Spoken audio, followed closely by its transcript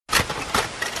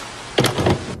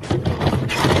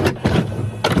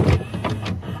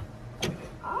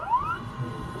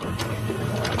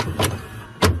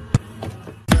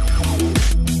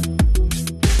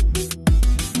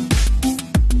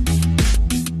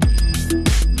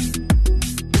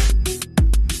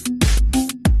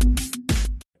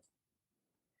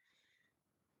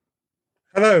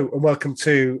Hello and welcome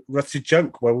to Rusted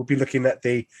Junk, where we'll be looking at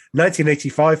the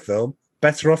 1985 film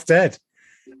Better Off Dead,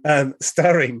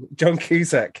 starring John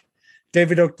Cusack,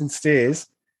 David Ogden Stiers,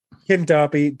 Kim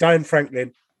Darby, Diane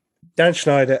Franklin, Dan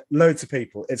Schneider, loads of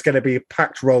people. It's going to be a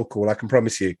packed roll call, I can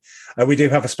promise you. We do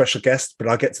have a special guest, but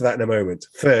I'll get to that in a moment.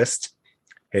 First,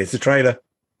 here's the trailer.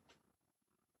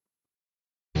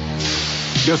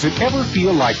 Does it ever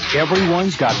feel like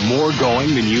everyone's got more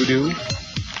going than you do?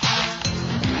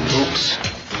 Oops.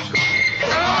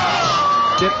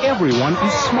 That everyone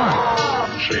is smart.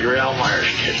 So you're Al Myers'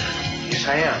 kid? Yes,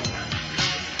 I am.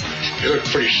 You look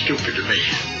pretty stupid to me.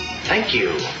 Thank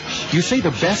you. You say the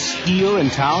best skier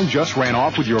in town just ran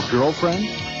off with your girlfriend?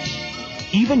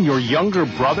 Even your younger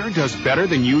brother does better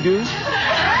than you do?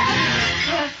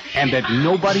 And that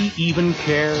nobody even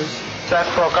cares? Beth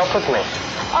broke up with me.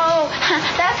 Oh,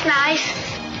 that's nice.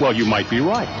 Well, you might be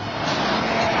right.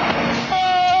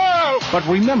 But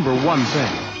remember one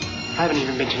thing. I haven't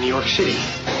even been to New York City.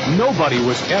 Nobody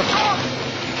was ever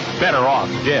better off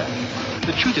dead.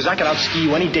 The truth is, I could out-ski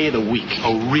you any day of the week.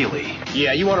 Oh, really?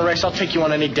 Yeah, you want a race? I'll take you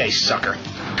on any day, sucker.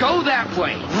 Go that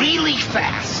way, really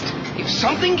fast. If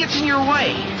something gets in your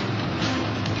way,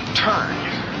 turn.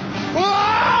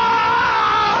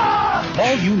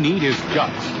 All you need is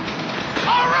guts.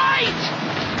 All right,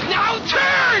 now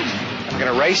turn. I'm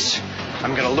gonna race,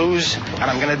 I'm gonna lose, and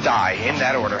I'm gonna die, in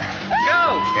that order.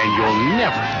 Go. And you'll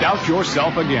never doubt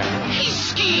yourself again. He's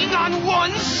skiing on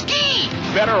one ski.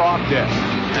 Better off dead.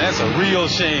 That's a real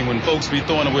shame when folks be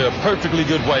throwing away a perfectly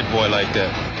good white boy like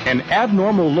that. An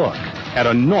abnormal look at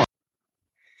a normal.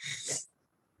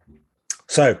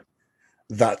 So,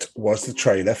 that was the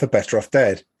trailer for Better Off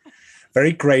Dead.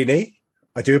 Very grainy.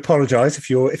 I do apologise if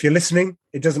you're listening.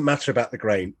 It doesn't matter about the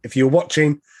grain. If you're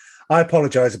watching, I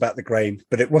apologise about the grain.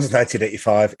 But it was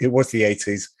 1985. It was the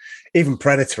 80s. Even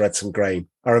Predator had some grain.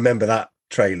 I remember that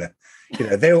trailer. You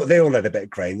know, they all had a bit of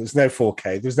grain. There was no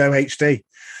 4K. There was no HD.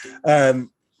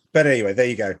 But anyway, there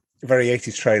you go. A very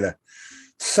 80s trailer.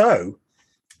 So,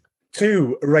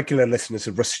 to regular listeners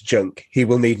of Rusty Junk, he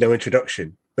will need no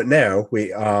introduction. But now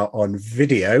we are on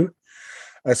video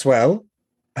as well.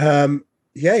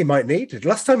 Yeah, he might need it.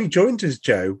 Last time he joined us,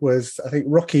 Joe, was, I think,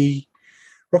 Rocky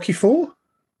 4?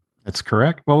 That's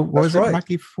correct. Well, what was it,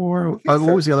 Rocky 4? What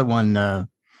was the other one?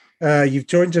 You've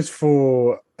joined us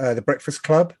for the Breakfast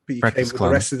Club, but you came with the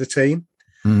rest of the team.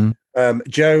 Mm-hmm.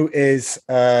 Joe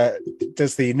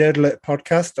does the Nerd Alert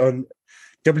podcast on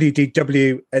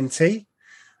WDWNT.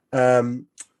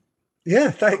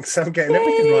 Yeah, thanks. I'm getting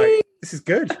everything right. This is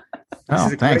good.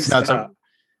 Thanks. It's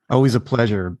always a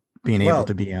pleasure being able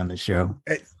to be on the show.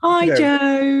 Hi,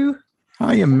 Joe.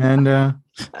 Hi, Amanda.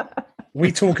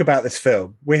 We talk about this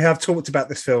film. We have talked about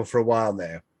this film for a while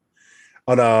now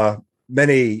on our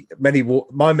many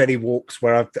walks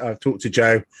where I've talked to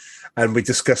Joe, and we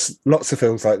discuss lots of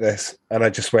films like this. And I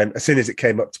just went, as soon as it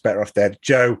came up to Better Off Dead,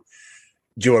 Joe,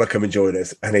 do you want to come and join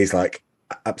us? And he's like,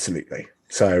 absolutely.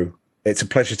 So it's a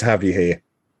pleasure to have you here.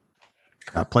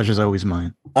 Pleasure's always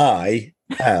mine. I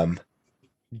am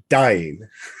dying,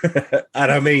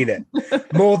 and I mean it.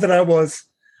 More than I was.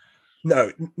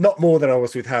 No, not more than I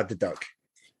was with Howard the Duck,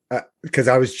 because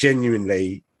I was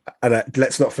genuinely. And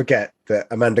let's not forget that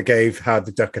Amanda gave Howard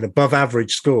the Duck an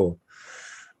above-average score.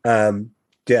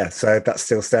 Yeah, so that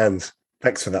still stands.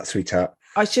 Thanks for that, sweetheart.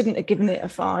 I shouldn't have given it a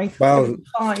 5. Well, it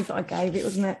was 5 I gave it,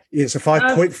 wasn't it? It's a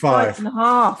 5.5.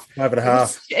 5.5.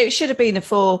 5.5. It should have been a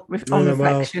 4 on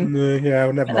reflection. Yeah,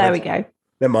 well, never mind. There we go.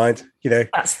 Never mind. You know,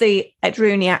 that's the Ed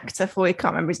Rooney actor for you.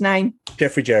 Can't remember his name.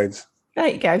 Jeffrey Jones. There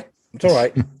you go. It's all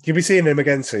right. You'll be seeing him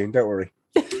again soon. Don't worry.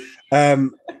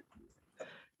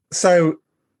 So,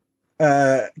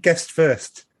 guest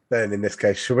first, then, in this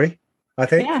case, shall we? I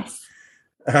think. Yes.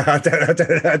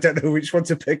 I don't know which one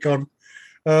to pick on.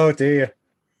 Oh dear.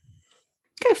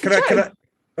 Go for Joe. Can I?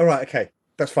 All right. Okay.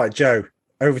 That's fine. Joe,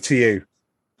 over to you.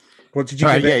 What did you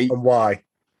give it and why?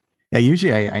 Yeah,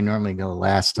 usually I normally go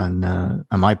last on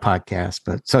my podcast,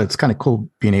 but so it's kind of cool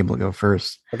being able to go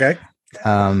first. Okay.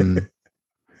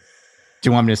 Do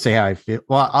you want me to say how I feel?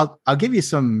 Well, I'll give you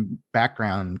some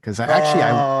background because he's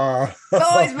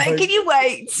making you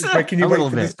wait. Making you wait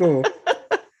for the score.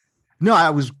 No,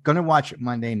 I was gonna watch it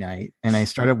Monday night, and I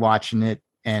started watching it,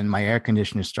 and my air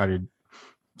conditioner started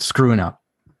screwing up,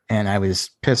 and I was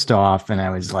pissed off, and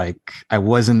I was like, I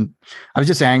was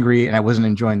just angry, and I wasn't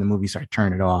enjoying the movie, so I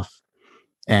turned it off,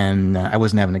 and I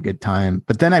wasn't having a good time.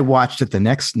 But then I watched it the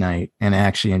next night, and I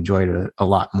actually enjoyed it a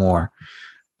lot more.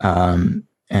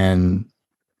 And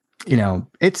you know,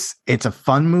 it's a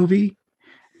fun movie,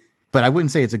 but I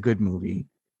wouldn't say it's a good movie.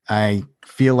 I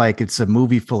feel like it's a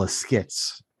movie full of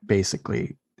skits,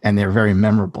 basically, and they're very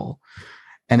memorable.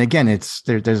 and again,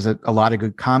 there's a lot of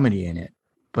good comedy in it,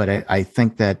 but I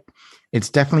think that it's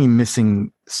definitely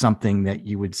missing something that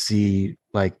you would see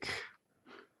like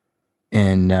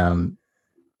in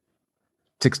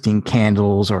 16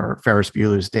 Candles or Ferris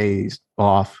Bueller's Days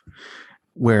Off,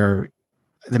 where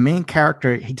the main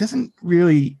character, he doesn't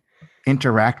really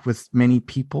interact with many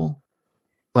people.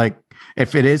 Like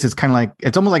if it is, it's kind of like,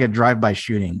 it's almost like a drive-by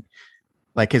shooting.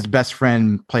 Like his best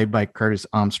friend, played by Curtis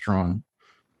Armstrong,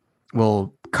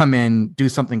 will come in, do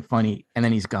something funny, and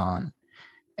then he's gone.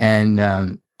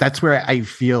 And that's where I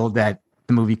feel that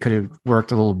the movie could have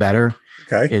worked a little better.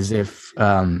 Okay. Is if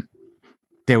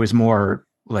there was more,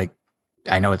 like,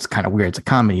 I know it's kind of weird, it's a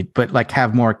comedy, but like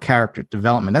have more character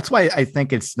development. That's why I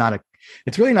think it's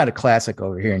really not a classic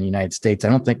over here in the United States. I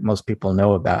don't think most people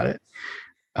know about it.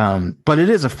 But it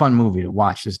is a fun movie to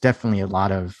watch. There's definitely a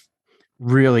lot of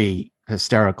really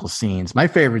hysterical scenes. My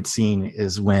favorite scene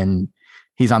is when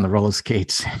he's on the roller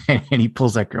skates and he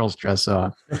pulls that girl's dress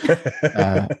off.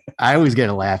 I always get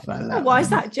a laugh out of that. Why is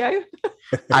that, Joe?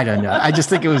 I don't know. I just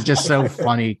think it was just so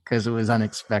funny because it was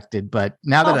unexpected. But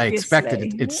now that I expected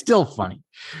it, it's still funny.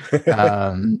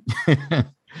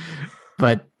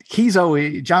 But he's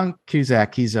always, John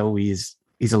Cusack, he's a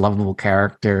lovable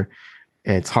character.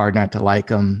 It's hard not to like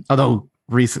him. Although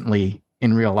recently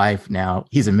in real life now,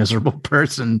 he's a miserable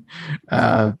person.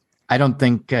 I don't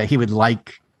think he would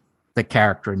like the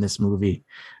character in this movie,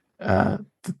 the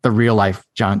real life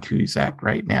John Cusack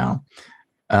right now.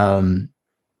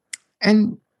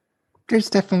 And there's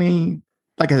definitely,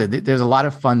 like I said, there's a lot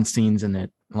of fun scenes in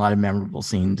it, a lot of memorable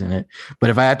scenes in it.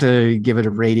 But if I had to give it a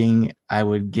rating, I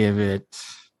would give it,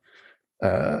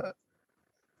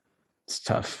 it's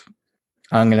tough.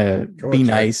 I'm going to be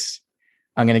nice.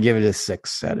 I'm going to give it a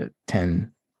 6 out of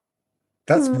 10.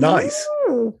 That's nice.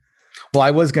 Well,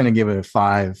 I was going to give it a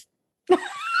 5.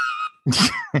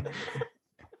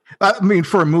 I mean,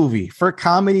 for a movie, for a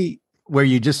comedy where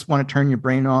you just want to turn your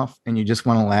brain off and you just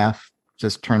want to laugh,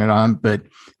 just turn it on. But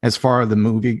as far as the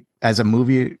movie,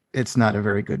 it's not a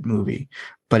very good movie,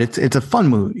 but it's a fun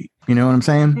movie. You know what I'm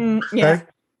saying? Yeah. Okay.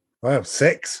 Wow,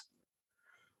 6.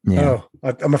 Yeah.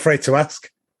 Oh, I'm afraid to ask.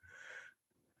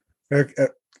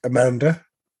 Amanda?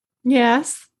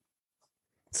 Yes.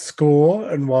 Score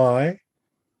and why?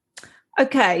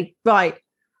 Okay, right.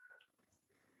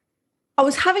 I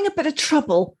was having a bit of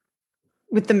trouble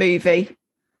with the movie,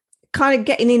 kind of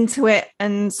getting into it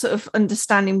and sort of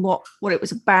understanding what it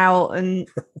was about, and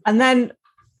then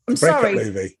I'm sorry,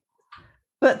 movie.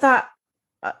 but that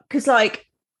because like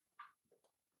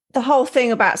the whole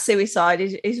thing about suicide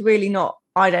is really not,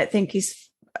 I don't think, is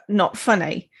not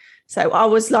funny. So I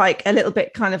was like a little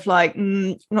bit kind of like,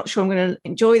 I'm not sure I'm going to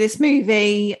enjoy this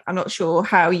movie. I'm not sure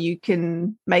how you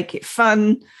can make it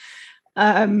fun.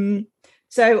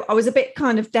 So I was a bit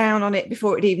kind of down on it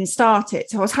before it even started.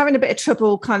 So I was having a bit of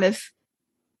trouble kind of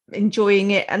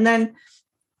enjoying it. And then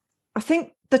I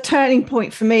think the turning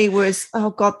point for me was,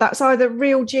 oh God, that's either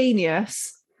real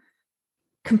genius,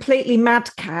 completely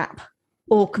madcap,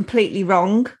 or completely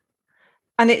wrong.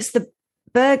 And it's the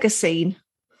burger scene.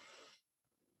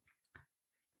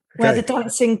 Okay. Where the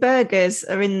dancing burgers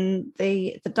are in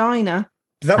the diner.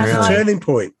 That was the turning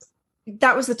point.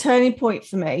 That was the turning point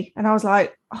for me. And I was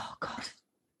like, oh God.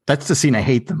 That's the scene I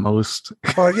hate the most.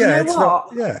 Oh, yeah. You know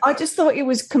what? I just thought it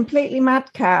was completely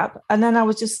madcap. And then I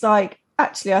was just like,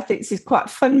 actually, I think this is quite a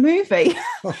fun movie.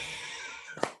 Oh.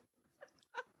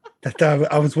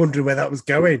 I was wondering where that was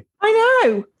going. I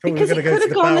know. Because it could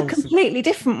have gone a completely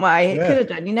different way. It could have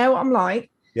done. You know what I'm like?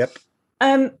 Yep.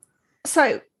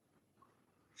 So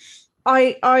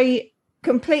I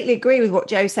completely agree with what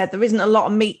Joe said. There isn't a lot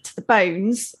of meat to the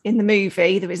bones in the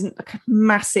movie. There isn't like a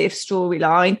massive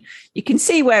storyline. You can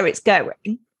see where it's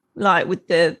going, like with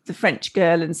the French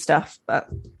girl and stuff. But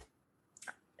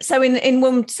so in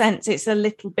one sense, it's a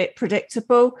little bit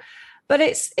predictable, but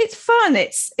it's fun.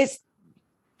 It's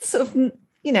sort of,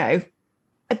 you know,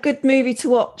 a good movie to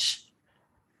watch.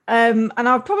 And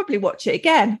I'll probably watch it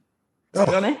again, to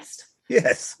be honest.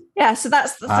 Yes. Yeah, so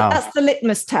that's the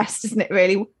litmus test, isn't it,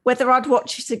 really? Whether I'd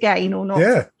watch it again or not.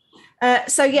 Yeah.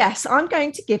 So, yes, I'm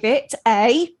going to give it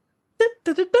a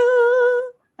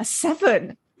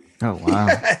 7. Oh, wow.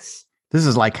 Yes. This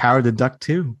is like Howard the Duck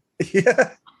 2.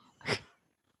 Yeah.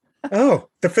 Oh,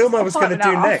 the film I was going to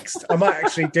do next, I might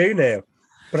actually do now,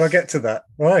 but I'll get to that.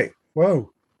 Right.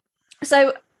 Whoa.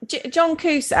 So, John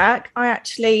Cusack, I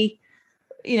actually,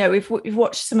 you know, we've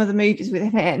watched some of the movies with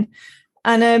him in.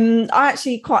 And I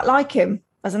actually quite like him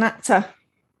as an actor.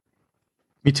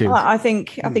 Me too. I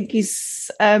think he's,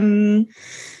 you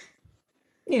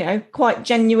know, quite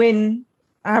genuine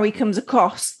how he comes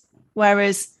across.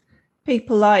 Whereas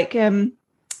people like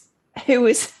who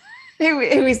is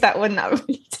that one that I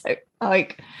really don't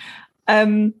like?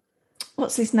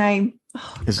 What's his name?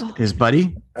 Oh, his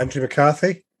buddy? Andrew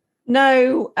McCarthy?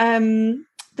 No,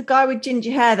 the guy with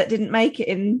ginger hair that didn't make it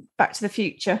in Back to the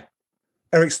Future.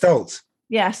 Eric Stoltz.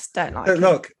 Yes, don't like him.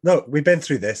 Look, we've been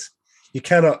through this. You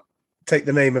cannot take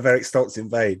the name of Eric Stoltz in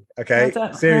vain, okay?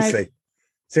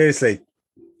 Seriously.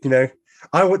 You know,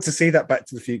 I want to see that Back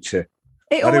to the Future.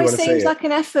 It always seems like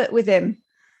an effort with him.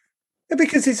 Yeah,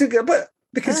 because he's a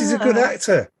good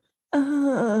actor.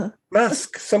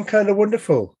 Mask, some kind of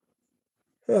wonderful.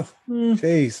 Oh,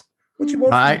 jeez. What do you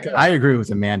want? I agree with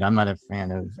Amanda. I'm not a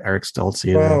fan of Eric Stoltz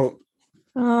either.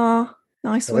 Well,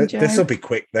 nice one, Joe. This will be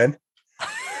quick then.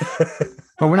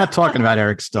 But we're not talking about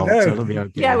Eric Stoltz, so it'll be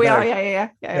okay. Yeah, we are.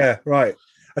 Yeah, right.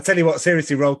 I tell you what,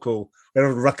 seriously, roll call.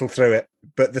 We'll rattle through it,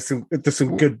 but there's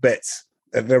some good bits.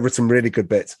 There were some really good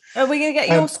bits. Are we going to get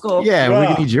your score? Yeah, we're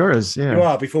going to need yours. Yeah, you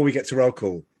are. Before we get to roll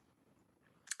call,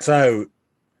 so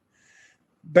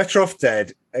Better Off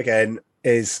Dead again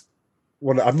is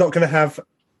one. I'm not going to have.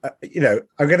 I'm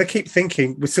going to keep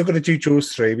thinking. We're still going to do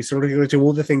Jaws 3. We're still going to do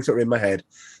all the things that are in my head,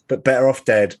 but Better Off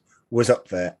Dead was up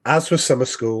there, as was Summer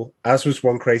School, as was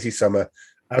One Crazy Summer,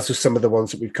 as was some of the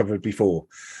ones that we've covered before.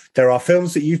 There are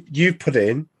films that you've put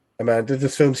in, Amanda.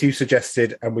 There's films you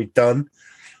suggested and we've done.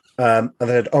 And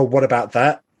then, what about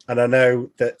that? And I know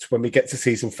that when we get to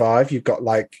season 5, you've got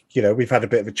we've had a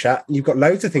bit of a chat and you've got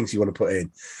loads of things you want to put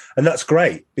in. And that's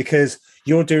great because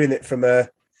you're doing it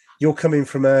you're coming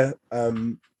from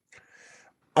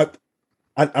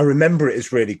I remember it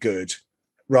as really good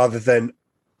rather than,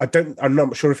 I'm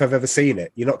not sure if I've ever seen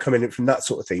it. You're not coming in from that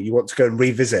sort of thing. You want to go and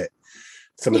revisit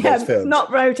some of those films.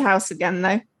 Not Roadhouse again,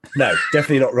 though. No,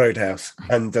 definitely not Roadhouse.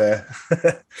 And and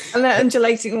their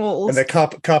undulating walls. And their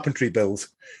carpentry bills.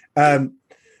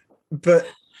 But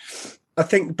I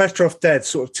think Better Off Dead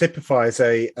sort of typifies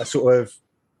a sort of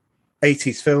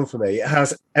 80s film for me. It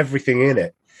has everything in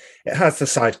it. It has the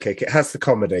sidekick. It has the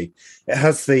comedy. It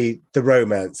has the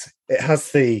romance. It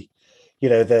has the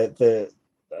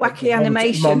wacky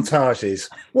animation montages.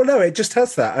 Well, no, it just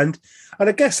has that. And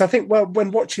I guess I think,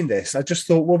 when watching this, I just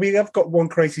thought, we have got One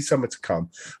Crazy Summer to come,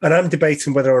 and I'm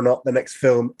debating whether or not the next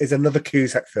film is another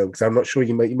Cusack film because I'm not sure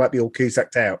you might be all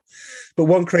Cusacked out. But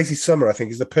One Crazy Summer, I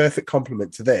think, is the perfect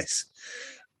complement to this.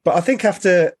 But I think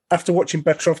after watching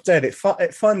Better Off Dead, it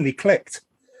finally clicked.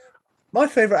 My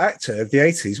favourite actor of the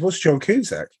 80s was John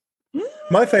Cusack.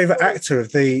 My favourite actor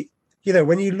of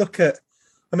when you look at,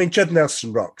 Judd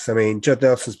Nelson rocks. Judd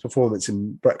Nelson's performance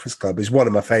in Breakfast Club is one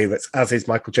of my favourites, as is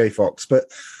Michael J. Fox. But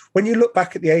when you look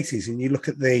back at the 80s and you look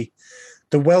at the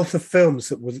wealth of films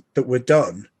that were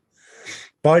done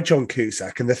by John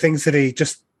Cusack and the things that he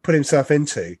just put himself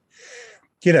into,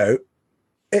 I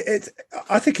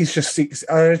think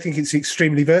it's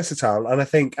extremely versatile. And I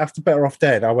think after Better Off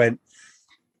Dead, I went,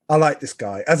 I like this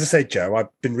guy. As I said, Joe, I've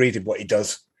been reading what he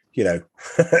does,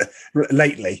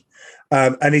 lately.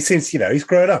 And he seems, he's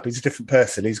grown up. He's a different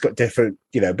person. He's got different,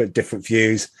 but different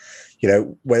views,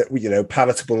 whether,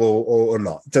 palatable or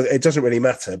not. It doesn't really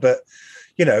matter. But,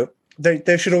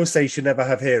 they should always say you should never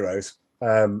have heroes.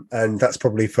 And that's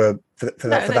probably for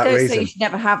that reason. Say you should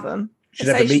never have them. You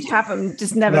should have them,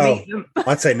 just never meet them.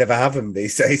 I'd say never have them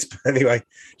these days. But anyway,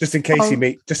 just in case you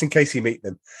meet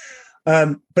them.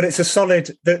 But it's a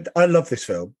solid. I love this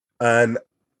film, and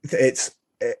it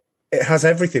has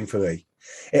everything for me.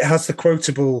 It has the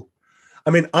quotable.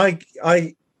 I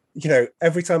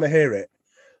every time I hear it,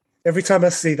 every time I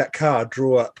see that car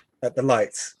draw up at the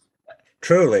lights,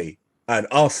 truly an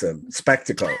awesome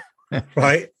spectacle,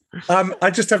 right? I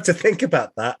just have to think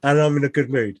about that, and I'm in a good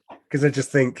mood because I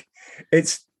just think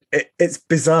it's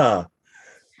bizarre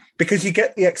because you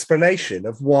get the explanation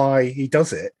of why he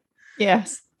does it.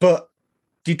 Yes, but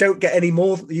you don't get any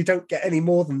more. You don't get any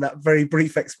more than that very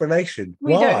brief explanation.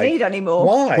 We don't need any more.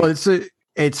 Why? Well,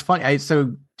 it's funny.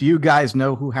 So, do you guys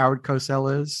know who Howard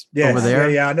Cosell is over there?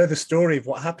 Yeah. I know the story of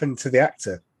what happened to the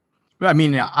actor. I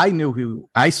knew who.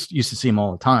 I used to see him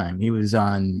all the time. He was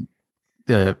on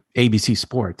the ABC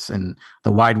Sports and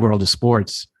the Wide World of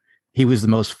Sports. He was the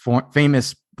most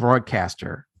famous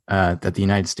broadcaster that the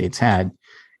United States had.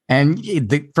 And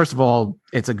first of all,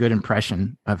 it's a good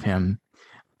impression of him.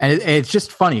 And it's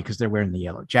just funny because they're wearing the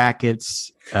yellow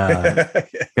jackets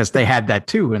because they had that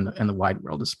too in the Wide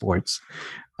World of Sports.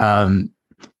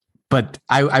 But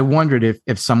I wondered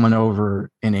if someone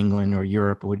over in England or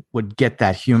Europe would get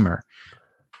that humor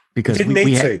because he didn't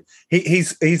need to.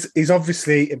 He's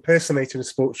obviously impersonating a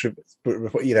sports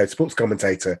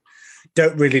commentator.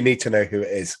 Don't really need to know who it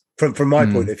is. From my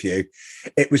point of view,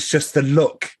 it was just the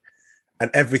look and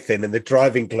everything and the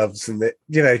driving gloves and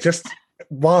just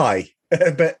why.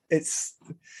 but it's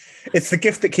the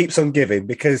gift that keeps on giving,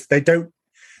 because they do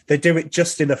it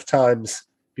just enough times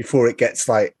before it gets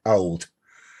like old.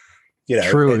 You know,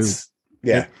 True.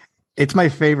 It's my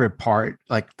favorite part.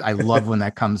 Like, I love when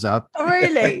that comes up. Oh,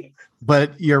 really?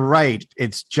 But you're right.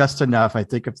 It's just enough. I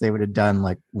think if they would have done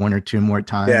like one or two more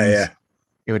times,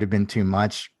 it would have been too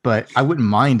much. But I wouldn't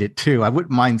mind it too. I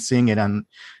wouldn't mind seeing it on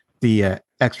the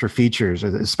extra features or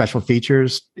the special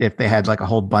features if they had like a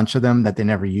whole bunch of them that they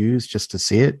never used, just to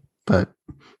see it. But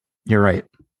you're right.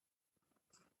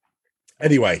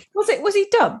 Anyway, was he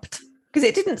dubbed? Because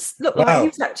it didn't look like he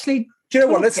was actually. Do you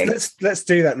know talking. what? Let's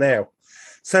do that now.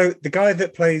 So the guy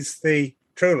that plays the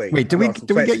trolley. Wait, do we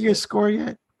get your score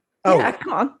yet? Oh, yeah,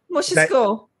 come on. What's your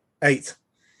score? 8.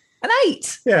 An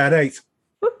 8? Yeah, an 8.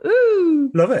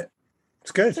 Woo-hoo. Love it.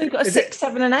 It's good. So you've got a 6,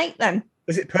 7, and 8 then?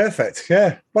 Is it perfect?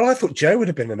 Yeah. Well, I thought Joe would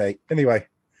have been an 8. Anyway,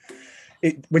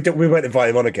 we won't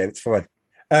invite him on again. It's fine.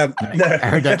 No. I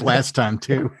heard that last time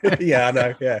too. Yeah, I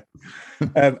know. Yeah.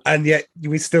 And yet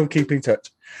we still keep in touch.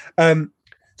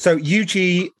 So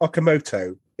Yuji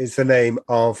Okamoto is the name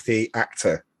of the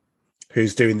actor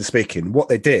who's doing the speaking. What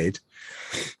they did,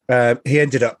 he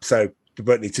ended up, so we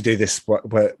won't need to do this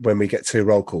when we get to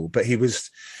roll call, but he was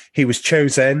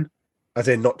chosen, as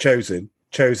in not chosen,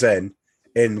 chosen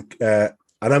in, and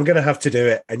I'm going to have to do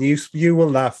it, and you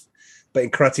will laugh, but in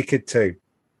Karate Kid 2.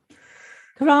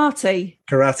 Karate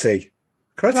Kid.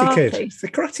 It's the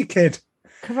Karate Kid.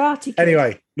 Karate Kid.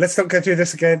 Anyway, let's not go through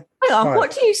this again. Hang on,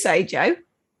 what do you say, Joe?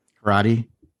 Karate.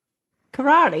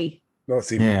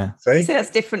 Yeah. See,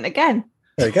 that's different again.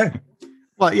 There you go.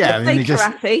 Well, yeah. I say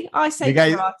karate. I say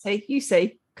karate. You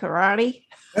say karate.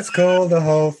 Let's call the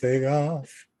whole thing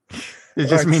off. It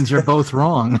just means you're both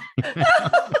wrong.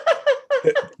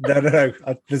 No.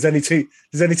 There's only two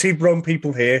wrong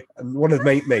people here, and one of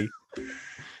them me.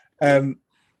 Go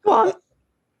on.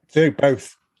 Do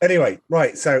both. Anyway,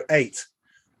 right. So 8.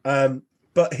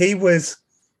 But he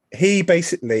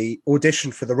basically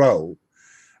auditioned for the role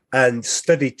and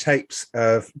studied tapes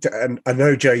of, and I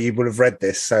know, Joe, you would have read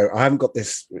this, so I haven't got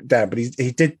this down, but he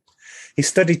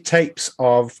studied tapes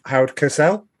of Howard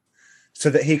Cosell so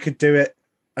that he could do it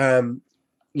it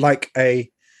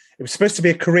was supposed to be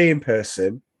a Korean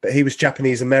person, but he was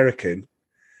Japanese American,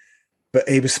 but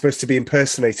he was supposed to be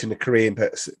impersonating a Korean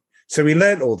person. So he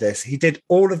learned all this. He did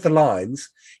all of the lines.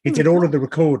 He did all of the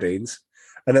recordings.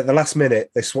 And at the last minute,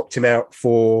 they swapped him out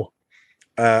for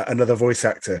another voice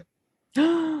actor.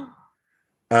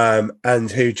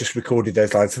 And who just recorded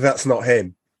those lines. So that's not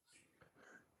him.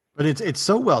 But it's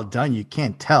so well done, you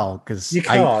can't tell. Because you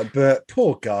can't, but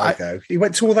poor guy, though. He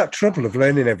went to all that trouble of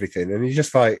learning everything. And he's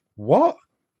just like, what?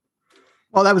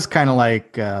 Well, that was kind of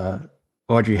like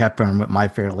Audrey Hepburn with My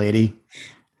Fair Lady.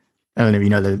 I don't know if you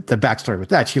know the backstory with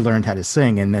that. She learned how to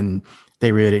sing, and then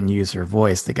they really didn't use her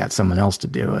voice. They got someone else to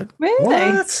do it. Really?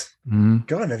 What? Mm-hmm.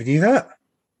 God, I never knew that.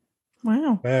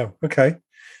 Wow. Okay.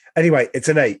 Anyway, it's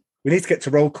an 8. We need to get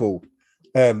to roll call.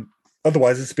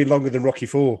 Otherwise, it's been longer than Rocky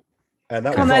 4. And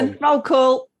that Come was on, roll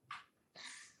call.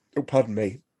 Oh, pardon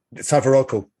me. It's time for roll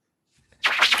call.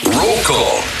 Roll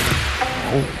call.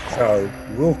 So,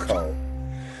 roll call.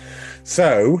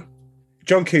 So,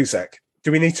 John Cusack.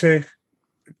 Do we need to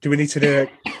do it?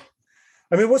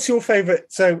 I mean, what's your favourite?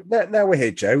 So now we're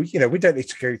here, Joe. You know, we don't need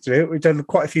to go through it. We've done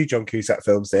quite a few John Cusack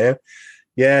films there.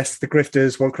 Yes, The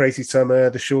Grifters, One Crazy Summer,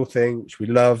 The Sure Thing, which we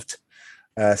loved,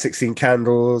 16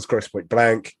 Candles, Grosse Pointe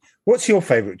Blank. What's your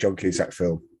favourite John Cusack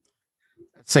film?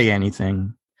 Say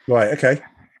anything. Right, okay.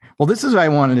 Well, this is what I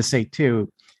wanted to say, too.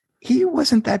 He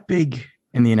wasn't that big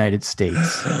in the United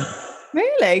States.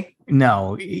 Really?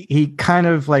 No, he kind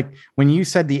of like, when you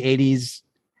said the 80s,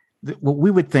 what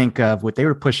we would think of, what they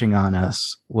were pushing on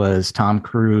us was Tom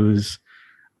Cruise,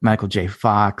 Michael J.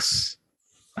 Fox,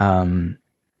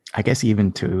 I guess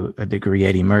even to a degree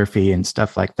Eddie Murphy and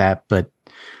stuff like that. But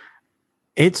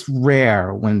it's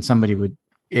rare when somebody would,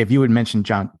 if you would mention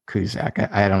John Cusack,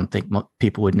 I don't think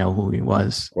people would know who he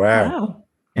was. Wow.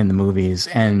 In the movies.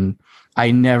 And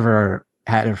I never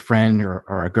had a friend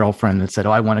or a girlfriend that said,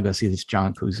 "Oh, I want to go see this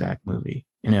John Cusack movie."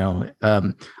 You know,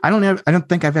 I don't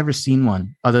think I've ever seen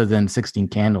one other than 16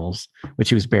 Candles, which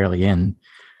he was barely in.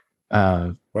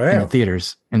 In the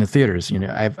theaters. You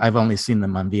know, I've only seen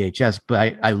them on VHS,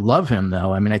 but I love him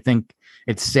though. I mean, I think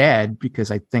it's sad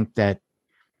because I think that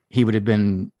he would have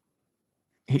been.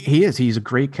 He's a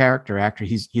great character actor.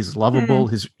 He's lovable.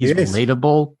 He's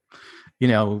relatable. You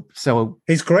know, so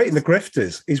he's great in The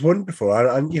Grifters. He's wonderful,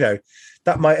 and you know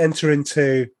that might enter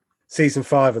into season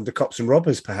 5 under Cops and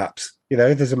Robbers, perhaps. You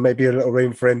know, there's maybe a little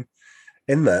room for him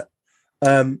in that.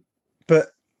 But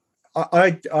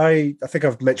I think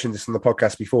I've mentioned this on the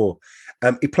podcast before.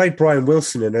 He played Brian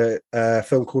Wilson in a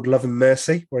film called Love and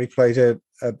Mercy, where he played a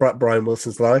Brian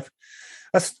Wilson's life.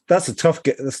 That's a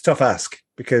tough ask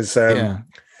because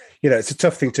it's a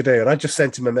tough thing to do. And I just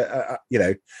sent him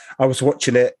I was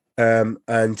watching it, and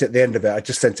at the end of it, I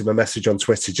just sent him a message on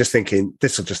Twitter, just thinking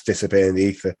this will just disappear in the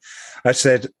ether. I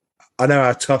said, I know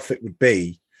how tough it would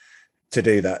be to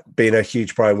do that. Being a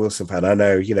huge Brian Wilson fan, I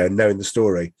know, knowing the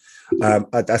story.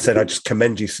 I said, I just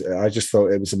commend you. I just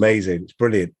thought it was amazing. It's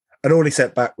brilliant. And all he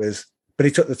sent back was, but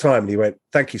he took the time and he went,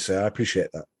 "Thank you, sir. I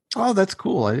appreciate that." Oh, that's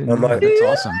cool. I didn't know that. That's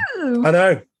awesome. I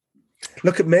know.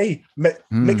 Look at me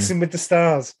mixing with the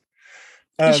stars.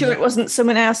 You sure it wasn't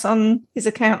someone else on his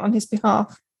account on his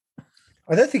behalf?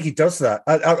 I don't think he does that.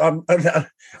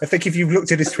 I think if you've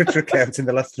looked at his Twitter account in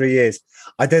the last 3 years,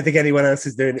 I don't think anyone else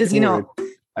is doing it. Does he not?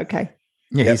 Him. Okay.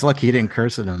 Yeah, he's lucky he didn't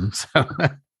curse at him. So.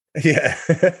 Yeah.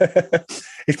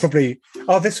 He's probably,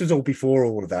 this was all before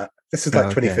all of that. This is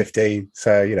like 2015.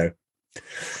 So,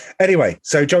 Anyway,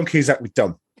 so John Cusack, we've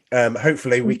done.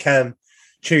 Hopefully we can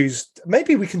choose,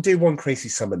 maybe we can do One Crazy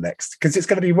Summer next, because it's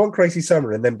going to be One Crazy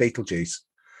Summer and then Beetlejuice.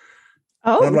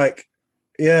 Oh. And I'm like,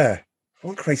 yeah,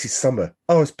 One Crazy Summer.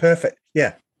 Oh, it's perfect.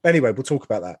 Yeah. Anyway, we'll talk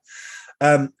about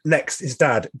that. Next is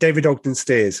Dad, David Ogden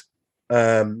Stiers.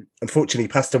 Unfortunately,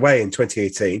 passed away in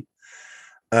 2018.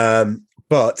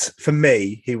 But for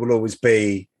me, he will always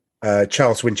be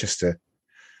Charles Winchester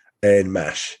in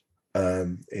MASH.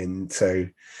 Took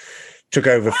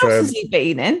over what from. What else has he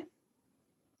been in?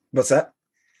 What's that?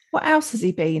 What else has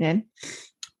he been in?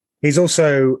 He's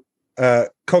also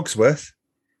Cogsworth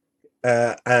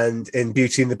and in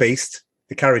Beauty and the Beast,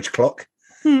 the carriage clock.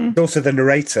 He's also the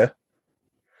narrator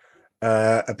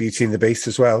of Beauty and the Beast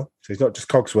as well. So he's not just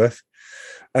Cogsworth.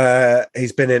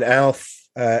 He's been in Alf.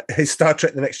 His Star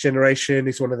Trek: The Next Generation.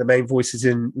 He's one of the main voices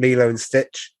in Lilo and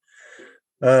Stitch.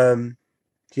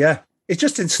 Yeah, it's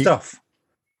just in stuff.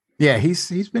 Yeah, he's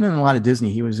been in a lot of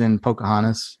Disney. He was in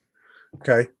Pocahontas.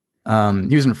 Okay.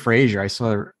 He was in Frasier. I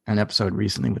saw an episode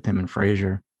recently with him in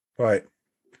Frasier. Right.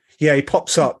 Yeah, he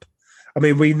pops up. I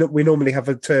mean, we normally have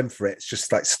a term for it. It's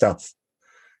just like stuff.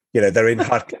 They're in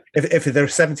hard. If they're a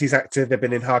 70s actor, they've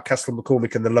been in Hardcastle,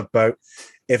 McCormick and the Love Boat.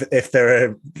 If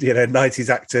they're a 90s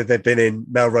actor, they've been in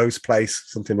Melrose Place,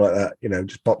 something like that.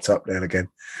 Just popped up now and again.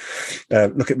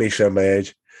 Look at me showing my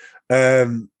age.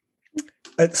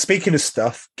 Speaking of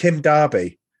stuff, Kim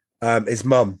Darby, his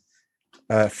mum,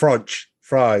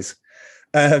 Fries.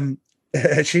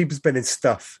 She's been in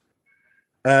stuff,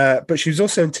 but she was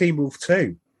also in Teen Wolf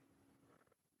 2.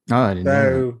 Oh, I didn't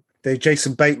know. The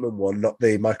Jason Bateman one, not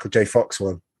the Michael J. Fox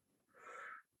one.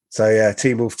 So yeah,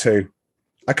 Teen Wolf 2.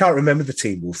 I can't remember the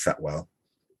Teen Wolf that well.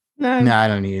 No, I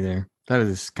don't either. That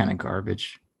was kind of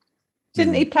garbage.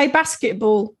 Didn't he play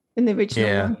basketball in the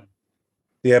original one?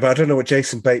 Yeah, but I don't know what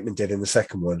Jason Bateman did in the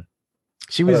second one.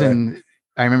 She was I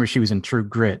remember she was in True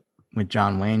Grit with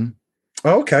John Wayne.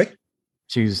 Oh, okay.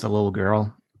 She was the little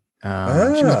girl. She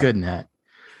was good in that.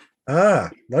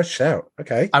 Nice shout.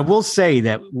 Okay. I will say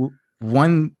that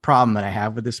one problem that I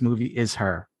have with this movie is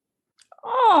her.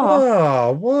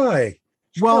 Oh, why?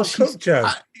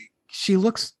 She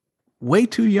looks way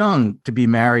too young to be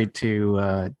married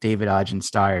to David Ogden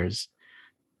Stiers.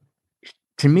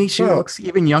 To me, she looks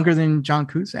even younger than John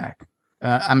Cusack.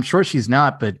 I'm sure she's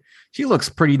not, but she looks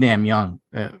pretty damn young.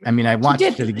 I mean, I watched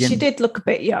it again. She did look a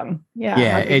bit young. Yeah.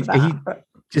 Yeah. He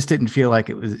just didn't feel like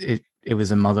it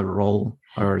was a mother role.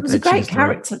 It was a great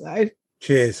character, though.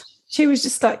 Cheers. She was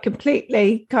just like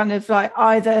completely kind of like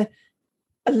either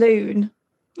a loon,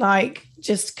 like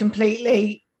just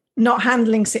completely not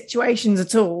handling situations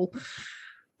at all,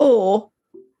 or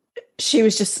she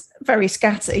was just very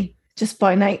scatty just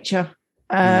by nature.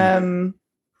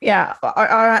 Yeah,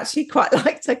 I actually quite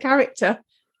liked her character.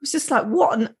 It was just like,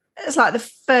 it's like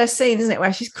the first scene, isn't it,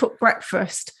 where she's cooked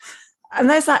breakfast. And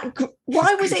there's that,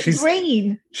 why was it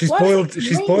green? She's boiled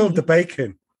the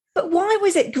bacon. But why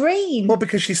was it green? Well,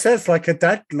 because she says wait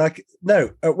a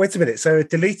minute. So a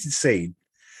deleted scene.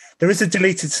 There is a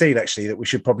deleted scene actually that we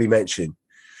should probably mention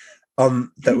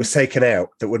that was taken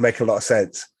out that would make a lot of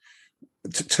sense.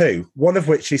 Two, one of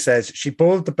which she says she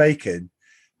boiled the bacon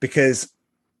because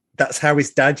that's how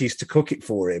his dad used to cook it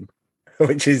for him,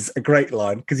 which is a great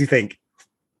line because you think,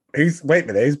 who's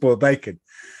boiled bacon?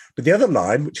 But the other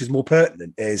line, which is more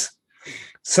pertinent, is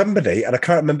somebody, and I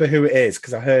can't remember who it is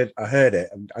because I heard it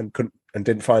and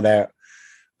didn't find out.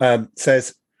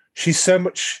 Says she's so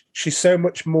much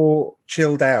more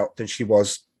chilled out than she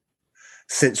was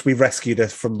since we rescued her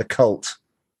from the cult.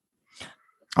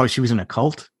 Oh, she was in a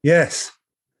cult? Yes.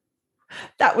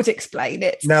 That would explain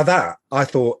it. Now that I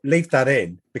thought, leave that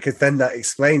in because then that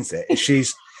explains it.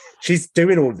 She's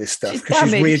doing all this stuff because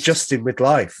she's readjusting with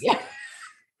life. Yeah.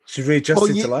 She's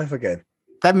readjusting to life again.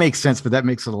 That makes sense, but that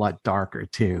makes it a lot darker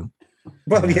too.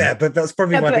 Well, yeah, but that's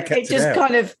probably why they kept it just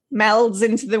kind of melds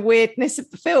into the weirdness of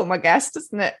the film, I guess,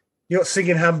 doesn't it? You're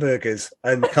singing hamburgers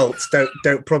and cults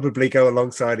don't probably go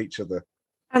alongside each other.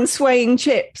 And swaying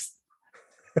chips.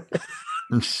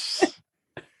 One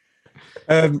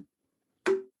of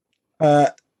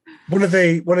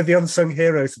the unsung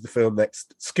heroes of the film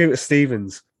next, Scooter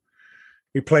Stevens,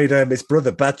 who played his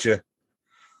brother Badger,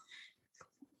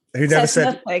 who never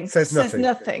says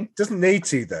nothing. Doesn't need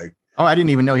to though. Oh, I didn't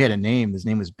even know he had a name. His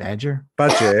name was Badger.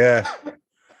 Badger,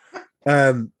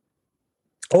 yeah.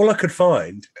 All I could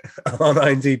find on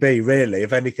IMDb, really,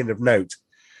 of anything of note.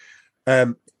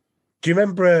 Do you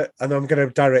remember? And I'm going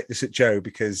to direct this at Joe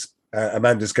because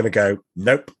Amanda's going to go,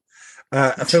 nope.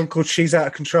 A film called She's Out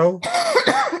of Control.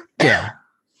 Yeah.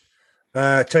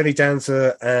 Tony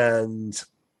Danza and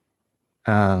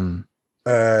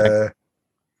I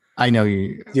know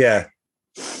you. Yeah.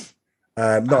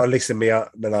 Not Alyssa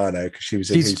Milano because she was.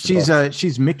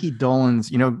 She's Mickey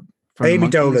Dolenz. You know, from Amy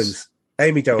Monkeys. Dolenz.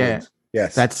 Amy Dolenz. Yeah.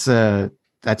 Yes, that's her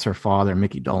father,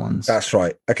 Mickey Dolenz. That's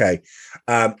right. Okay,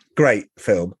 great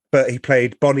film. But he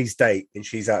played Bonnie's date in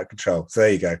She's Out of Control. So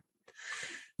there you go.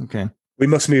 Okay, we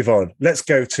must move on. Let's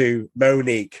go to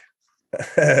Monique,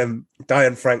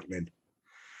 Diane Franklin.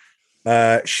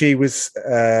 She was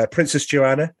Princess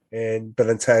Joanna in Bill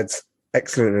and Ted's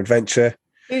Excellent Adventure.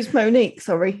 Who's Monique?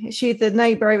 Sorry, is she the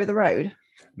neighbour over the road?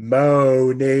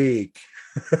 Monique.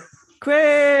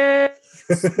 Christmas.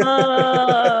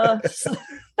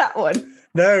 That one.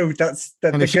 No, that's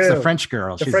the she's girl. the French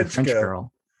girl. She's the French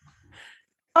girl.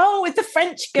 Oh, with the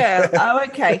French girl. Oh,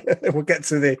 okay. We'll get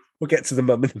to the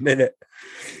mum in a minute.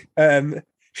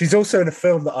 She's also in a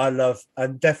film that I love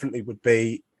and definitely would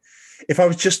be, if I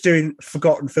was just doing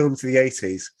forgotten films of the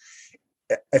 80s,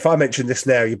 if I mention this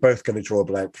now, you're both going to draw a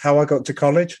blank. How I Got to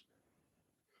College?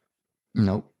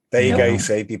 Nope. There you go, you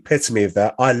see, the epitome of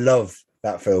that. I love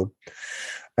that film.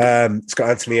 It's got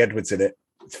Anthony Edwards in it.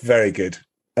 It's very good.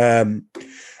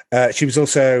 She was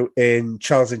also in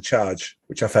Charles in Charge,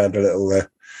 which I found a little,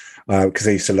 because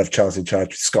I used to love Charles in Charge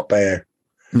with Scott Baio.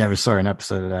 Never saw an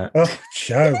episode of that. Oh,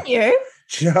 Joe. Didn't you?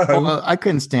 Joe. Well, I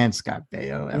couldn't stand Scott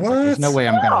Baio. I was like, there's no way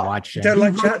I'm going to watch it. Don't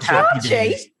like Happy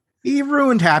Days. He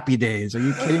ruined Happy Days. Are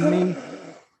you kidding me?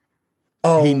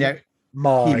 Oh, he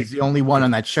was the only one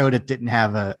on that show that didn't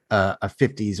have a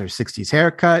 50s or 60s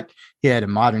haircut. He had a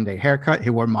modern day haircut. He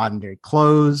wore modern day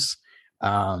clothes. He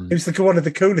was one of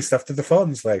the coolest after the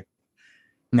Fonz, though.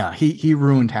 No, he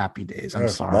ruined Happy Days. I'm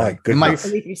sorry. My goodness. I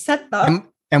believe you said that.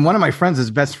 And one of my friends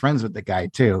is best friends with the guy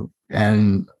too.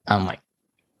 And I'm like,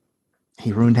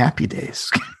 he ruined Happy Days.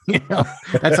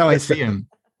 That's how I see him.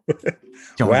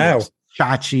 Wow.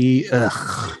 Chachi.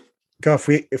 Ugh. God,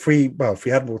 if we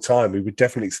had more time, we would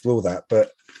definitely explore that.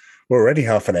 But we're already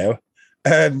half an hour.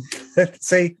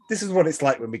 See, this is what it's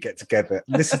like when we get together.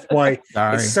 And this is why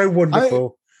it's so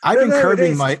wonderful. I've been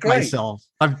curbing myself.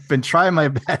 I've been trying my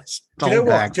best. Do you know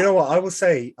what? I will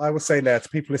say now to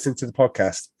people listening to the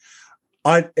podcast.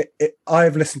 I've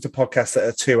listened to podcasts that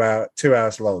are 2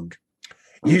 hours long.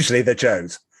 Usually they're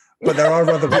Joe's, but there are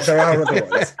other ones,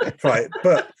 right?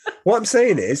 But what I'm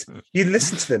saying is, you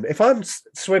listen to them. If I'm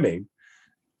swimming,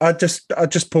 I just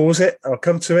pause it. I'll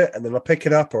come to it, and then I'll pick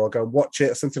it up, or I'll go and watch it,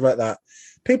 or something like that.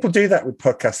 People do that with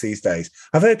podcasts these days.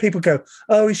 I've heard people go,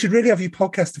 "Oh, we should really have your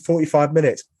podcast to 45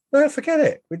 minutes." No, forget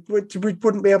it. We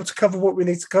wouldn't be able to cover what we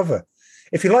need to cover.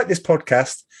 If you like this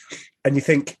podcast and you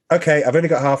think, "Okay, I've only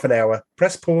got half an hour,"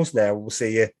 press pause now. We'll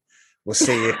see you.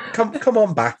 Come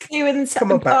on back. See you in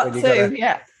come on back when you two.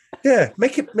 Yeah.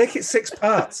 Make it 6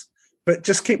 parts, but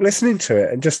just keep listening to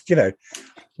it, and just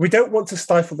we don't want to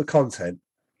stifle the content.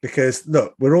 Because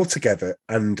look, we're all together,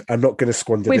 and I'm not going to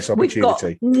squander this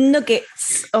opportunity. We've got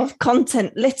nuggets of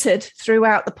content littered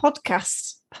throughout the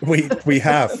podcast. We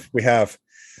have.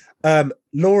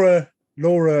 Laura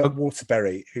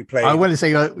Waterbury, who played. I want to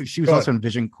say she was also in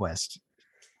Vision Quest.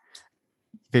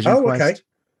 Okay.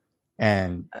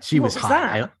 And she was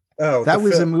hot. That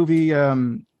was a movie.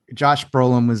 Josh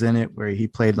Brolin was in it, where he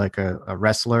played like a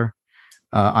wrestler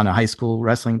on a high school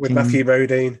wrestling with team. Matthew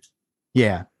Modine.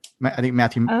 Yeah. I think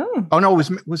Matthew. Oh no,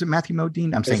 was it Matthew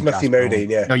Modine? I'm saying Matthew Modine.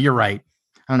 Yeah. No, you're right.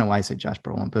 I don't know why I said Josh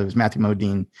Brolin, but it was Matthew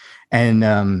Modine, and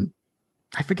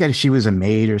I forget if she was a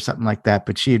maid or something like that.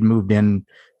 But she had moved in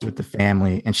with the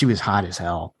family, and she was hot as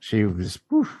hell. She was.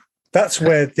 Whew. That's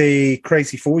where the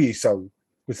 "Crazy for You" song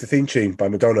was the theme tune by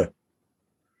Madonna.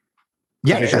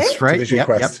 Yeah, that's right. Vision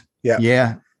Quest.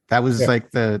 Yeah. That was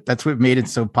that's what made it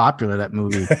so popular, that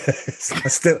movie. I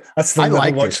still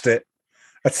never watched it.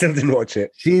 I still didn't watch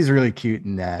it. She's really cute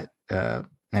in that.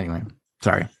 Anyway,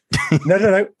 sorry.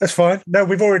 No, that's fine. No,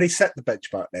 we've already set the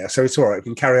benchmark now, so it's all right. We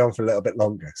can carry on for a little bit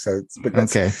longer. So,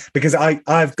 okay, because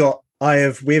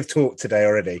we have talked today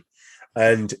already,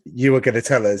 and you were going to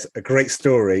tell us a great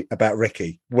story about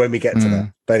Ricky when we get to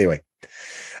that. But anyway,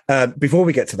 before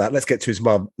we get to that, let's get to his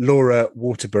mum, Laura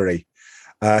Waterbury,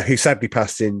 who sadly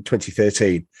passed in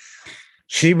 2013.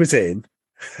 She was in,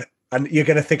 and you're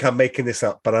going to think I'm making this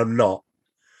up, but I'm not.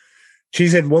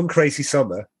 She's in One Crazy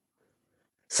Summer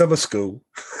School,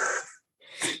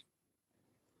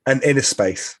 and Inner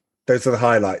Space. Those are the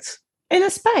highlights. Inner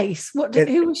Space?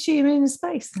 Who was she in Inner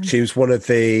Space then? She was one of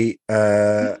the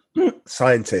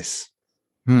scientists.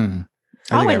 I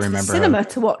went to the cinema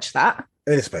to watch that.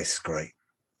 Inner Space is great.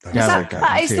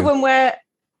 That is the one where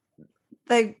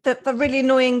the really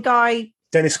annoying guy...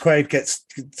 Dennis Quaid gets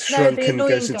shrunk and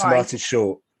goes into Martin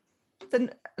Short.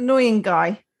 The annoying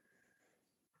guy.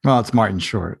 Well, it's Martin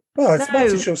Short. Well,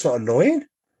 Martin Short's not annoying.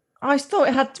 I thought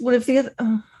it had one of the other...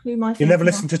 who am I thinking? You never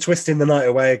listen to Twisting the Night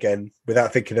Away again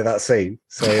without thinking of that scene.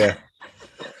 So, yeah.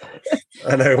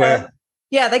 I know where.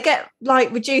 Yeah, they get,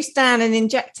 reduced down and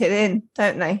injected in,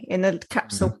 don't they, in a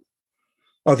capsule.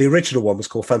 Oh, the original one was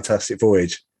called Fantastic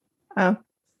Voyage. Oh.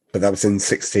 But that was in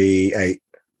 1968,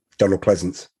 Donald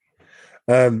Pleasance.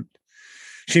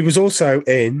 She was also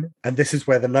in, and this is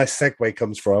where the nice segue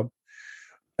comes from,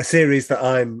 a series that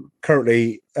I'm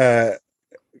currently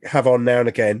have on now and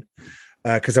again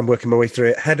because I'm working my way through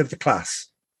it, Head of the Class,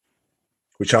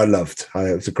 which I loved.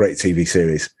 It was a great TV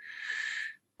series.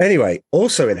 Anyway,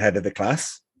 also in Head of the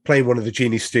Class, playing one of the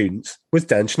genius students, was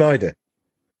Dan Schneider.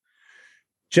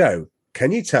 Joe,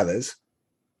 can you tell us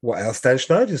what else Dan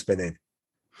Schneider's been in?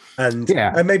 And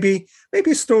maybe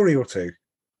a story or two.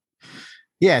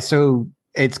 Yeah, so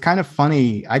it's kind of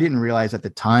funny. I didn't realize at the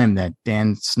time that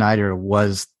Dan Schneider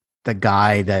was the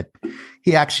guy that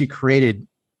he actually created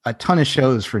a ton of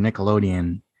shows for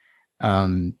Nickelodeon.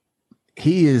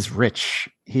 He is rich.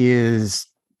 He is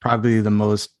probably the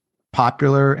most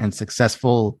popular and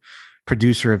successful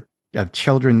producer of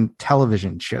children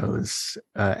television shows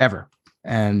ever.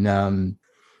 And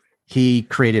he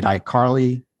created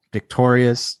iCarly,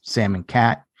 Victorious, Sam and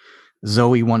Cat,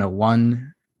 Zoe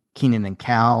 101, Keenan and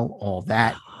Cal, all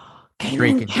that.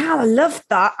 Keenan and Cal, I love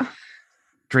that.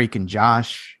 Drake and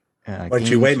Josh.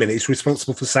 Wait a minute, he's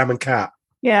responsible for Sam and Cat.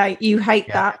 Yeah, you hate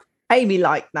that. Amy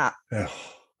liked that.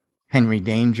 Henry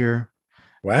Danger.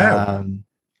 Wow.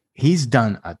 He's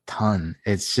done a ton.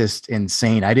 It's just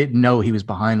insane. I didn't know he was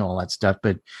behind all that stuff,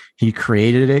 but he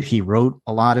created it. He wrote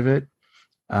a lot of it.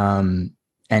 And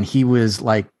he was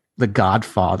like the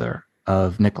godfather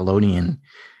of Nickelodeon.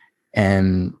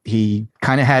 And he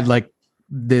kind of had like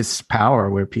this power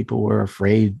where people were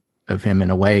afraid of him in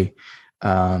a way,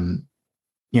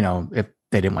 if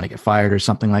they didn't want to get fired or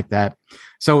something like that.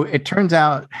 So it turns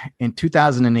out in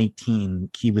 2018,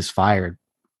 he was fired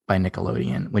by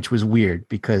Nickelodeon, which was weird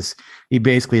because he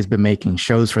basically has been making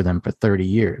shows for them for 30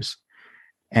 years.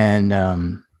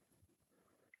 And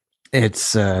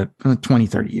it's 20,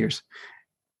 30 years.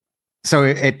 So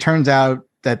it turns out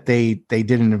that they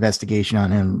did an investigation on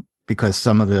him because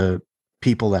some of the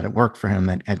people that had worked for him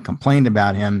had complained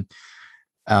about him.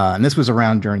 And this was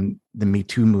around during the Me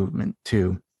Too movement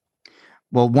too.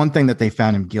 Well, one thing that they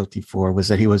found him guilty for was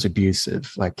that he was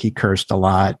abusive. Like he cursed a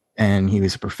lot and he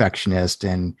was a perfectionist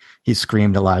and he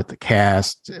screamed a lot at the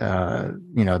cast,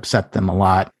 upset them a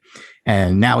lot.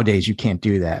 And nowadays you can't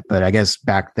do that. But I guess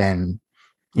back then,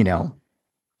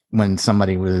 when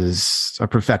somebody was a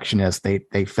perfectionist,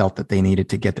 they felt that they needed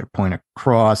to get their point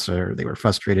across or they were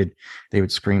frustrated, they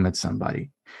would scream at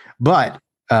somebody. But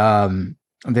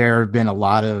there have been a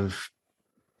lot of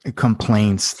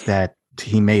complaints that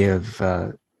he may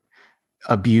have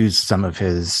abused some of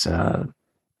his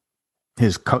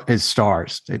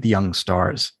stars, the young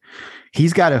stars.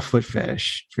 He's got a foot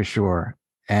fetish for sure.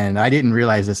 And I didn't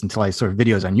realize this until I saw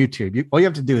videos on YouTube. All you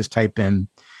have to do is type in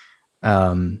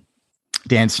Dan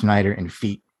Schneider and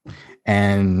feet.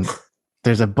 And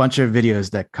there's a bunch of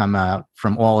videos that come out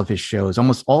from all of his shows.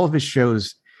 Almost all of his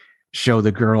shows show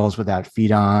the girls without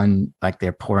feet on, like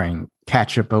they're pouring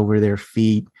ketchup over their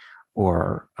feet,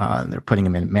 or they're putting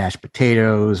them in mashed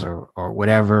potatoes or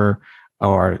whatever,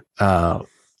 or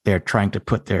they're trying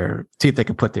to see if they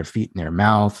can put their feet in their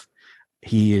mouth.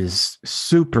 He is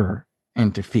super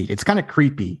into feet. It's kind of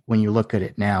creepy when you look at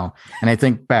it now. And I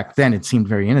think back then it seemed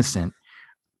very innocent,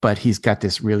 but he's got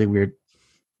this really weird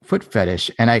foot fetish.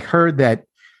 And I heard that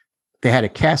they had a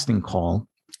casting call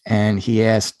and he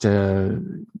asked,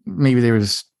 maybe there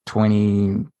was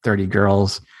 20, 30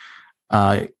 girls.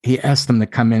 He asked them to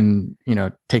come in,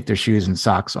 take their shoes and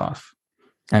socks off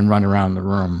and run around the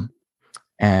room.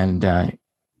 And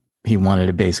he wanted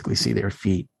to basically see their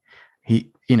feet.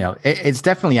 It's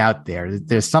definitely out there.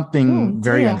 There's something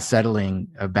very unsettling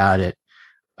about it.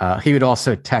 He would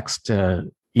also text,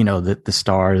 the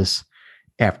stars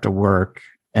after work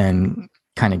and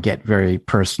kind of get very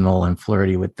personal and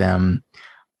flirty with them.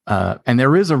 And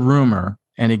there is a rumor,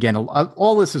 and again,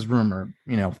 all this is rumor,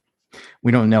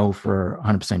 we don't know for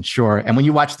 100% sure. And when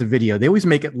you watch the video, they always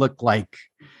make it look like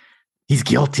he's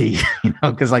guilty,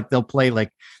 because like they'll play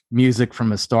like music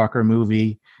from a stalker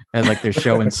movie and like they're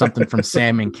showing something from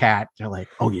Sam and Cat. They're like,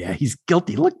 oh yeah, he's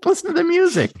guilty. Look, listen to the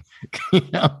music,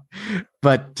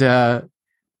 But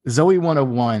Zoe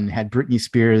 101 had Britney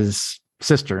Spears'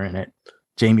 sister in it,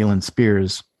 Jamie Lynn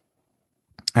Spears.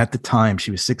 At the time,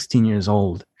 she was 16 years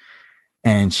old,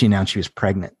 and she announced she was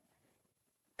pregnant.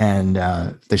 And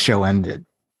the show ended.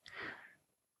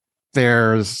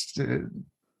 There's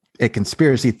a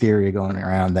conspiracy theory going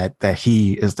around that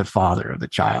he is the father of the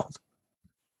child.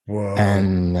 Whoa.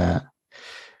 And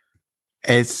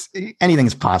it's anything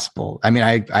is possible. I mean,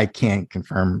 I can't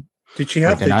confirm. Did she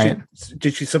have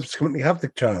did she subsequently have the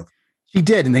child? She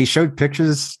did, and they showed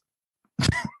pictures.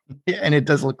 And it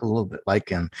does look a little bit like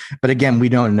him, but again, we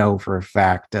don't know for a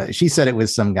fact. She said it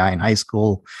was some guy in high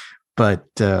school, but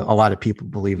a lot of people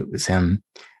believe it was him.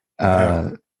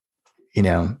 And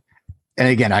again,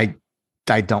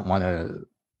 I don't want to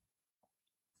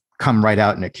come right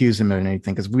out and accuse him of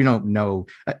anything, because we don't know.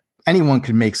 Anyone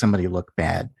could make somebody look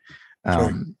bad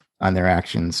on their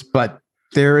actions, but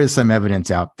there is some evidence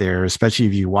out there, especially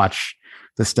if you watch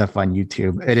the stuff on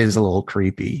YouTube. It is a little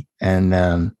creepy,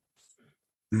 and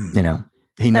he no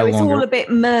it's longer. All a bit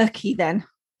murky then.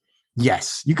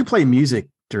 Yes, you could play music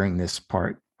during this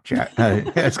part, Jack.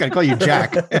 It's going to call you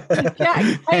Jack.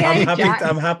 Jack. Hey, Jack.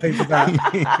 I'm happy for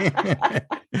that.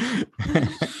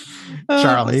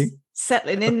 Charlie.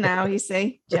 Settling in now, you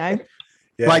see, Joe.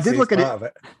 Yeah, well, I did look at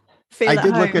it. I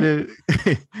did look at it.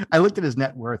 I looked at his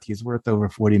net worth. He's worth over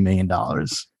 $40 million.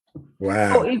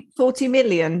 Wow. 40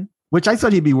 million. Which I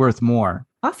thought he'd be worth more.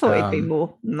 I thought he'd be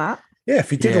more than that. Yeah,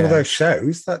 if he did all those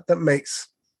shows, that makes.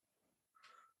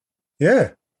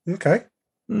 Yeah. Okay.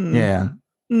 Yeah.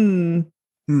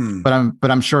 But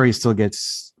I'm sure he still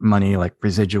gets money like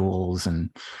residuals, and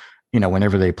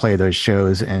whenever they play those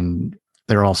shows, and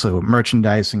they're also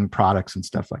merchandising products and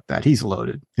stuff like that. He's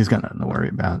loaded. He's got nothing to worry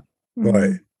about.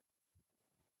 Right.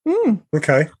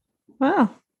 Okay.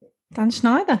 Wow. Dan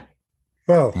Schneider.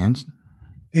 Well,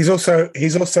 he's also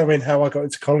in How I Got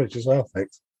Into College as well.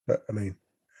 Thanks. But I mean,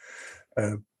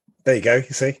 there you go. You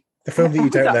see the film that you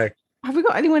don't know. Have we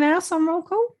got anyone else on roll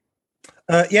call?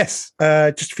 Yes.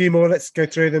 Just a few more. Let's go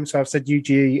through them. So I've said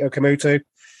Yuji Okamoto,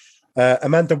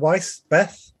 Amanda Weiss,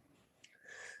 Beth.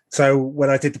 So when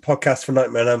I did the podcast for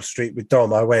Nightmare on Elm Street with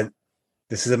Dom, I went,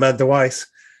 "This is Amanda Weiss.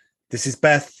 This is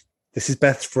Beth. This is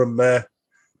Beth from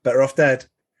Better Off Dead,"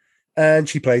 and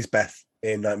she plays Beth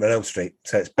in Nightmare on Elm Street.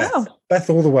 So it's Beth. Oh. Beth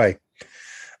all the way.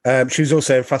 She was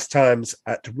also in Fast Times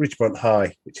at Ridgemont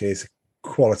High, which is a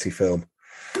quality film.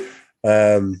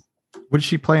 What did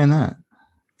she play in that?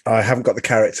 I haven't got the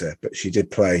character, but she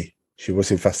did play. She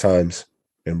was in Fast Times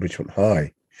in Ridgemont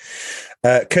High.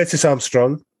 Curtis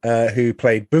Armstrong, who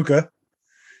played Booger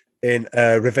in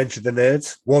Revenge of the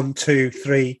Nerds 1, 2,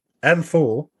 3, and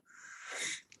 4.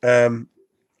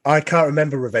 I can't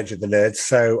remember Revenge of the Nerds,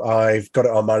 so I've got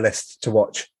it on my list to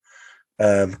watch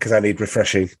because I need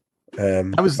refreshing.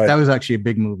 That was actually a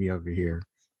big movie over here.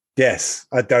 Yes,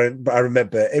 I don't. But I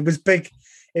remember it was big.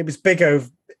 It was big over,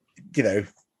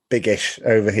 big-ish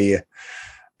over here.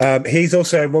 He's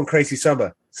also in One Crazy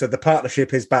Summer, so the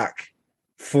partnership is back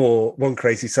for One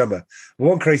Crazy Summer.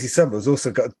 One Crazy Summer's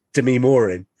also got Demi Moore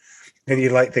in, and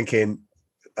you're like thinking,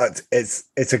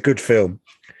 it's a good film.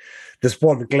 There's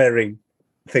one glaring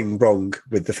thing wrong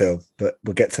with the film, but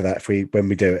we'll get to that when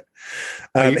we do it.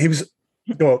 He was.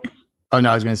 Go on. Oh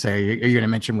no, I was going to say, are you going to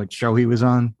mention what show he was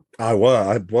on? I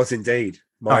was indeed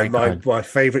my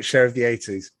favorite show of the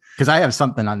 80s. Because I have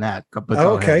something on that.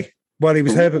 Okay. Ahead. Well, he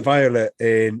was Herbert Violet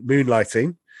in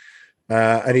Moonlighting,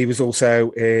 and he was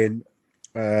also in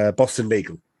Boston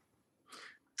Legal.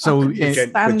 So with James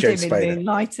Spader. In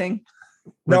Moonlighting.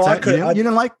 No, I couldn't. You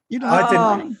didn't like.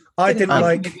 I didn't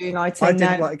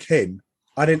like him.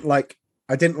 I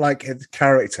didn't like his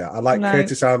character. I like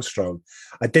Curtis Armstrong.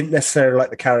 I didn't necessarily like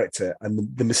the character.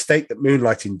 And the mistake that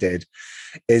Moonlighting did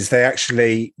is they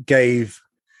actually gave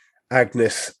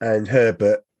Agnes and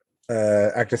Herbert,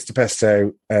 Agnes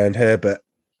DePesto and Herbert,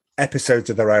 episodes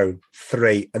of their own,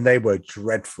 3, and they were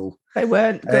dreadful. They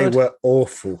weren't good. They were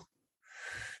awful.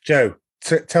 Joe,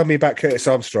 tell me about Curtis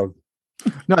Armstrong.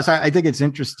 No, so I think it's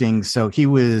interesting. So he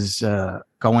was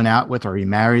going out with, or he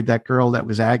married that girl that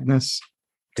was Agnes.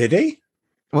 Did he?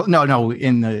 Well, no.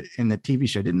 In the TV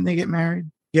show, didn't they get married?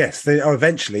 Yes.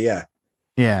 Eventually, yeah.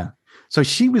 Yeah. So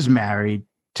she was married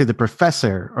to the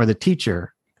professor or the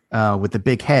teacher with the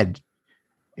big head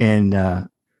in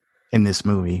this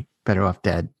movie, Better Off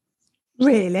Dead.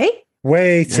 Really?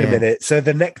 Wait a minute. So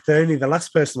the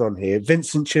last person on here,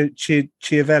 Vincent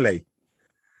Chiavelli.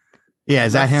 Yeah,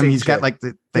 is that him? He's got like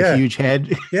the huge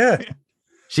head. Yeah.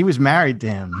 She was married to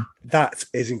him. That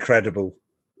is incredible.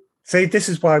 See, this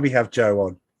is why we have Joe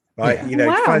on, right? Yeah. You know,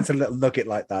 Wow. finds a little nugget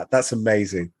like that. That's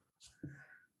amazing.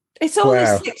 It's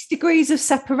almost 6 degrees of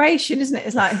separation, isn't it?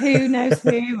 It's like who knows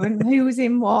who and who was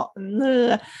in what.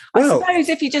 And I suppose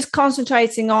if you're just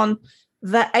concentrating on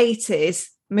the 80s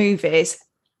movies,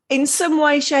 in some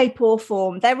way, shape, or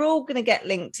form, they're all going to get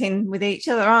linked in with each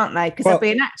other, aren't they? Because there'll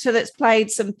be an actor that's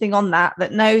played something on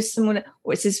that knows someone,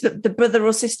 or it's the brother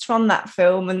or sister on that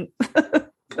film. And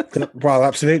well,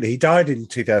 absolutely. He died in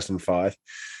 2005.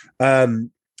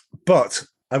 But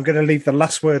I'm going to leave the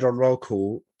last word on roll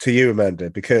call to you, Amanda,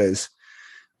 because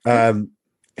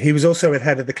he was also in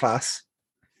Head of the Class.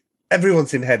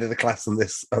 Everyone's in Head of the Class on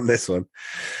this one.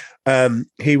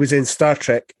 He was in Star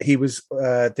Trek. He was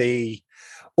the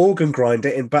organ grinder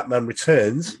in Batman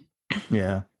Returns.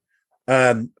 Yeah.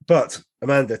 But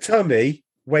Amanda, tell me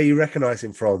where you recognize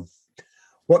him from.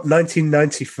 What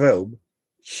 1990 film,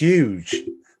 huge,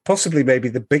 possibly maybe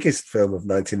the biggest film of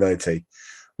 1990,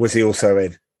 was he also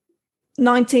in?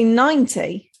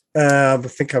 1990? I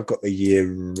think I've got the year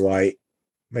right.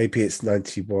 Maybe it's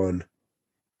 91.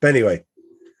 But anyway.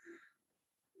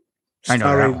 I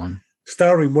know that one.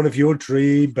 Starring one of your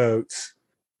dream boats.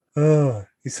 Oh,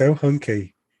 he's so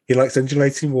hunky. He likes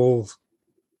undulating walls.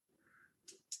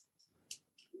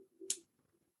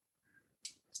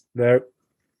 No.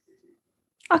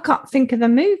 I can't think of the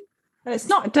movie. It's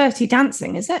not Dirty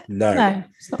Dancing, is it? No.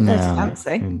 It's not Dirty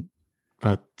Dancing.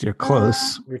 But you're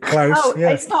close. We're close. Oh, yeah.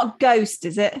 It's not Ghost,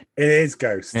 is it? It is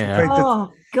Ghost. Yeah.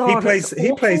 God. He plays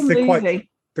the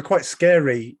quite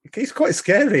scary. He's quite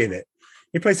scary in it.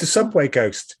 He plays the subway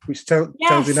ghost, which tells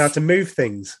him how to move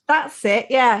things. That's it.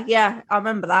 Yeah. I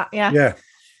remember that. Yeah. Yeah.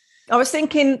 I was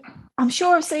thinking, I'm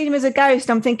sure I've seen him as a ghost.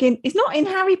 I'm thinking, he's not in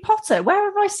Harry Potter. Where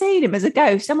have I seen him as a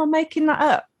ghost? Am I making that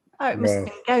up? Oh, it must have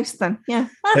been a ghost then. Yeah.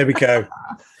 There we go.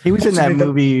 He was in that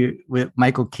movie with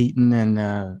Michael Keaton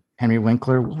and Henry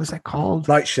Winkler. What was that called?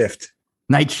 Night Shift.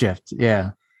 Night Shift.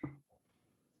 Yeah.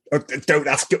 Oh, don't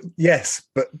ask. Yes,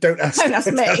 but don't ask. Don't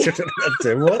ask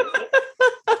me. What?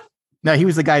 No, he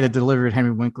was the guy that delivered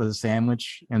Henry Winkler the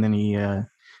sandwich, and then he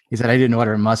said, "I didn't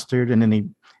order mustard," and then he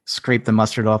scraped the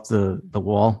mustard off the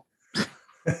wall.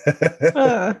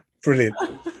 Brilliant.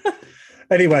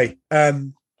 Anyway,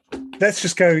 let's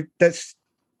just go. Let's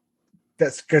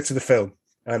go to the film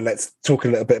and let's talk a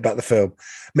little bit about the film.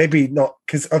 Maybe not,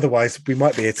 because otherwise we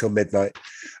might be here till midnight.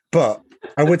 But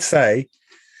I would say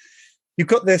you've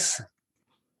got this.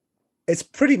 It's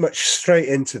pretty much straight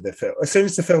into the film. As soon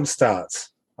as the film starts,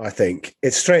 I think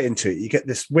it's straight into it. You get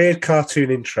this weird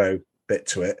cartoon intro bit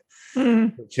to it,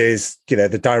 which is,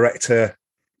 the director.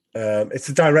 It's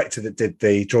the director that did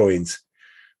the drawings.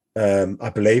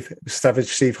 I believe it was Savage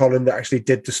Steve Holland that actually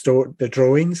did the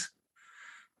drawings.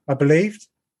 I believed.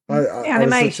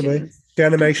 The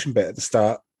animation bit at the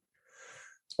start.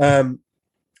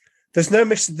 There's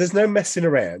no messing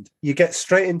around. You get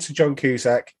straight into John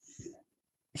Cusack.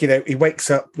 He wakes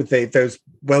up with those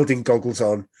welding goggles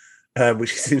on,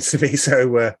 which seems to be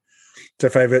so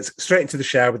favourites. Straight into the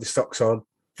shower with the socks on.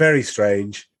 Very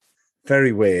strange,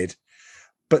 very weird.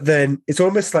 But then it's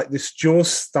almost like this Jaws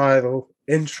style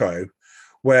intro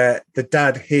where the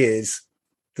dad hears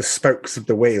the spokes of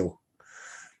the wheel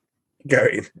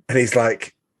going, and he's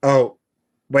like, "Oh,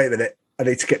 wait a minute, I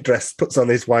need to get dressed." Puts on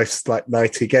his wife's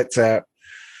nightie, gets out.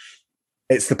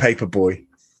 It's the paper boy,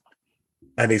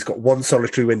 and he's got one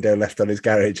solitary window left on his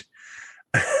garage,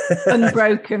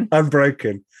 unbroken,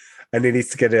 and he needs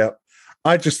to get it up.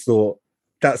 I just thought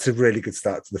that's a really good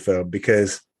start to the film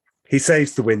because he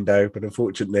saves the window, but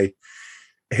unfortunately,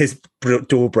 his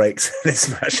door breaks and it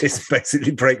smashes,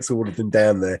 basically breaks all of them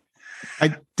down there.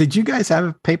 Did you guys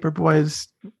have paper boys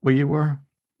where you were?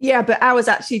 Yeah, but ours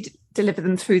actually deliver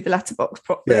them through the letterbox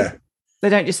properly. Yeah. They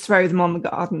don't just throw them on the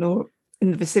garden or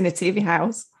in the vicinity of your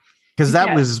house. Because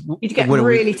you'd get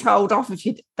really told off if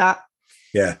you did that.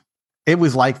 Yeah. It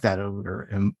was like that over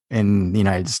in the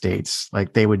United States.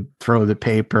 Like they would throw the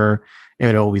paper. It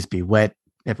would always be wet.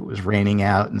 if it was raining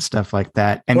out and stuff like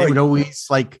that. And they would always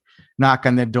like knock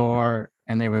on the door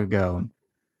and they would go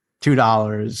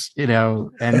 $2, you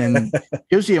know, and then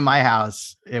usually in my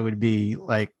house, it would be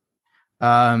like,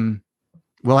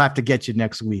 we'll have to get you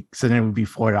next week. So then it would be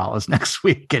 $4 next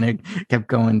week. And it kept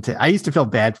going I used to feel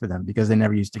bad for them because they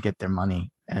never used to get their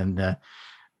money. And,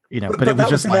 you know, but it was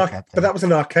just like that. But that was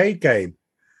an arcade game,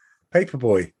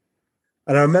 Paperboy.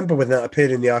 And I remember when that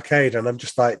appeared in the arcade, and I'm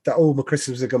just like, that all my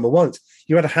Christmas are gonna want.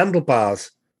 You had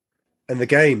handlebars in the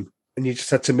game, and you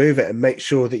just had to move it and make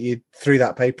sure that you threw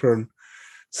that paper. And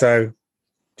so,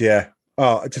 yeah.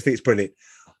 Oh, I just think it's brilliant.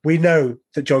 We know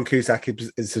that John Cusack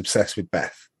is obsessed with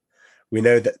Beth. We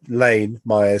know that Lane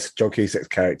Myers, John Cusack's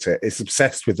character, is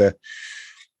obsessed with her.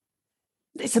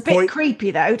 It's a bit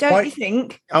creepy, though, don't you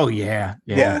think? Oh, yeah.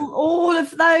 All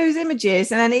of those images,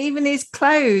 and then even his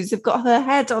clothes have got her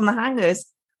head on the hangers.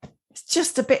 It's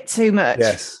just a bit too much.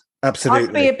 Yes, absolutely.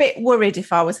 I'd be a bit worried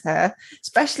if I was her,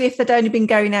 especially if they'd only been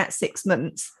going out 6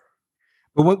 months.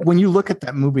 But when you look at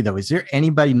that movie, though, is there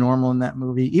anybody normal in that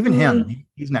movie? Even him,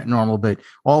 he's not normal, but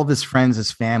all of his friends,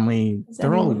 his family,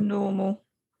 they're all normal.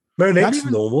 Monique's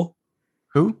normal.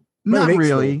 Who? Not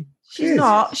really. Normal. She's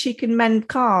not. She can mend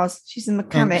cars. She's a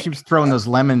mechanic. And she was throwing those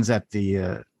lemons at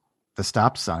the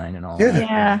stop sign and all that.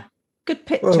 Yeah. Good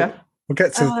picture. Well, we'll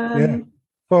get to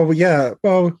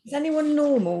Well, is anyone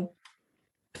normal?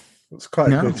 That's quite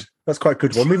good. That's quite a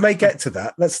good one. We may get to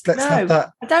that. Let's have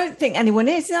that. I don't think anyone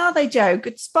is, are they, Joe?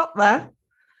 Good spot there.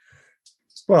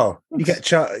 Well, you get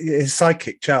his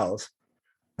sidekick, Charles.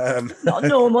 Not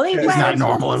normal. He's not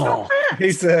normal at all.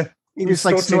 He was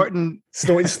like snorting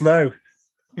snow.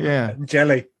 Yeah. And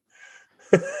jelly.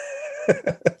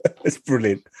 It's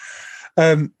brilliant.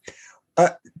 John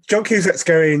Cusack's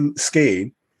going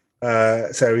skiing.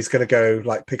 So he's going to go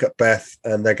like pick up Beth,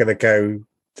 and they're going to go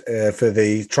for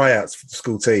the tryouts for the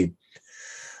school team.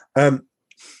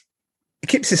 He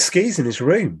keeps his skis in his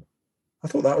room. I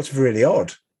thought that was really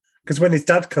odd, because when his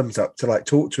dad comes up to like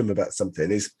talk to him about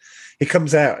something, he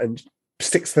comes out and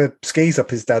sticks the skis up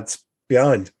his dad's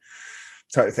behind,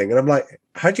 type of thing. And I'm like,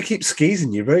 how do you keep skis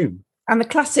in your room? And the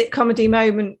classic comedy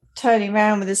moment, turning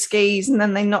around with the skis, and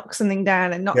then they knock something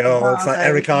down and knock. It's like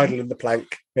Eric Idle and the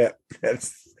plank. Yeah,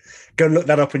 go and look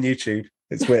that up on YouTube.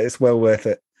 It's well worth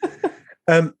it.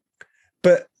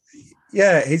 But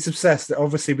yeah, he's obsessed.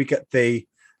 Obviously, we get the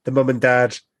mum and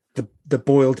dad, the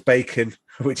boiled bacon,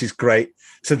 which is great.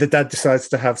 So the dad decides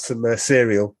to have some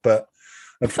cereal, but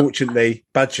unfortunately,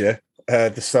 Badger,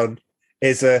 the son,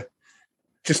 is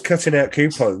just cutting out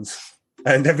coupons,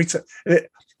 and every time, and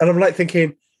I'm like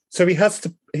thinking, so he has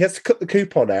to cut the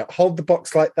coupon out, hold the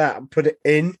box like that, and put it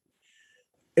in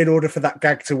order for that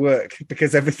gag to work,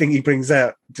 because everything he brings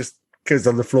out just goes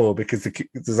on the floor because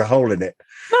there's a hole in it.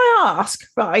 May I ask,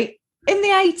 right? In the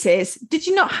 80s, did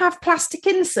you not have plastic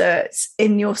inserts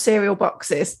in your cereal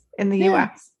boxes in the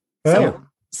US?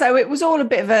 So it was all a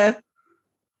bit of a...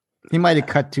 He might have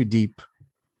cut too deep.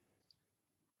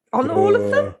 On all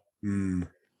of them?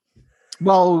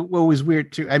 Well, what was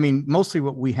weird too, I mean, mostly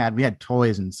what we had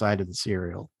toys inside of the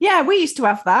cereal. Yeah, we used to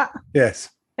have that. Yes.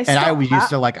 And I always used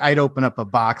to I'd open up a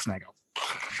box and I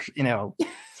go,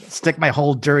 stick my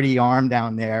whole dirty arm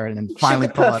down there and then finally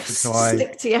pull out the toy.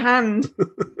 Stick to your hand.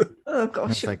 Oh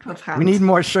gosh, we need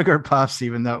more sugar puffs,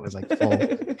 even though it was like full.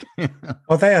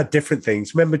 Oh, they had different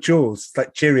things. Remember Jules,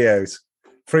 like Cheerios,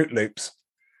 Fruit Loops.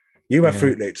 You have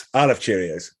Fruit Loops. I love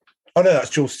Cheerios. Oh no,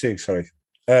 that's Jules too. Sorry.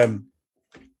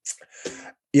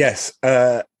 Yes.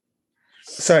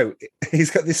 So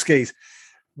he's got these skis.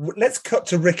 Let's cut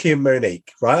to Ricky and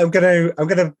Monique. Right. I'm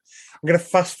gonna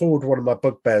fast forward one of my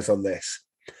bugbears on this.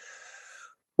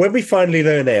 When we finally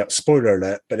learn out, spoiler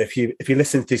alert, but if you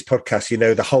listen to these podcasts, you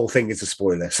know the whole thing is a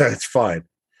spoiler, so it's fine.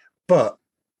 But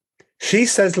she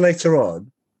says later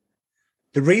on,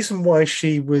 the reason why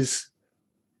she was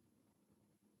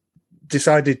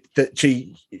decided that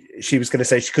she was going to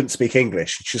say she couldn't speak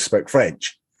English, she just spoke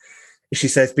French. She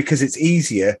says because it's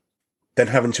easier than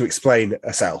having to explain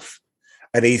herself,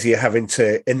 and easier having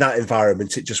to, in that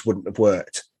environment, it just wouldn't have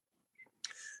worked.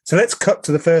 So let's cut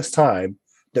to the first time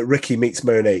that Ricky meets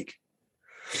Monique,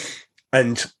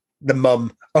 and the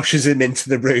mum ushers him into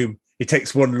the room. He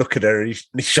takes one look at her and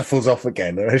he shuffles off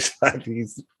again.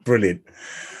 He's brilliant.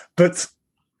 But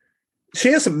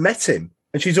she hasn't met him,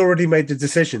 and she's already made the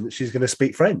decision that she's going to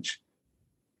speak French.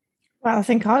 Well, I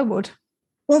think I would.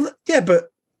 Well, yeah, but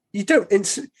you don't.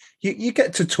 You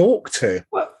get to talk to.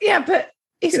 Well, yeah, but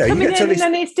he's coming in and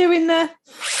then he's doing the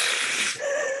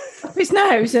up his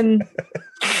nose and.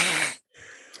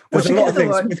 There's a lot of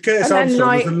things with Curtis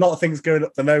Armstrong. There's a lot of things going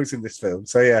up the nose in this film.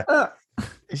 So yeah,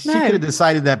 She could have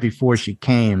decided that before she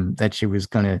came, that she was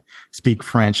going to speak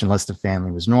French unless the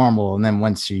family was normal. And then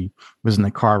once she was in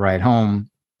the car ride home,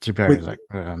 she probably was like,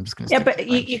 I'm just going to. Yeah, but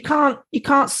you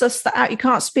can't suss that out. You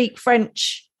can't speak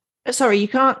French. Sorry, you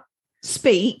can't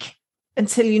speak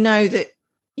until you know that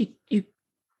you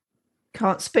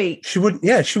can't speak. She wouldn't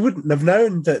have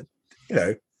known that,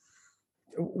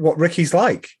 what Ricky's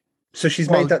like. So she's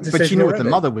made that decision. But she knew already. what the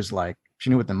mother was like. She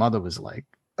knew what the mother was like.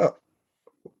 Oh,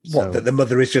 that the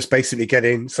mother is just basically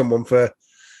getting someone for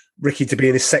Ricky to be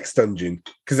in his sex dungeon,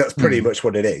 because that's pretty much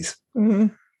what it is. Mm-hmm.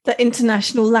 The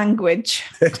international language.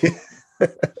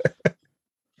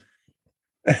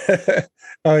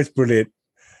 Oh, it's brilliant.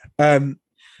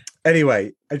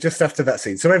 Anyway, just after that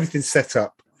scene, so everything's set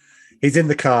up. He's in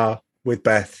the car with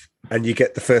Beth, and you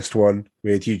get the first one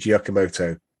with Yuji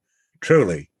Okamoto.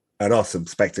 Truly an awesome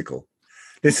spectacle.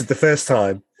 This is the first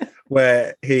time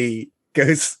where he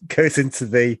goes into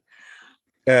the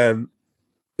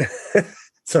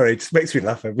sorry, it just makes me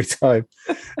laugh every time.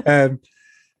 And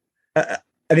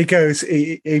he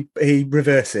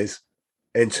reverses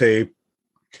into,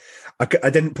 I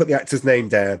didn't put the actor's name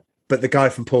down, but the guy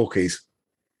from Porky's.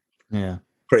 Yeah.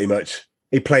 Pretty much.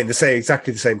 He playing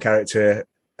exactly the same character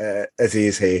as he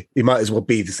is here. He might as well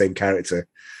be the same character.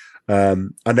 I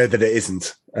know that it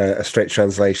isn't a straight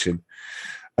translation.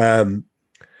 But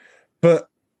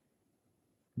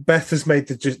Beth has made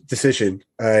the decision.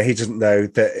 He doesn't know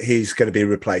that he's going to be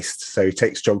replaced. So he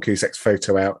takes John Cusack's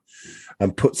photo out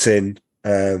and puts in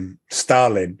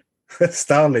Stalin's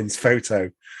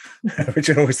photo, which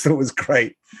I always thought was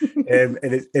great,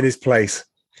 in his place.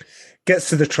 Gets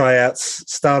to the tryouts.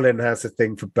 Stalin has a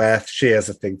thing for Beth. She has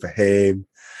a thing for him.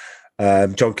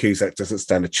 John Cusack doesn't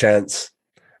stand a chance.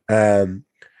 I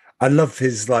love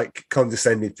his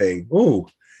condescending thing. Oh,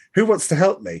 who wants to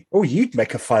help me? Oh, you'd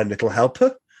make a fine little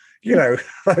helper.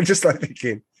 I'm just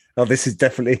thinking, oh,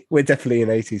 we're definitely in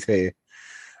 80s here.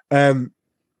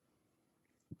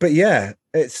 But yeah,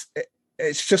 it's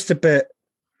just a bit,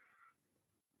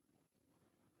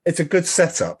 it's a good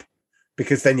setup,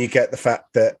 because then you get the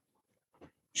fact that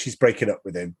she's breaking up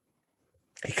with him.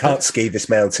 He can't ski this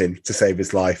mountain to save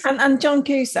his life. And John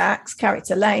Cusack's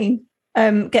character, Lane,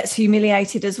 gets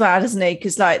humiliated as well, doesn't he?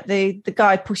 Because the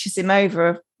guy pushes him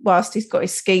over whilst he's got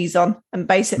his skis on, and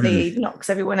basically he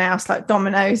knocks everyone else like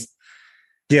dominoes.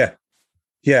 Yeah,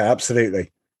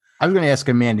 absolutely. I was going to ask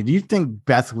Amanda, do you think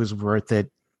Beth was worth it?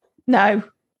 No.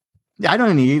 I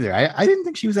don't either. I didn't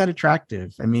think she was that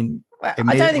attractive. I mean, I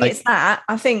don't think it's that.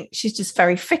 I think she's just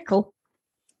very fickle.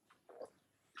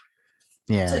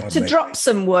 Yeah. To drop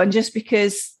someone just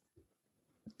because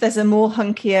there's a more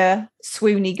hunkier,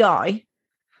 swoony guy,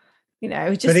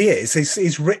 But he is.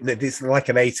 He's written it. It's like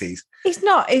an 80s. He's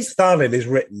not. Stalin is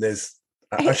written as.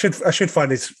 I should find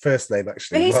his first name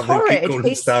actually. He's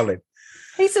horrid. Stalin.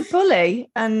 He's a bully,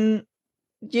 but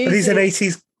he's an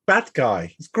 80s bad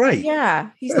guy. He's great. Yeah,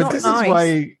 he's not this nice. Is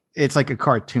why it's like a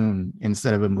cartoon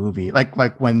instead of a movie.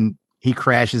 Like when he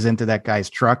crashes into that guy's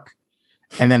truck,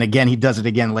 and then again he does it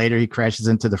again later. He crashes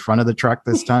into the front of the truck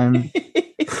this time,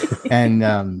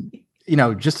 and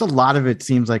just a lot of it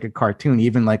seems like a cartoon.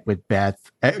 Even like with Beth,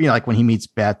 like when he meets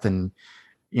Beth, and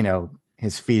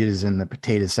his feet is in the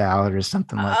potato salad or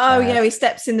something like that. Oh yeah, he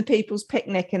steps in the people's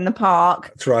picnic in the park.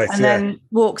 That's right. And then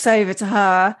walks over to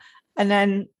her, and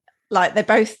then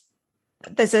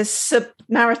there's a sub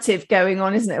narrative going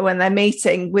on, isn't it, when they're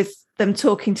meeting, with them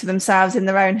talking to themselves in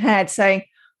their own head, saying,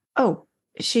 "Oh,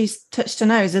 she's touched her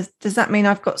nose. Does that mean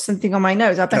I've got something on my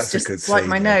nose? I best just wipe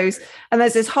my nose." And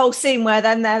there's this whole scene where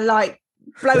then they're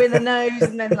blowing the nose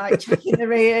and then checking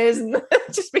their ears, and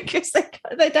just because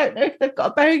they don't know if they've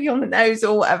got a bogey on the nose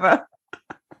or whatever.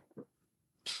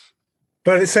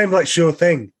 But it's same like Sure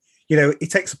Thing. He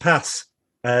takes a pass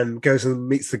and goes and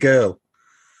meets the girl.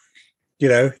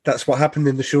 That's what happened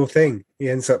in the Sure Thing. He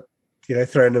ends up,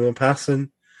 throwing them a pass, and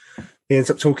he ends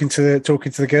up talking to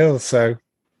the girl. So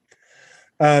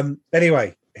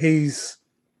anyway, he's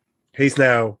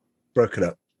now broken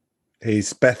up.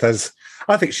 Beth has.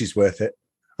 I think she's worth it.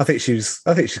 I think she's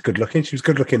good looking. She was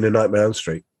good looking in Nightmare on Elm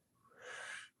Street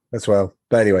as well.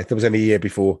 But anyway, that was only a year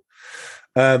before.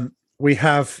 We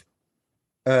have.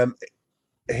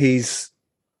 It's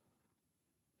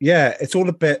all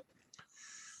a bit.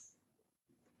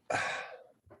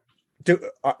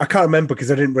 I can't remember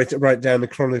because I didn't write down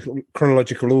the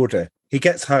chronological order. He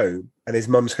gets home and his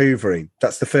mum's hoovering.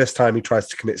 That's the first time he tries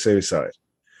to commit suicide.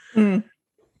 And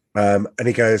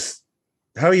he goes,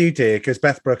 "How are you, dear?" Because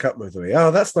Beth broke up with me. "Oh,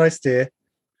 that's nice, dear."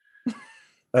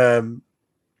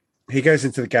 He goes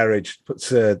into the garage, puts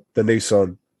the noose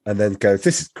on, and then goes,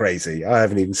 "This is crazy. I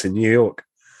haven't even seen New York."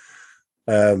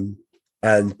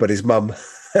 but his mum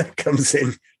comes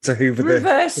in to hoover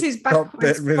reverses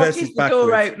backwards, reverses the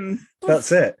door open.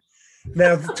 That's it.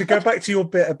 Now, to go back to your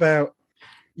bit about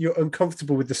you're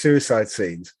uncomfortable with the suicide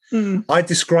scenes, I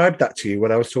described that to you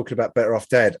when I was talking about Better Off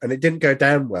Dead, and it didn't go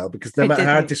down well because no matter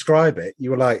how I describe it,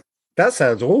 you were like, that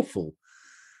sounds awful.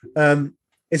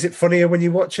 Is it funnier when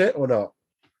you watch it or not?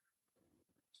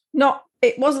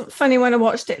 It wasn't funny when I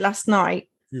watched it last night.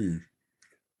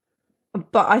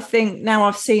 But I think now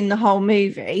I've seen the whole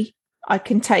movie, I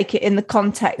can take it in the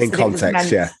context. In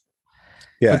context, yeah.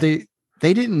 But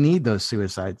they didn't need those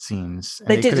suicide scenes.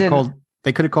 They didn't.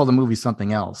 They could have called the movie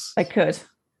something else. They could,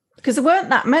 because there weren't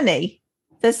that many.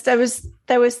 There was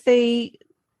the.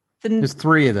 There's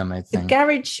 3 of them, I think. The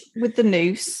garage with the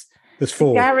noose. There's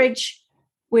 4. The garage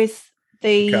with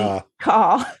the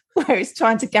car where he's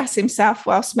trying to gas himself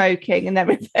while smoking and then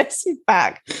reverses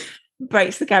back,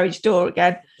 breaks the garage door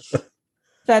again.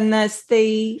 Then there's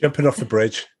the jumping off the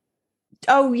bridge.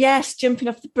 Oh yes, jumping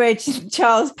off the bridge.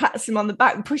 Charles pats him on the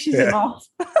back and pushes him off.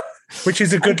 Which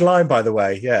is a good line, by the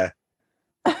way. Yeah.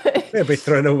 He'll be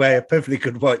throwing away a perfectly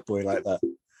good white boy like that.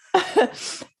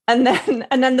 and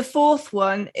then the 4th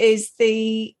one is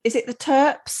it the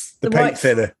Terps? The paint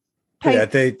thinner.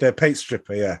 The paint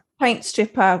stripper, Paint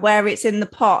stripper, where it's in the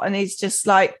pot and he's just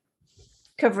like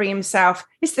covering himself.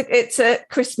 It's a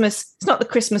Christmas, it's not the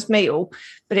Christmas meal,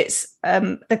 but it's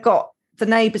they've got the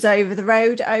neighbours over the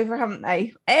road haven't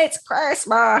they? It's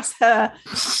Christmas. Her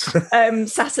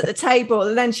sat at the table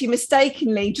and then she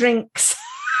mistakenly drinks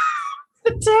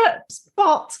the Terps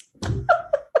pot.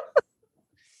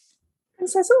 And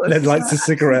says, then lights a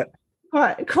cigarette.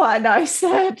 Quite a nice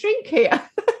drink here.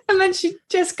 And then she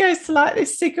just goes to light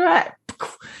this cigarette.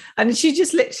 And she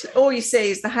just literally, all you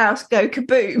see is the house go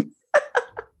kaboom.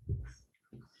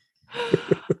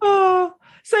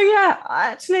 So yeah,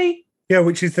 actually. Yeah,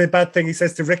 which is the bad thing he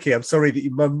says to Ricky. I'm sorry that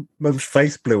your mum's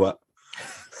face blew up.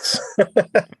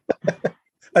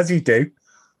 As you do.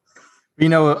 You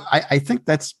know, I think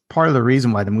that's part of the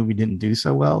reason why the movie didn't do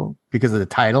so well, because of the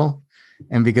title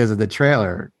and because of the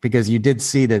trailer, because you did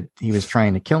see that he was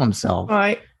trying to kill himself.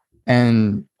 Right.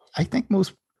 And I think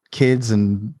most kids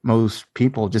and most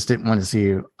people just didn't want to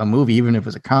see a movie, even if it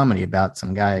was a comedy about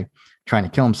some guy trying to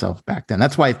kill himself back then.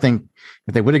 That's why I think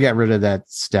if they would have got rid of that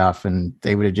stuff and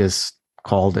they would have just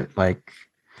called it like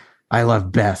I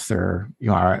Love Beth or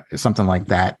or something like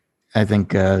that, I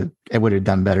think it would have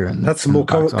done better. That's some more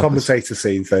commentator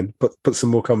scenes then. Put some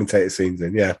more commentator scenes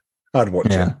in. Yeah, I'd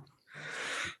watch it.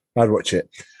 I'd watch it.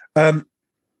 Can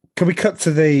we cut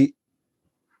to the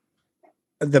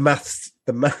maths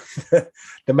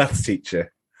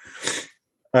teacher?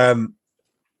 In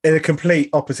a complete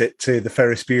opposite to the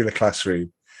Ferris Bueller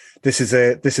classroom. This is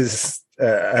a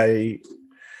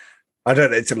I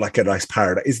don't know, it's like a nice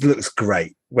paradise. It looks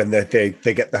great when they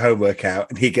get the homework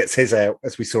out and he gets his out,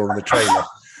 as we saw in the trailer,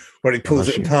 where he pulls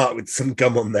it apart with some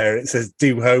gum on there and it says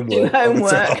do homework.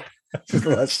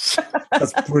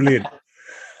 That's brilliant.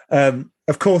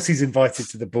 Of course he's invited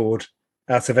to the board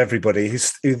out of everybody.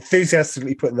 He's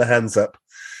enthusiastically putting their hands up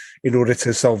in order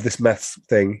to solve this maths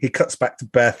thing. He cuts back to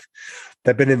Beth.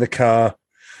 They've been in the car.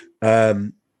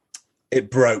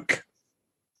 It broke,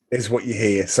 is what you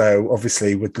hear. So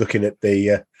obviously we're looking at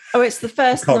the it's the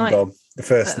first condom, night. The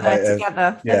first night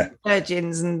together. Yeah,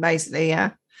 virgins and basically,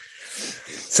 yeah.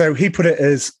 So he put it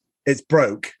as it's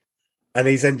broke, and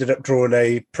he's ended up drawing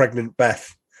a pregnant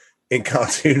Beth in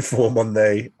cartoon form on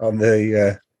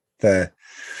the there.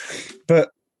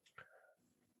 But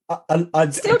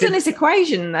I'd still done his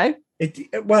equation though.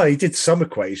 Well, he did some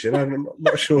equation. I'm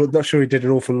not sure he did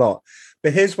an awful lot.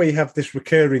 But here's where you have this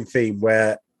recurring theme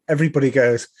where everybody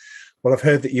goes, "Well, I've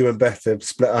heard that you and Beth have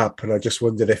split up, and I just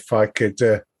wondered if I could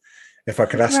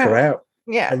ask her out."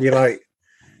 Yeah, and you're like,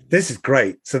 "This is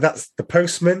great." So that's the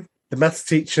postman, the maths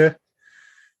teacher,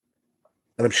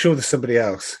 and I'm sure there's somebody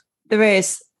else. There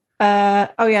is.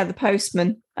 The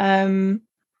postman.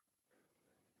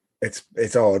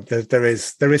 It's odd. There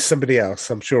is somebody else.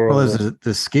 I'm sure. Well,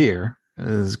 the skier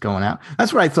is going out.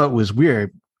 That's what I thought was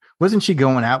weird. Wasn't she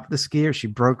going out with the skier? She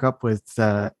broke up with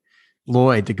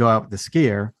Lloyd to go out with the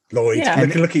skier. Lloyd,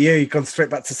 look at you. You've gone straight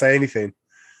back to say anything.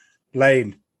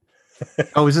 Lane.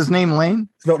 Oh, is his name Lane?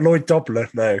 It's not Lloyd Dobler.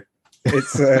 No,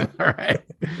 it's all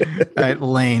right,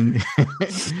 Lane.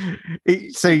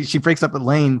 So she breaks up with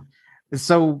Lane.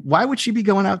 So why would she be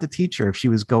going out with the teacher if she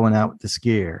was going out with the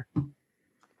skier?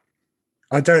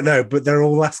 I don't know, but they're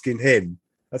all asking him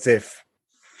as if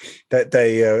that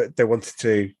they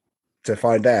wanted to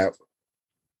find out.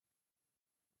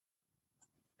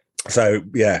 So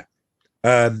yeah,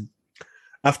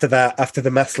 after the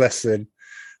maths lesson,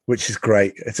 which is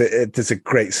great, there's a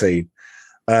great scene.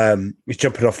 He's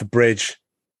jumping off the bridge,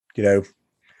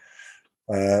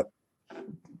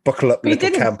 buckle up,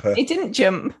 little camper. He didn't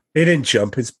jump. He didn't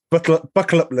jump. It's buckle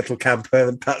up, little camper,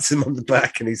 and pats him on the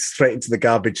back, and he's straight into the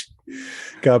garbage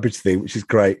thing, which is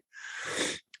great.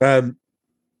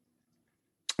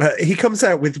 He comes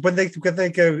out with when they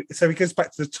go. So he goes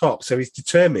back to the top. So he's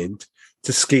determined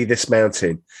to ski this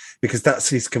mountain because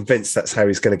he's convinced that's how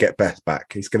he's going to get Beth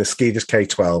back. He's going to ski this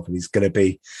K12, and he's going to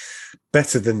be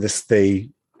better than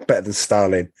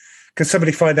Stalin. Can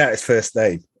somebody find out his first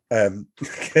name?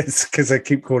 Because I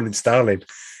keep calling him Stalin.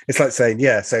 It's like saying,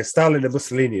 yeah, so Stalin and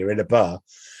Mussolini are in a bar.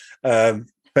 But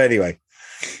anyway,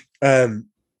 I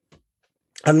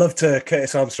loved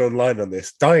Curtis Armstrong line on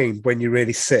this. Dying when you're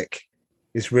really sick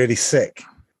is really sick,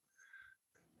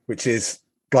 which is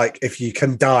like if you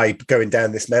can die going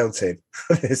down this mountain.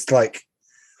 It's like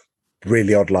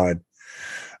really odd line.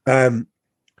 And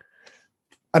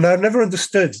I've never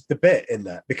understood the bit in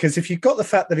that, because if you've got the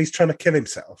fact that he's trying to kill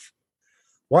himself,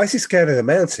 why is he scared of the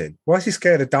mountain? Why is he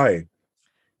scared of dying?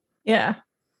 Yeah.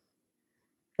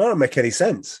 That don't make any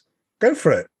sense. Go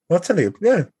for it. I'll tell you,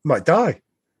 you might die.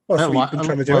 Well, that's what you've been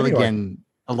trying to do anyway. Again,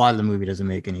 a lot of the movie doesn't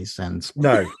make any sense.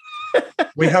 No.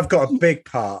 We have got a big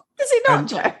part. Is it not,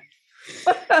 Joe?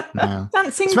 No.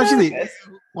 Dancing Especially burgers.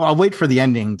 Well, I'll wait for the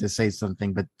ending to say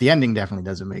something, but the ending definitely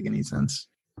doesn't make any sense.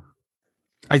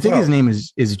 I think his name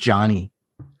is Johnny.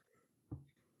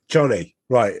 Johnny.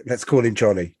 Right. Let's call him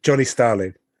Johnny. Johnny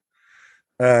Stalin.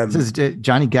 This is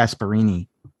Johnny Gasparini.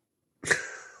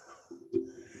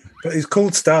 But he's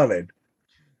called Stalin.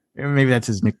 Maybe that's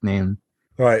his nickname.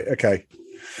 Right. Okay.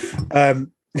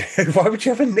 Why would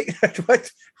you have a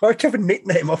why would you have a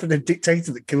nickname off of a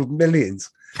dictator that killed millions?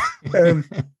 Yeah,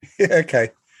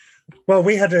 okay. Well,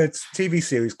 we had a TV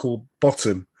series called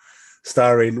Bottom,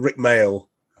 starring Rick Mayall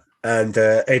and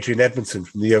Adrian Edmondson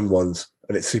from The Young Ones,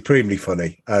 and it's supremely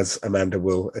funny, as Amanda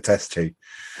will attest to.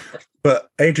 But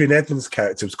Adrian Edmondson's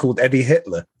character was called Eddie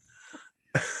Hitler.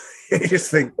 You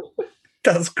just think,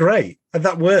 that's great, and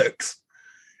that works.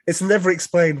 It's never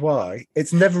explained why.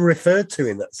 It's never referred to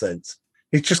in that sense.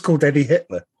 He's just called Eddie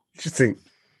Hitler. You just think,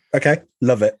 okay,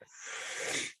 love it.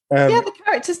 Yeah, the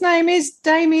character's name is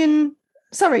Johnny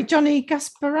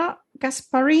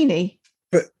Gasparini.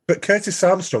 But Curtis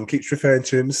Armstrong keeps referring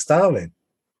to him as Stalin.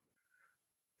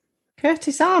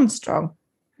 Curtis Armstrong?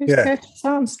 Who's Curtis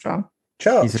Armstrong?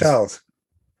 Charles.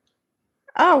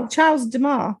 Oh, Charles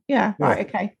DeMar. Yeah, right,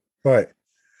 okay. Right.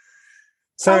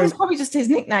 So it's probably just his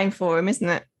nickname for him, isn't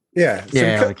it? Yeah.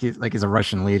 Yeah, like he's a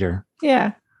Russian leader.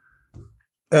 Yeah.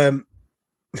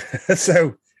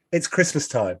 So it's Christmas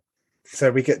time.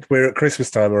 So we're at Christmas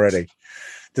time already.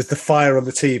 There's the fire on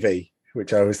the TV,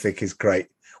 which I always think is great.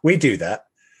 We do that.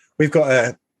 We've got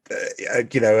an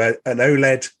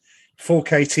OLED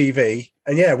 4K TV,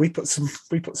 and we put some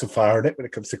fire on it when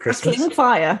it comes to Christmas. Clean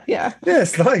fire, yeah. Yeah,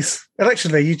 it's nice. And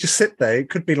actually, you just sit there. It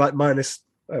could be like minus.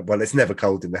 Well, it's never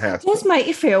cold in the house. It does make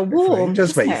you feel warm. It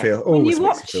does make you feel. Always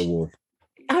makes you feel warm.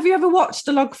 Have you ever watched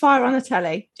a log fire on the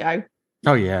telly, Joe?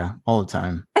 Oh yeah, all the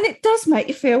time. And it does make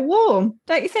you feel warm,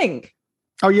 don't you think?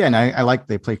 Oh yeah, and I like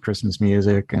they play Christmas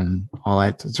music and all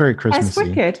that. It's very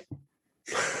Christmassy. That's wicked.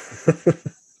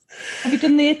 Have you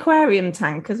done the aquarium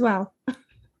tank as well?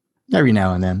 Every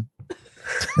now and then.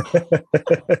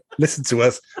 Listen to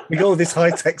us. We got all this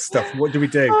high tech stuff. What do we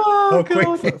do?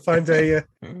 Quick, find an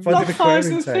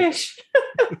aquarium tank. Fish.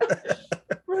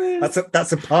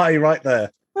 That's a party right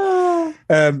there.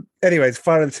 Anyway, it's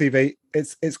fire on the TV.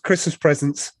 It's Christmas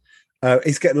presents.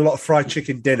 He's getting a lot of fried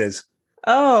chicken dinners.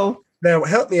 Oh. Now,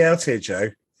 help me out here, Joe.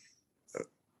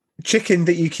 Chicken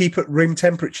that you keep at room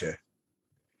temperature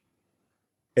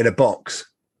in a box.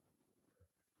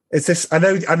 Is this? I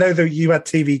know that you had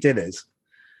TV dinners,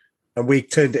 and we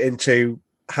turned it into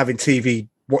having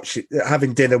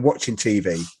dinner, watching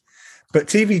TV. But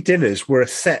TV dinners were a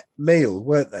set meal,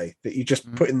 weren't they? That you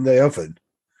just put in the oven,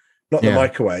 not the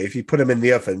microwave. You put them in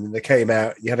the oven, and they came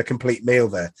out. You had a complete meal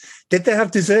there. Did they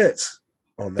have desserts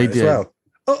on there as well?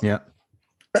 Oh. Yeah.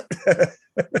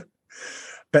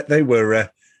 Bet they were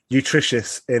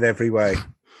nutritious in every way.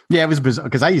 Yeah, it was bizarre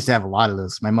because I used to have a lot of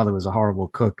those. My mother was a horrible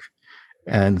cook,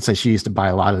 and so she used to buy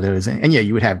a lot of those. And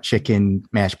you would have chicken,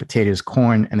 mashed potatoes,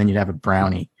 corn, and then you'd have a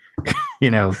brownie.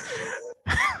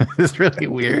 It's really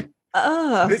weird.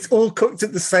 But it's all cooked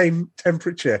at the same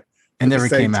temperature. And never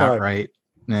came out right.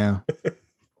 No.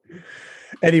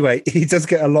 Anyway, he does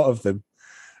get a lot of them.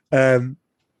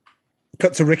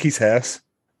 Cut to Ricky's house.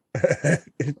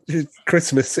 It's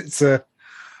Christmas. It's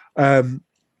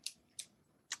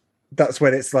that's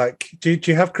when it's like, do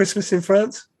you have Christmas in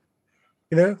France?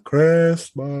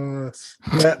 Christmas.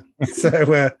 Yeah.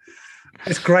 So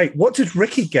It's great. What did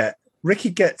Ricky get? Ricky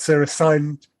gets her a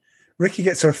photo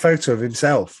of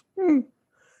himself.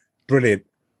 Brilliant.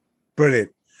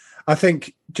 I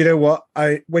think, do you know what?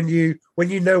 When you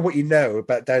know what you know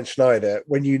about Dan Schneider,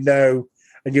 when you know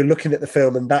and you're looking at the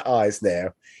film in that eyes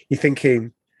now, you're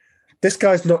thinking, this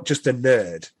guy's not just a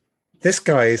nerd. This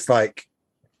guy is like,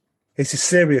 he's a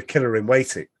serial killer in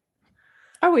waiting.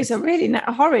 Oh, he's a really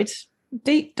horrid,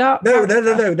 deep, dark. No.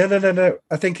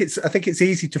 I think it's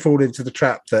easy to fall into the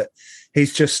trap that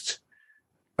he's just,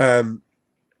 it's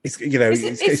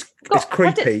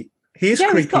creepy. He is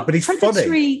creepy, but he's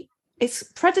funny. It's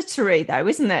predatory, though,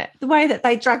 isn't it? The way that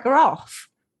they drag her off.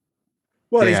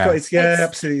 Well, he's got his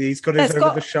absolutely. He's got his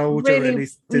over the shoulder, and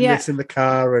he's doing this in the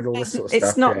car, and all this sort of stuff.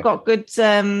 It's not got good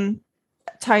tone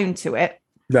to it.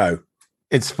 No,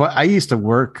 it's fun. I used to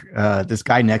work. This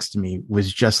guy next to me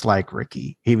was just like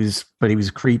Ricky. He was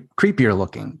creepier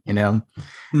looking. You know,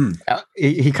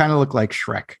 he kind of looked like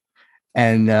Shrek,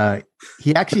 and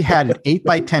he actually had an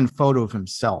 8x10 photo of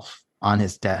himself on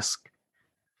his desk,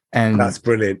 and that's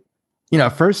brilliant. You know,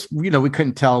 first, we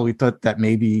couldn't tell. We thought that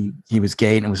maybe he was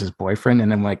gay and it was his boyfriend. And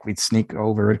then we'd sneak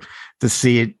over to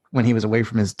see it when he was away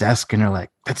from his desk. And they're like,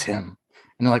 that's him.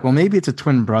 And they're like, well, maybe it's a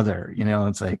twin brother. You know,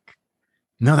 it's like,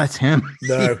 no, that's him.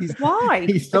 No. Why?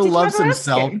 He still loves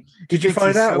himself. Did you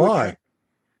find out why?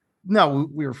 No,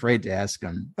 we were afraid to ask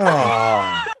him.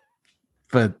 Oh.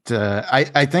 But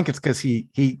I think it's because he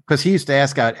used to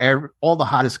ask out all the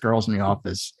hottest girls in the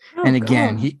office. Oh, and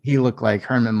again, he looked like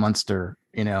Herman Munster.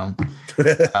 You know, but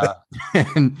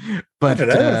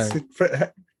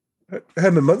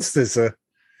Herman Munster's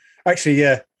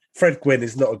actually, Fred Gwynn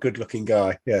is not a good-looking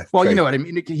guy. Yeah, well, you know what I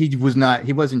mean. He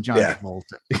wasn't John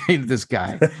Travolta, this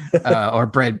guy, or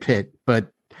Brad Pitt. But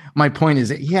my point is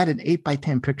that he had an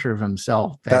 8x10 picture of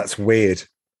himself. That's weird.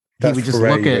 That's he would just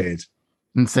look at it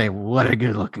and say, "What a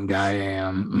good-looking guy I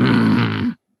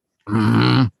am."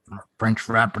 French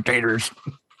fried potatoes.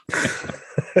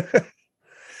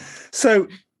 So,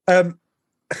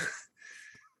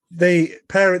 the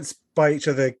parents buy each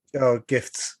other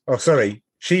gifts. Oh, sorry,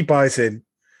 she buys him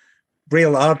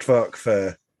real aardvark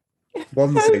fur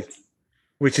onesie,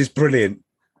 which is brilliant,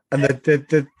 and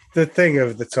the thing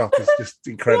over the top is just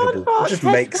incredible. It just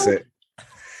makes it.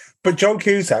 But John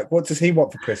Cusack, what does he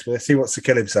want for Christmas? He wants to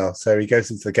kill himself, so he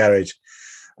goes into the garage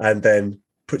and then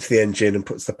puts the engine and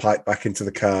puts the pipe back into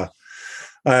the car.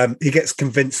 He gets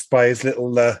convinced by his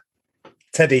little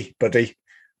Teddy buddy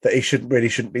that he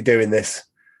shouldn't be doing this,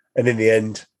 and in the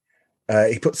end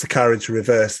he puts the car into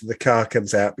reverse and the car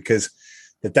comes out because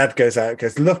the dad goes out and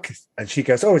goes, look, and she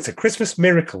goes, oh, it's a Christmas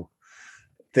miracle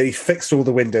that he fixed all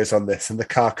the windows on this and the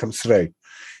car comes through.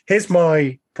 Here's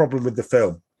my problem with the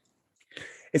film.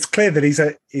 It's clear that he's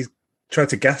trying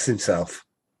to gas himself.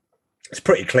 It's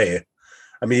pretty clear.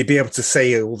 I mean, you'd be able to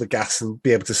see all the gas and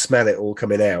be able to smell it all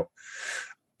coming out.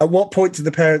 At what point did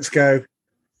the parents go,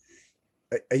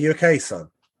 are you okay, son?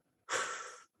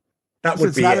 That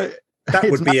would be it.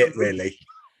 That would be it, really.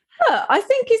 I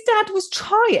think his dad was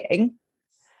trying.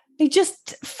 He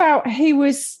just felt he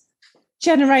was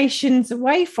generations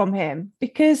away from him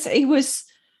because he was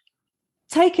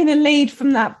taking a lead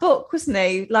from that book, wasn't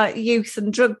he? Like youth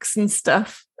and drugs and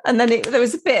stuff. And then there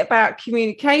was a bit about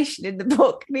communication in the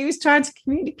book, and he was trying to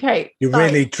communicate. You're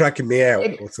really dragging me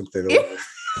out or something.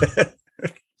 Yeah.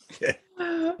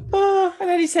 Oh, and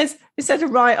then he says, instead of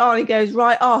right on, he goes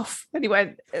right off. And he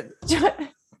went,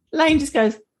 Lane just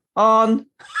goes on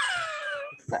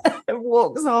and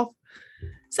walks off.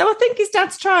 So I think his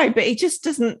dad's trying, but he just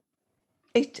doesn't.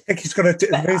 I think he's got to do.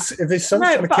 If his son's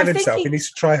trying to kill himself, he needs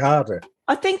to try harder.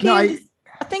 I think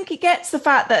he gets the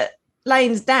fact that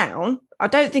Lane's down. I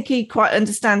don't think he quite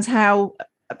understands how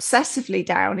obsessively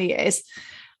down he is.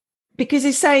 Because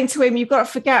he's saying to him, you've got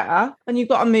to forget her and you've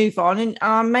got to move on, and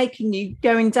I'm making you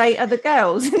go and date other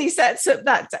girls. And he sets up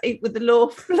that date with the law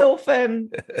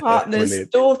firm partner's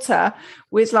daughter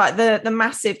with like the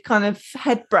massive kind of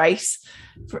head brace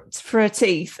for her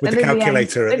teeth. With the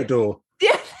calculator at the door.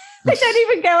 Yeah, they don't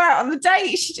even go out on the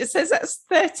date. She just says that's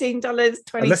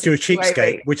 $13.20. Unless you're a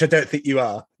cheapskate, which I don't think you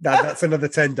are. That's another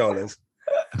 $10.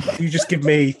 You just give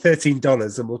me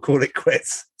 $13 and we'll call it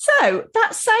quits. So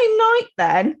that same night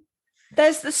then,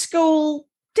 there's the school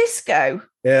disco.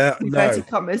 Yeah, inverted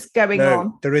commas going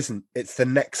on. There isn't. It's the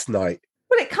next night.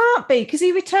 Well, it can't be because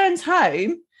he returns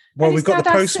home. Well, we've got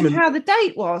the postman. How the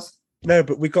date was. No,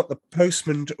 but we've got the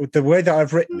postman. The way that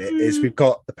I've written it is we've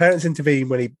got the parents intervene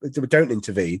when don't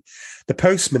intervene. The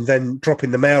postman then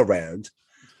dropping the mail round.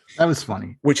 That was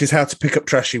funny. Which is how to pick up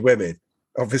trashy women.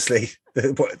 Obviously,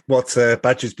 what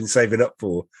Badger's been saving up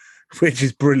for, which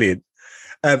is brilliant.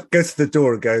 goes to the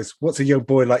door and goes, "What's a young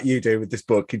boy like you do with this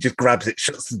book?" He just grabs it,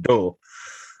 shuts the door,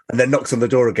 and then knocks on the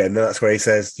door again. And that's where he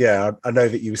says, "Yeah, I know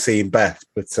that you were seeing Beth,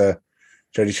 but is there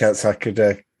any chance I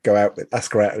could go out,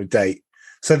 ask her out on a date?"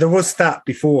 So there was that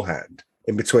beforehand,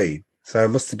 in between. So it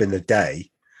must have been a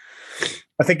day.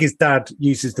 I think his dad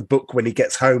uses the book when he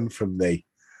gets home from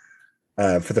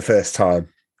for the first time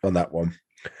on that one.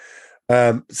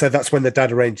 So that's when the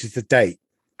dad arranges the date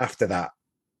after that.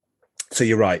 So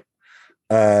you're right.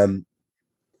 The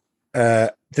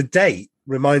date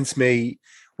reminds me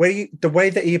the way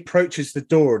that he approaches the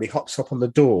door and he hops up on the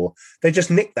door, they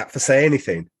just nick that for say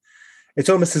anything. It's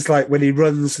almost as like when he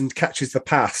runs and catches the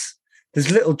pass, there's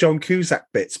little John Cusack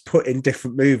bits put in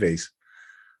different movies.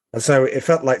 And so it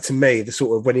felt like to me, the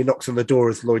sort of when he knocks on the door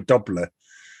as Lloyd Dobler,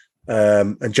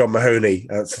 and John Mahoney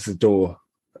answers the door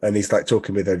and he's like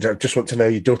talking with her. "I just want to know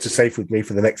your daughter's safe with me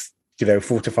for the next,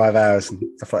 4 to 5 hours," and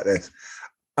stuff like this.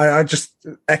 I just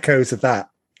echoes of that.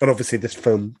 And obviously this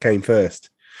film came first.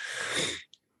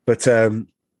 But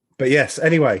yes,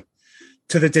 anyway,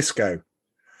 to the disco.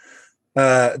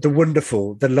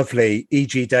 The lovely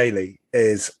E.G. Daly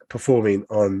is performing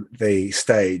on the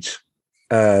stage.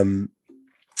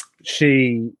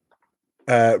 She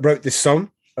wrote this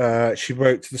song. She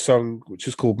wrote the song, which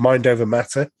was called Mind Over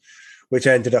Matter, which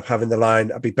ended up having the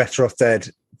line, "I'd be better off dead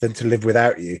than to live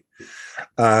without you."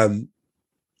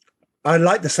 I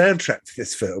like the soundtrack to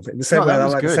this film in the same way I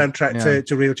like the soundtrack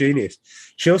to Real Genius.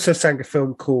 She also sang a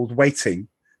film called Waiting,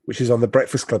 which is on the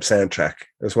Breakfast Club soundtrack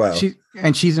as well.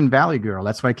 She's in Valley Girl.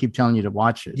 That's why I keep telling you to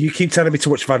watch it. You keep telling me to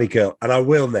watch Valley Girl, and I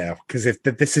will now, because if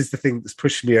this is the thing that's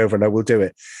pushing me over, and I will do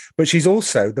it. But she's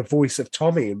also the voice of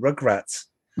Tommy in Rugrats.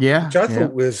 Yeah. Which I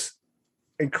thought was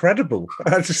incredible.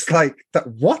 I was just like, that.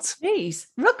 What? Jeez,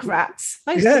 Rugrats.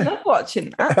 I used to love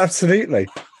watching that. Absolutely.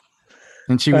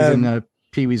 And she was in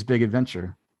Pee-wee's Big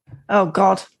Adventure. Oh,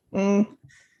 God. Mm.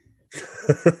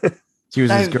 She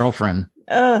was his girlfriend.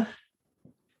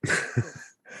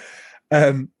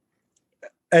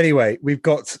 Anyway, we've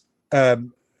got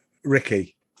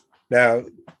Ricky. Now,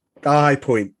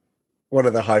 one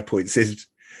of the high points is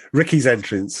Ricky's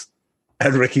entrance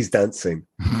and Ricky's dancing,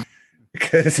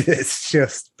 because it's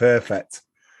just perfect.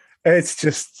 It's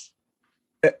just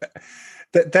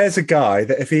there's a guy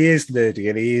that if he is nerdy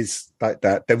and he is like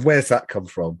that, then where's that come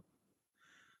from?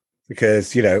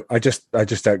 Because I just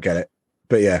don't get it.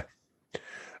 But yeah,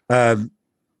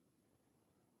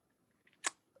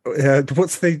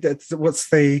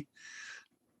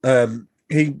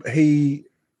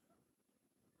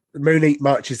 Monique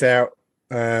marches out.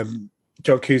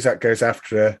 John Cusack goes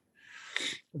after her.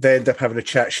 They end up having a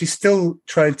chat. She's still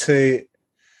trying to.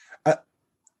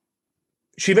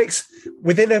 She makes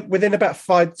within about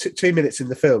 2 minutes in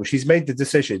the film, she's made the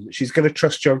decision that she's going to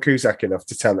trust John Cusack enough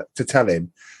to tell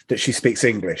him that she speaks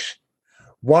English.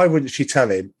 Why wouldn't she tell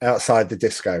him outside the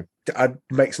disco? It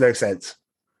makes no sense.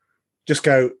 Just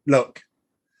go, look.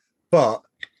 But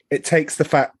it takes the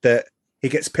fact that he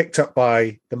gets picked up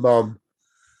by the mom.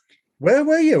 Where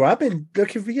were you? I've been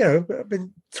looking for you. I've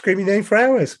been screaming your name for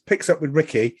hours. Picks up with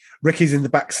Ricky. Ricky's in the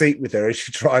back seat with her as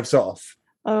she drives off.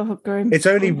 Oh, grim. It's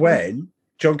only when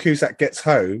John Cusack gets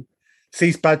home,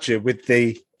 sees Badger with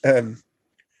the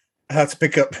how to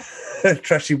pick up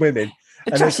trashy women.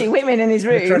 The trashy women in his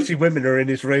room. The trashy women are in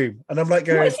his room. And I'm like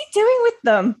going, what is he doing with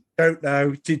them? Don't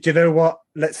know. Do you know what?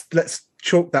 Let's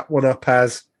chalk that one up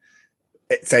as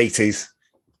it's 80s.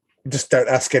 Just don't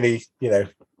ask any,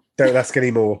 don't ask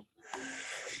any more.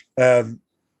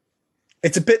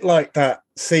 It's a bit like that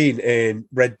scene in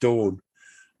Red Dawn.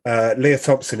 Leah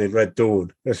Thompson in Red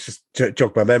Dawn. Let's just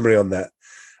jog my memory on that.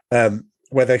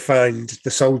 Where they find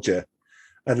the soldier,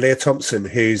 and Leah Thompson,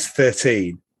 who's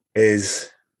 13,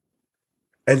 ends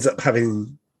up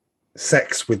having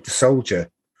sex with the soldier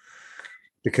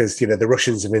because the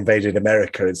Russians have invaded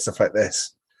America and stuff like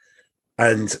this.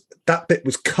 And that bit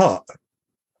was cut.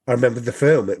 I remember the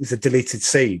film; it was a deleted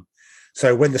scene.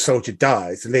 So when the soldier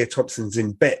dies, Leah Thompson's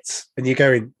in bits, and you're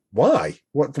going, "Why?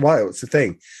 Why? What's the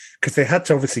thing?" Because they had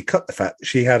to obviously cut the fact that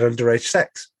she had underage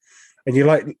sex, and you're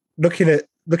like looking at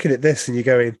this, and you're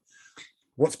going,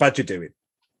 "What's Badger doing?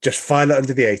 Just file it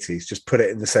under the 80s. Just put it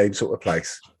in the same sort of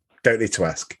place. Don't need to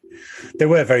ask." They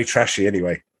were very trashy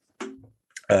anyway,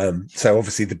 so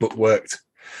obviously the book worked.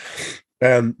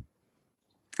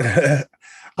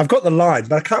 I've got the line,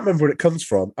 but I can't remember where it comes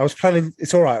from.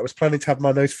 It's all right. I was planning to have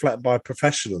my nose flattened by a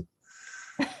professional.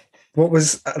 I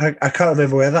can't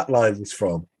remember where that line was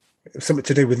from. It was something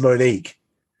to do with Monique.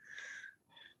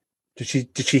 Did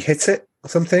she hit it or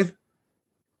something?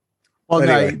 Well,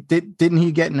 anyway. No, didn't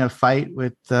he get in a fight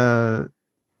with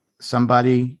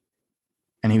somebody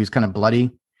and he was kind of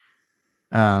bloody?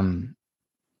 Yeah,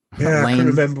 I couldn't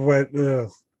remember where.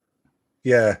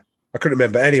 Yeah, I couldn't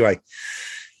remember. Anyway,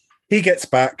 he gets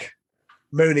back.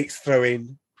 Monique's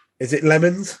throwing. Is it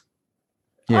lemons?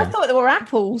 I thought they were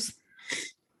apples.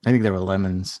 I think they were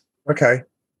lemons. Okay.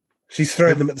 She's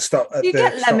throwing them at the stop. You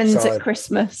get lemons at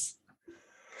Christmas.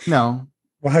 No.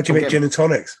 Well, how do you make gin and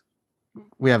tonics?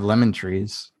 We have lemon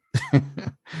trees.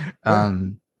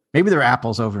 Maybe there are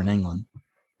apples over in England.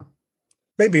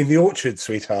 Maybe in the orchard,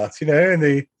 sweetheart. In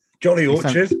the Jolly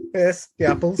Orchard. Yes, the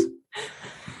apples.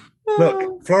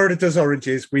 Look, Florida does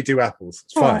oranges. We do apples.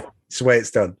 It's fine. It's the way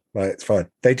it's done. Right, it's fine.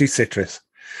 They do citrus.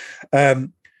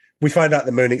 We find out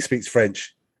that Monique speaks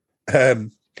French.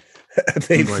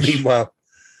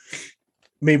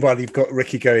 Meanwhile, you've got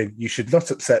Ricky going, you should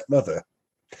not upset mother.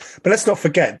 But let's not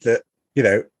forget that,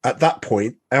 at that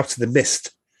point, out of the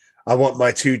mist, I want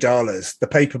my $2, the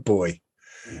paper boy.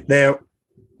 Now,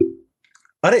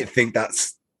 I don't think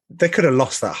they could have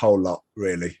lost that whole lot,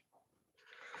 really.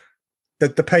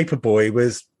 The paper boy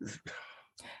was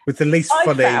with the least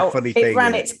funny thing. It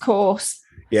ran its course.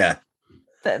 Yeah.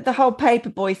 The whole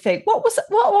paperboy thing. What was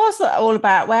that all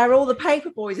about? Where all the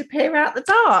paperboys appear out the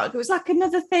dark? It was like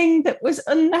another thing that was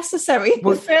unnecessary in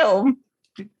the film.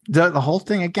 The whole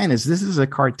thing again is this is a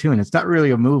cartoon. It's not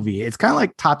really a movie. It's kind of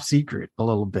like Top Secret a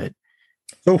little bit.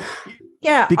 Oh,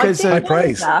 yeah. Because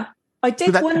I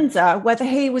did wonder whether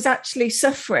he was actually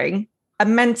suffering a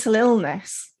mental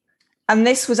illness, and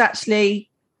this was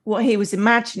actually what he was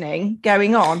imagining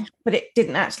going on, but it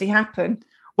didn't actually happen.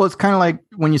 Well, it's kind of like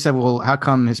when you said, well, how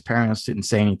come his parents didn't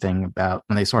say anything about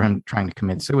when they saw him trying to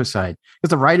commit suicide?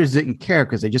 Because the writers didn't care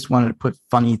because they just wanted to put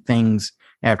funny things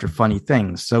after funny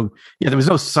things. So, yeah, there was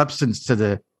no substance to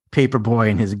the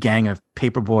paperboy and his gang of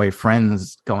paperboy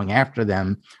friends going after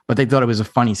them, but they thought it was a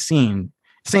funny scene.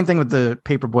 Same thing with the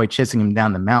paperboy chasing him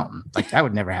down the mountain. Like, that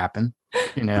would never happen,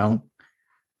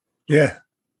 Yeah.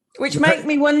 Which made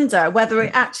me wonder whether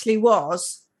it actually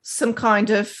was some kind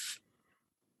of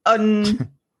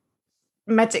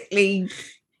medically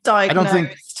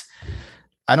diagnosed.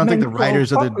 I don't think the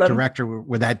writers or the director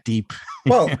were that deep.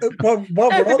 Well,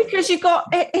 because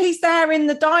he's there in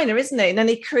the diner, isn't he? And then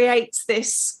he creates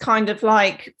this kind of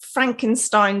like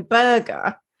Frankenstein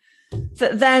burger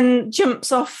that then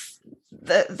jumps off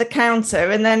the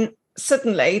counter, and then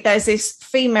suddenly there's this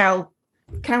female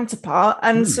counterpart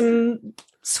and some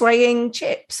swaying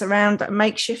chips around a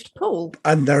makeshift pool.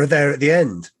 And they're there at the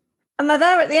end.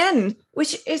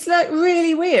 Which is like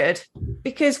really weird,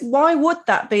 because why would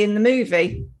that be in the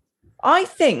movie? I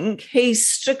think he's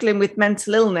struggling with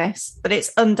mental illness, but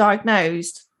it's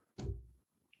undiagnosed.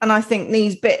 And I think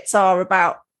these bits are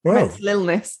about mental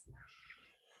illness.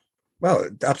 Well,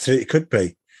 it absolutely could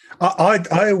be.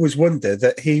 I always wonder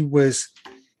that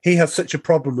he has such a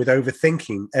problem with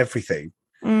overthinking everything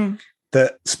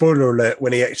that, spoiler alert,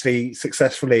 when he actually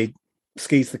successfully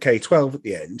skis the K12 at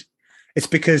the end, it's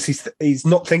because he's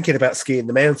not thinking about skiing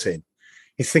the mountain.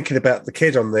 He's thinking about the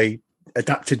kid on the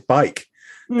adapted bike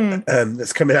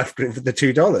that's coming after him for the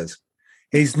 $2.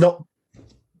 He's not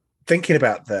thinking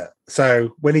about that.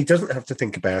 So when he doesn't have to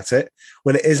think about it,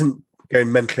 when it isn't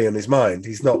going mentally on his mind,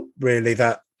 he's not really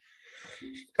that.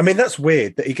 I mean, that's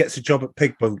weird that he gets a job at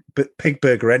Pig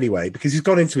Burger anyway, because he's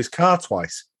gone into his car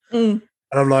twice. And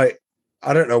I'm like,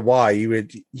 I don't know why you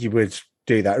would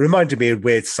do that. It reminded me of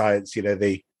Weird Science,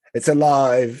 the it's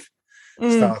alive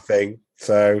style thing.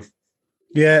 So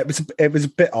yeah, it was a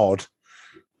bit odd.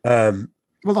 Well,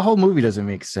 the whole movie doesn't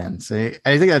make sense. I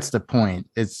think that's the point.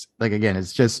 It's like, again,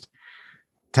 it's just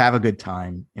to have a good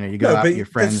time. You go out with your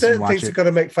friends. There's certain and watch things that got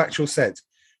to make factual sense.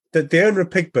 The owner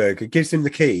of Pig Burger gives him the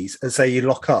keys and say you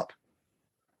lock up.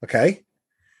 Okay,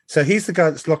 so he's the guy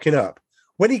that's locking up.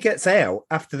 When he gets out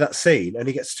after that scene and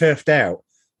he gets turfed out,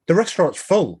 the restaurant's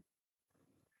full.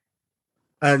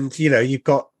 And you've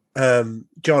got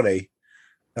Johnny,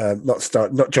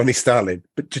 not Johnny Starlin,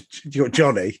 but you got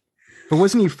Johnny. But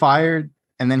wasn't he fired?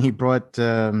 And then he brought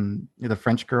the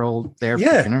French girl there for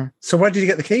dinner. So where did he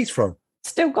get the keys from?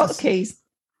 Still got the keys.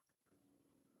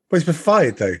 Well, he's been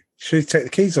fired though. Should he take the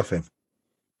keys off him?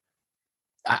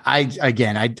 I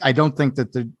don't think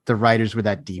that the writers were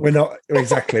that deep. We're not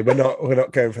exactly. we're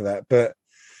not going for that. But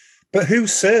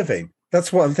who's serving?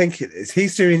 That's what I'm thinking.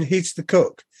 He's the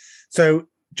cook. So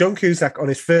John Cusack on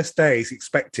his first day is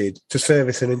expected to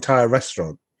service an entire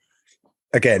restaurant.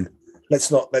 Again,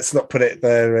 let's not put it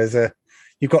there as a.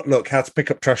 You've got how to pick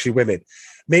up trashy women.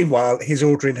 Meanwhile, he's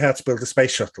ordering how to build a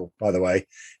space shuttle. By the way,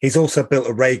 he's also built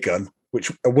a ray gun,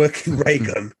 a working ray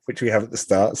gun, which we have at the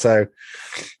start. So,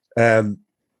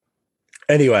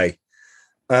 anyway,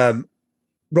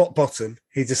 rock bottom,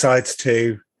 he decides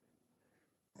to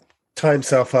tie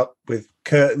himself up with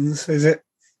curtains, is it?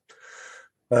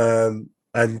 And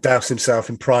douse himself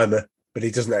in primer, but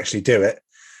he doesn't actually do it.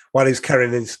 While he's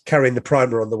carrying the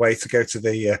primer on the way to go to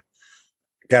the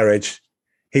garage,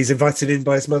 he's invited in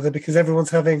by his mother because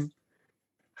everyone's having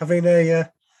a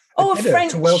dinner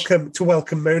French to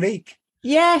welcome Monique.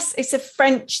 Yes, it's a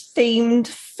French themed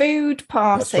food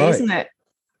party, right. isn't it?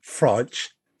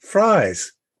 French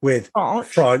fries with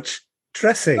French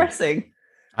dressing.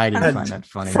 I didn't find that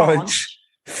funny.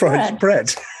 French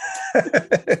bread.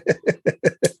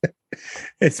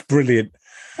 It's brilliant.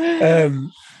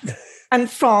 And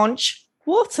French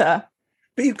water.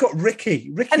 But you've got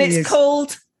Ricky. And it's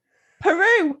called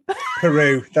Peru.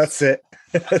 Peru, that's it.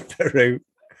 Peru.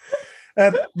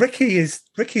 Ricky's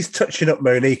touching up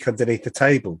Monique underneath the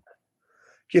table.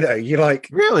 You know, you're like,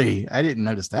 really? I didn't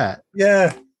notice that.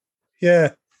 Yeah.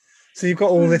 So you've got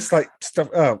all this like stuff.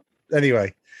 Oh,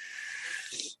 anyway.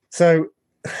 So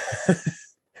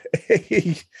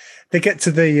they get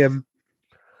to the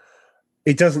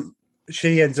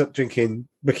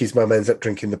Ricky's mum ends up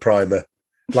drinking the primer,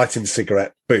 lighting the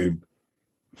cigarette, boom,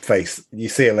 face. You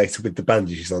see her later with the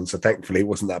bandages on, so thankfully it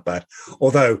wasn't that bad.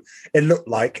 Although it looked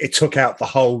like it took out the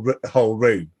whole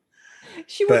room.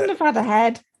 She wouldn't have had a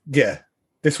head. Yeah.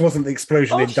 This wasn't the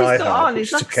explosion in Die Hard,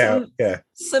 which took out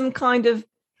some kind of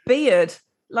beard,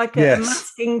 like a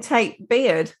masking tape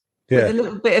beard with a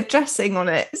little bit of dressing on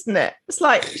it, isn't it? It's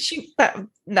like, shoot that.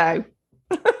 No.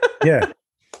 Yeah.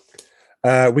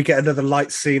 We get another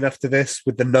light scene after this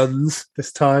with the nuns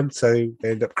this time. So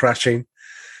they end up crashing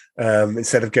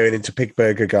instead of going into Pig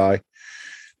Burger Guy.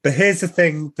 But here's the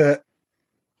thing that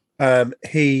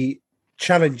he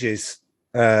challenges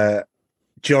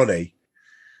Johnny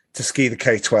to ski the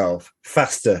K12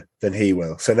 faster than he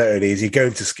will. So not only is he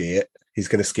going to ski it, he's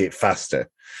going to ski it faster.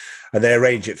 And they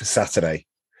arrange it for Saturday.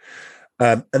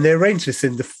 And they arrange this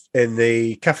in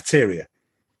the cafeteria.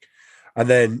 And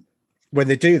then when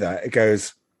they do that, it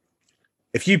goes,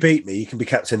 if you beat me, you can be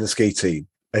captain of the ski team.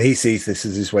 And he sees this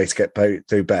as his way to get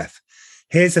through Beth.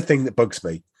 Here's the thing that bugs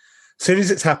me. As soon as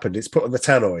it's happened, it's put on the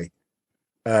tannoy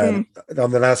on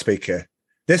the loudspeaker.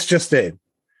 This just in.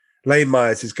 Lane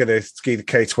Myers is going to ski the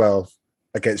K12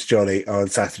 against Johnny on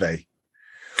Saturday.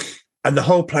 And the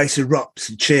whole place erupts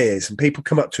and cheers, and people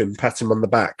come up to him and pat him on the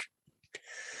back.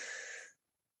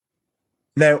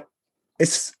 Now, I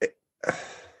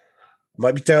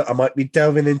might be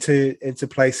delving into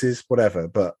places, whatever,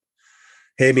 but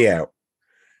hear me out.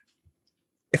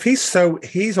 If he's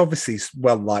obviously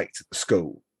well liked at the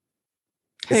school.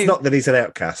 Who? It's not that he's an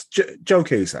outcast. John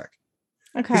Cusack.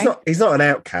 Okay. He's not an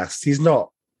outcast. He's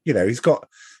not, he's got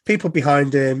people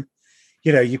behind him.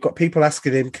 You've got people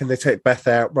asking him, can they take Beth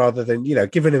out, rather than,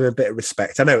 giving him a bit of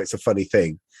respect. I know it's a funny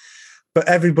thing, but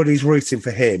everybody's rooting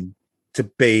for him to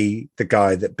be the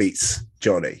guy that beats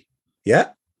Johnny. Yeah.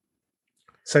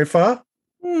 So far?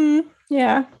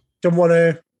 Yeah. Don't want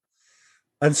to.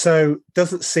 And so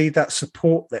doesn't see that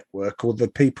support network or the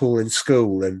people in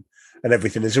school and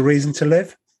everything as a reason to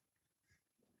live.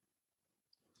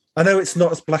 I know it's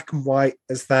not as black and white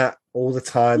as that all the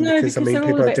time, because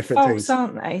people have different things,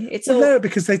 aren't they?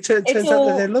 Because they turns out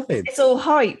that they're loving. It's all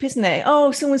hype, isn't it?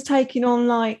 Oh, someone's taking on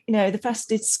the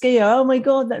fastest skier. Oh my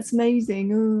god, that's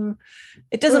amazing. Oh.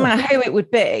 It doesn't matter who it would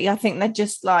be. I think they're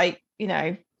just like,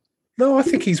 No, I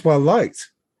think he's well liked.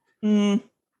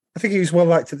 I think he was well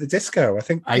liked at the disco. I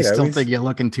think I still think you're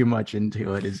looking too much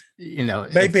into it.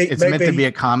 Maybe it's meant to be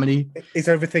a comedy. He's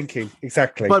overthinking,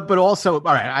 exactly. But also, all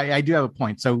right, I do have a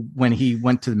point. So when he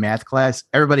went to the math class,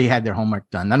 everybody had their homework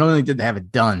done. Not only did they have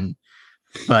it done,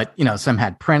 but some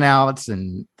had printouts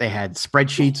and they had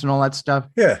spreadsheets and all that stuff.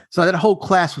 Yeah. So that whole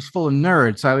class was full of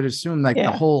nerds. So I would assume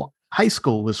the whole high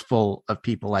school was full of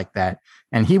people like that,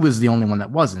 and he was the only one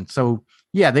that wasn't. So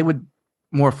yeah, they would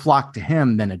more flock to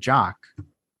him than a jock.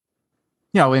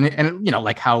 And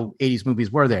like how 80s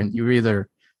movies were there. You were either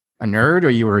a nerd or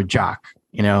you were a jock,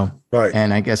 Right.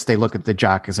 And I guess they look at the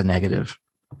jock as a negative.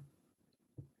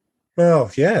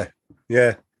 Well, yeah.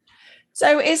 Yeah.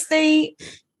 So is the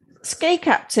ski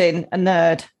captain a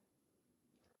nerd?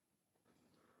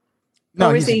 No,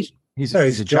 or is he's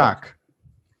a jock.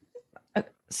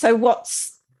 So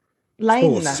what's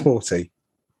Lane then? Sporty.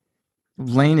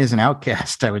 Lane is an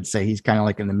outcast, I would say. He's kind of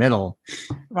like in the middle.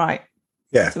 Right.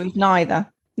 Yeah. So he's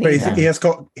neither. But he has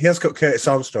got Curtis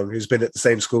Armstrong, who's been at the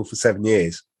same school for 7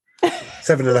 years.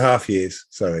 7.5 years,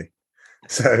 sorry.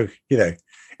 So,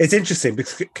 it's interesting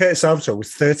because Curtis Armstrong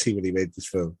was 30 when he made this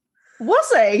film. Was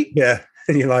he? Yeah.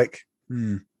 And you're like,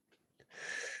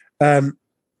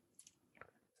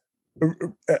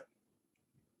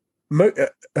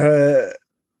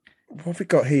 what have we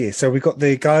got here? So we got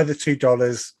the guy, the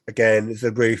 $2 again, is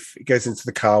the roof. He goes into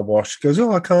the car wash. Goes,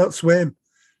 oh, I can't swim.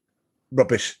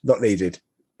 Rubbish, not needed.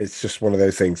 It's just one of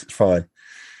those things. It's fine.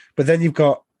 But then you've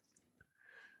got,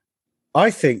 I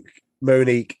think the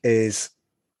Monique is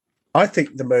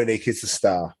the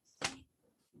star.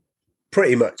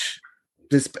 Pretty much.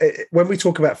 When we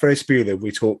talk about Ferris Bueller,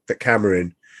 we talk that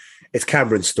it's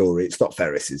Cameron's story. It's not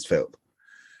Ferris's film.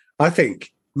 I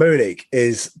think Monique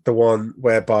is the one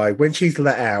whereby when she's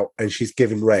let out and she's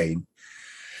given rein,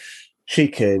 she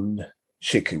can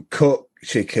cook,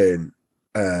 she can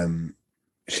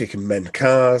mend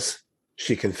cars,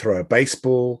 she can throw a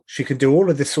baseball, she can do all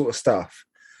of this sort of stuff.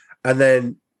 And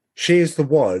then she is the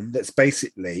one that's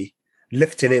basically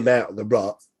lifting him out of the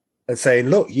rut and saying,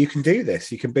 look, you can do this,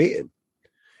 you can beat him.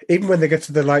 Even when they get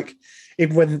to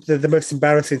the most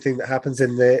embarrassing thing that happens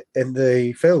in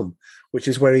the film, which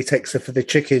is where he takes her for the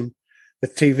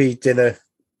TV dinner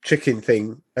chicken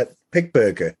thing at Pig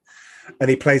Burger, and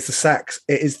he plays the sax.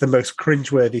 It is the most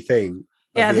cringeworthy thing.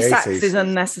 Yeah, the 80s. sax is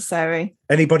unnecessary.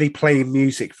 Anybody playing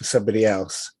music for somebody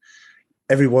else,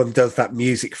 everyone does that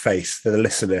music face for the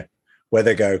listener, where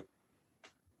they go,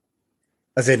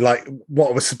 as in, like,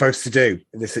 what was supposed to do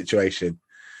in this situation.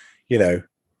 You know,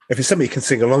 if it's something you can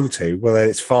sing along to, well, then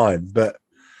it's fine. But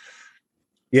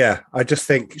yeah, I just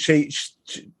think she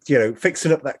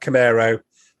fixing up that Camaro,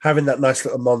 having that nice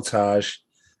little montage,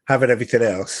 having everything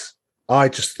else. I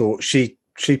just thought she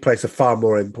plays a far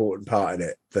more important part in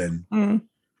it than. Do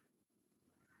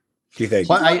you think?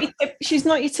 She's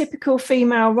not your typical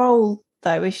female role,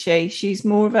 though, is she? She's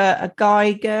more of a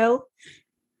guy girl,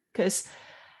 because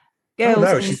girls. Oh,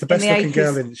 no, she's the best looking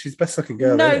girl. She's the best looking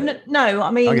girl. No.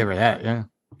 I mean, I'll give her that. Yeah.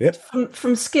 Yep.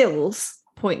 From skills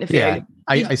point of view. Yeah,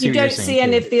 I see you don't see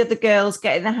any of the other girls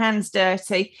getting their hands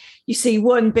dirty. You see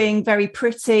one being very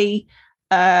pretty,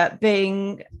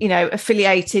 being,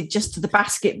 affiliated just to the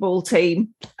basketball team,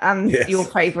 and your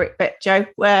favourite bit, Joe,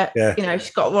 where she's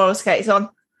got roller skates on,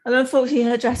 and unfortunately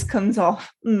her dress comes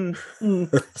off.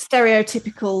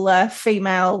 Stereotypical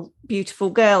female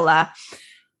beautiful girl there.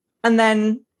 And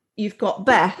then you've got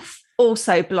Beth,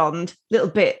 also blonde, little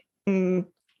bit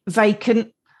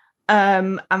vacant,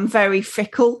 and very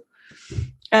fickle.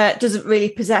 Doesn't really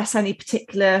possess any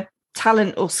particular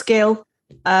talent or skill.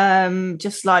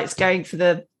 Just likes going for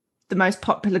the most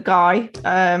popular guy.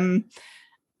 And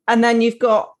then you've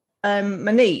got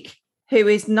Monique, who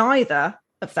is neither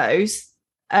of those,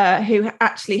 who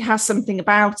actually has something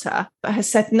about her, but has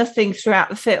said nothing throughout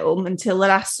the film until the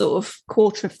last sort of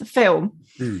quarter of the film.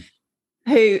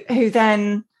 Who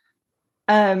then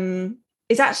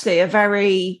is actually a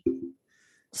very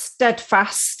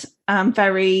steadfast and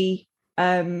very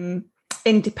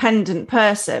independent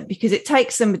person, because it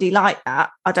takes somebody like that.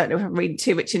 I don't know if I'm reading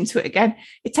too much into it again.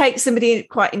 It takes somebody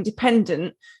quite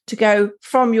independent to go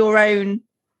from your own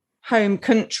home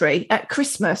country at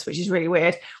Christmas, which is really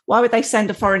weird. Why would they send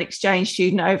a foreign exchange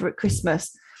student over at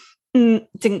Christmas?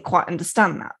 Didn't quite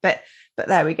understand that, but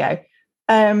there we go.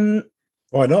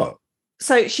 Why not?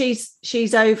 So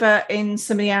she's over in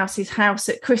somebody else's house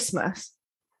at Christmas,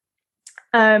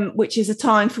 which is a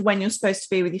time for when you're supposed to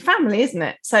be with your family, isn't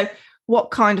it? So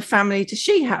what kind of family does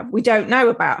she have? We don't know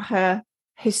about her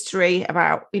history,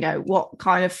 about, what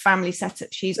kind of family setup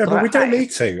she's got. But we don't need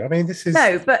to. I mean, this is...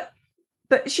 No, but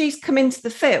she's come into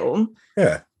the film.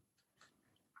 Yeah.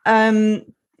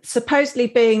 Supposedly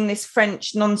being this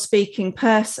French non-speaking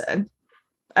person,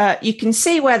 you can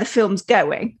see where the film's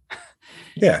going.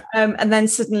 Yeah. And then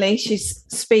suddenly she's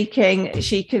speaking,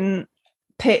 she can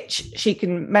pitch, she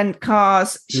can mend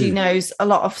cars, she knows a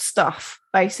lot of stuff,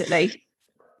 basically,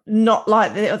 not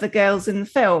like the other girls in the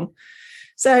film.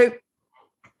 So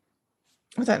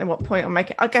I don't know what point I'm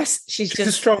making. I guess she's just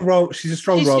a strong role. She's a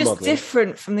strong role model. She's just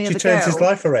different from the other girls. She turns his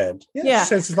life around. Yeah. She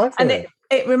turns his life around. And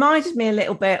it reminded me a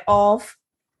little bit of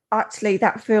actually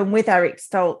that film with Eric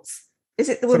Stoltz. Is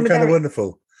it the one Some with Kind Eric? of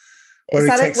Wonderful? Where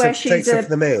is he that takes it? Where her, she's takes her for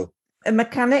the meal. A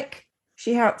mechanic.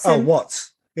 She helps him. Oh,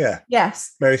 Watts. Yeah.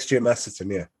 Yes. Mary Stuart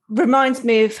Masterton, yeah. Reminds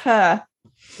me of her.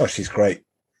 Oh, she's great.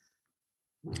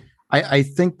 I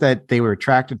think that they were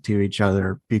attracted to each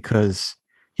other because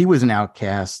he was an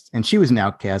outcast and she was an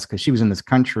outcast because she was in this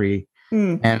country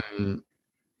and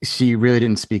she really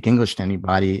didn't speak English to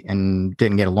anybody and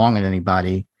didn't get along with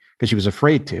anybody because she was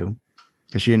afraid to,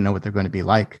 because she didn't know what they're going to be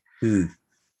like.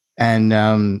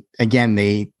 And again,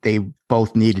 they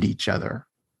both needed each other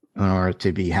in order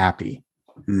to be happy.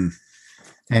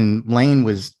 And Lane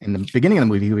was, in the beginning of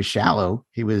the movie, he was shallow.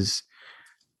 He was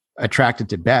attracted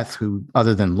to Beth, who,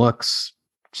 other than looks,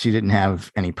 she didn't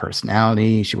have any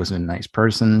personality. She wasn't a nice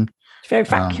person. Very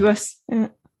vacuous.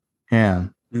 Yeah.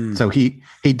 So he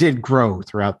did grow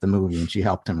throughout the movie, and she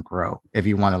helped him grow. If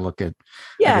you want to look at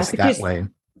it that way,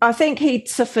 I think he'd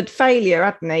suffered failure,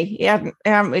 hadn't he? He hadn't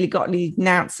really got any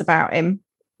nouns about him.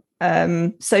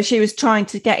 So she was trying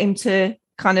to get him to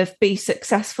kind of be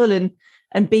successful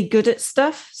and be good at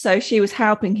stuff. So she was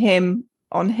helping him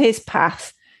on his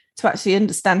path to actually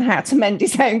understand how to mend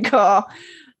his own car,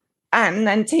 and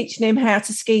then teaching him how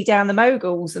to ski down the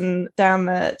moguls and down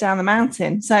the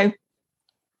mountain. So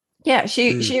yeah,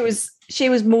 she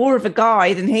was more of a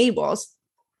guy than he was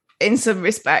in some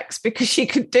respects, because she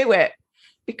could do it,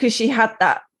 because she had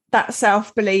that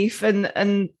self-belief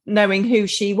and knowing who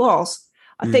she was.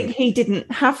 I think he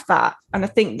didn't have that, and I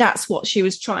think that's what she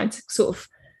was trying to sort of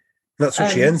that's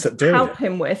what she ends up doing, help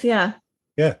him with. Yeah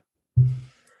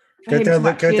go down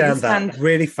that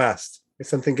really fast if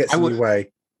something gets in your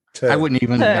way. I wouldn't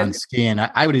even have gone skiing.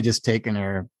 I would have just taken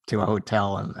her to a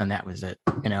hotel and that was it.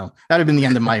 That'd have been the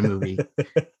end of my movie.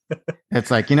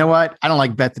 It's like, you know what? I don't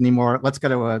like Beth anymore. Let's go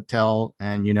to a hotel,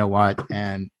 and you know what?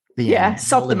 And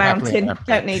sod the mountain.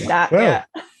 Don't need that. Well,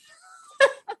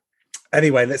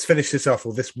 anyway, let's finish this off.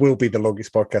 Well, this will be the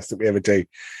longest podcast that we ever do.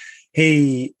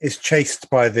 He is chased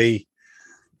by the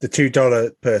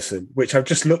 $2 person, which I've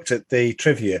just looked at the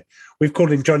trivia. We've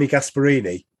called him Johnny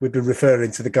Gasparini. We've been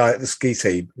referring to the guy at the ski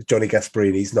team, Johnny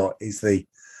Gasparini. He's not. He's the...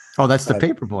 Oh, that's the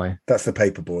paper boy. That's the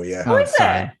paper boy, yeah. Oh, is it?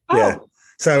 Yeah. Oh,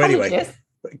 so anyway,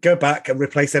 go back and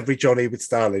replace every Johnny with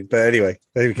Stalin. But anyway,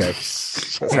 there we go.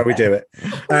 That's how we do it.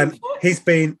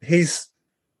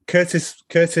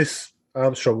 Curtis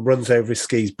Armstrong runs over his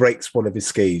skis, breaks one of his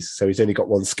skis. So he's only got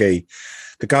one ski.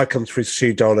 The guy comes for his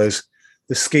 $2.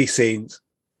 The ski scenes,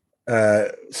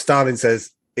 Stalin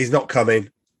says he's not coming.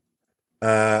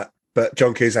 But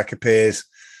John Cusack appears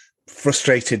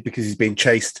frustrated because he's being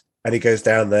chased, and he goes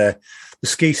down there. The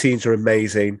ski scenes are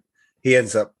amazing. He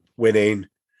ends up winning.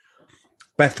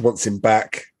 Beth wants him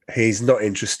back. He's not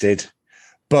interested.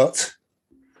 But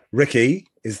Ricky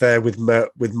is there with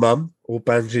Mum, all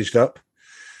bandaged up,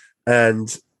 and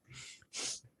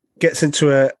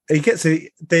the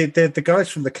guys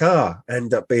from the car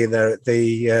end up being there at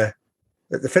the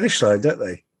finish line, don't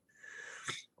they?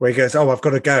 Where he goes, "Oh, I've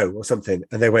got to go," or something.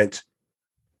 And they went,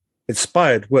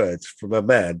 "Inspired words from a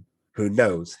man who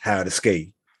knows how to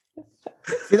ski."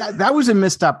 That was a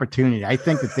missed opportunity. I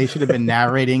think that they should have been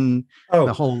narrating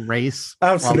the whole race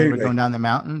while they were going down the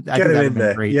mountain. I think that would have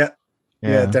been great.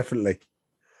 Yeah, definitely.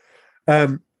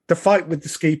 The fight with the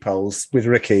ski poles with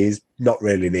Ricky is not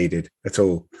really needed at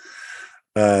all.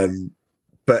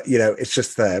 But, it's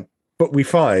just there. But we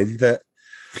find that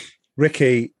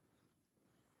Ricky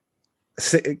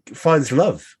finds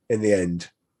love in the end.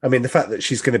 I mean, the fact that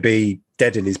she's going to be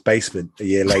dead in his basement a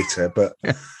year later, but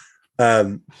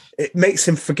it makes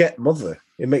him forget Mother.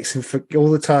 It makes him forget all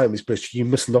the time. He's you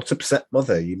must not upset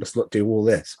Mother. You must not do all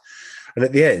this. And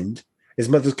at the end, his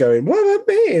mother's going, "What about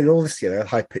me?" and all this,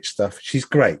 high pitched stuff. She's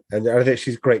great, and I think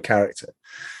she's a great character.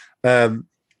 But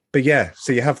yeah,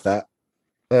 so you have that.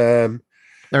 That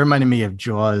reminded me of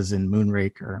Jaws and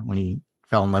Moonraker when he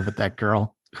fell in love with that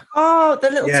girl. Oh, the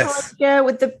little tiny girl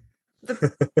with the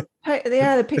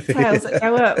pigtails that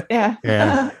go up. Yeah.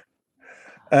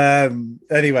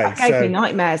 Anyway, that gave me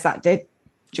nightmares. That did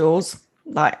Jaws,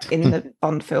 like in the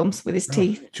Bond films with his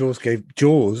teeth. Jaws gave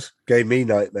me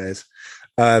nightmares.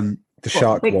 The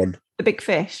shark one, the big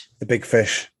fish. The big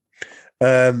fish.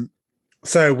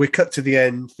 So we cut to the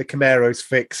end. The Camaro's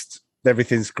fixed.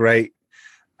 Everything's great.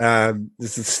 There's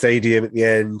the stadium at the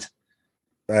end.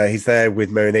 He's there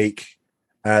with Monique.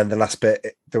 And the last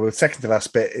bit, the second to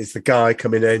last bit, is the guy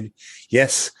coming in.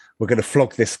 Yes, we're going to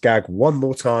flog this gag one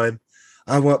more time.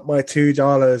 I want my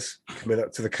 $2. Coming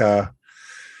up to the car.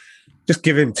 Just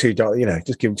give him $2.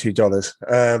 Just give him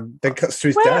 $2. Then cuts to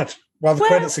his dad while the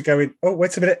credits are going. Oh,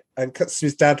 wait a minute! And cuts to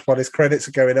his dad while his credits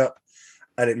are going up.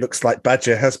 And it looks like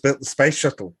Badger has built the space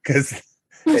shuttle because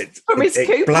it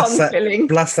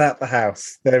blasts out the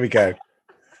house. There we go.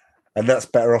 And that's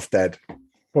Better Off Dead.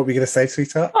 What were we going to say,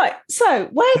 sweetheart? Right. So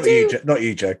not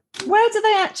you, Joe. Where do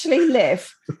they actually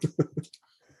live?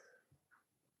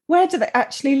 Where do they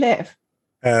actually live?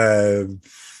 I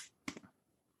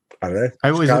don't know.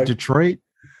 I was in Detroit.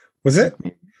 Was it?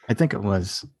 I think it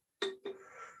was.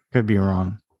 Could be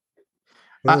wrong.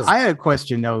 I had a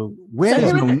question though. Who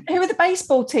are the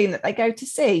baseball team that they go to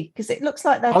see? Because it looks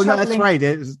like they're. Oh no, that's right.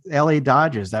 It's LA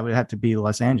Dodgers. That would have to be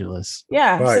Los Angeles.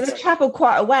 Yeah, right. So they travel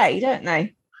quite a way, don't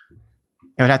they?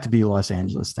 It would have to be Los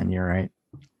Angeles. Then you're right.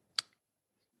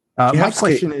 My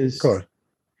question is,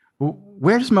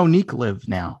 where does Monique live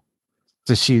now?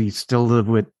 Does she still live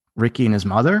with Ricky and his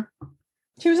mother?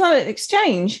 She was on an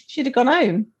exchange. She'd have gone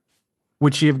home.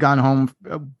 Would she have gone home?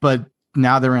 But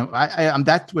now they're in.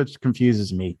 That's what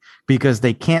confuses me, because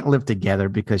they can't live together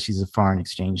because she's a foreign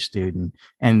exchange student,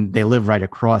 and they live right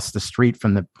across the street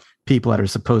from the people that are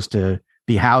supposed to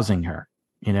be housing her.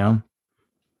 You know.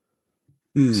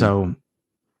 So,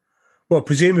 well,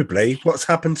 presumably, what's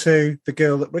happened to the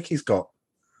girl that Ricky's got?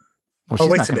 Well,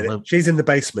 wait a minute. She's in the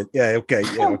basement. Yeah, okay.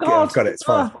 Yeah, Oh, okay, God. I've got it. It's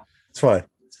fine. It's fine.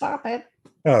 Stop it.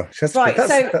 Oh, Right.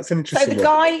 that's an interesting So the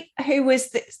guy who was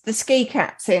the ski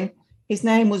captain, his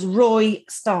name was Roy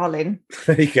Starlin.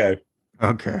 There you go.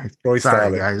 Okay. Roy Sorry,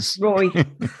 Starlin. guys. Roy.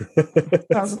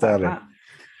 Starlin.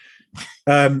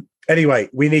 Anyway,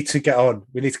 we need to get on.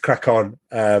 We need to crack on.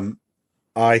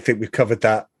 I think we've covered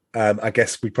that. I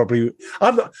guess we probably.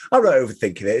 I'm not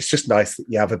overthinking it. It's just nice that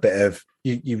you have a bit of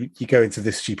you go into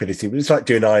this stupidity. It's like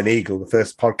doing Iron Eagle, the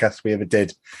first podcast we ever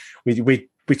did.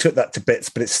 We took that to bits,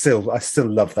 but I still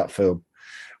love that film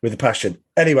with a passion.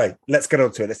 Anyway, let's get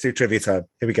on to it. Let's do trivia time.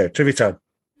 Here we go. Trivia time.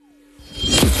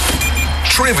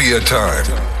 Trivia time.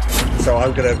 So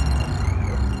I'm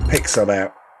gonna pick some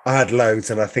out. I had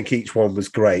loads, and I think each one was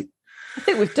great. I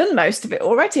think we've done most of it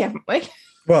already, haven't we?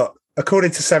 Well,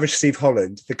 according to Savage Steve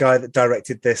Holland, the guy that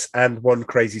directed this and One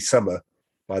Crazy Summer,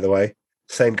 by the way,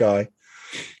 same guy,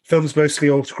 film's mostly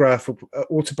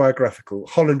autobiographical.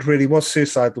 Holland really was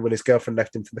suicidal when his girlfriend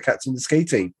left him for the captain of the ski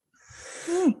team.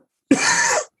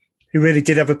 He really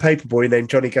did have a paperboy named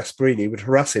Johnny Gasparini who would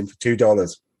harass him for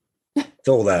 $2. It's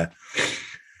all there.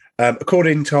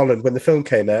 According to Holland, when the film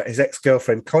came out, his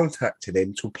ex-girlfriend contacted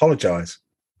him to apologise,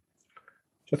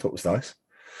 which I thought was nice.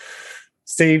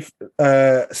 Steve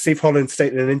Holland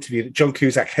stated in an interview that John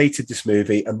Cusack hated this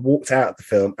movie and walked out of the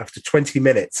film after 20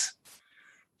 minutes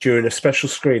during a special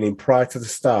screening prior to the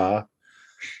start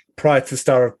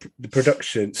of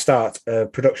the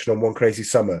production on One Crazy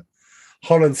Summer.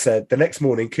 Holland said the next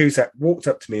morning Cusack walked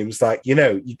up to me and was like,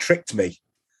 you tricked me.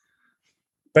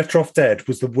 Better Off Dead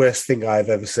was the worst thing I've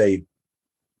ever seen.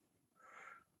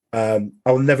 I'll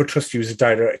never trust you as a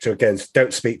director again, so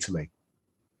don't speak to me.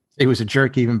 He was a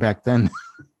jerk even back then.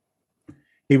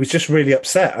 He was just really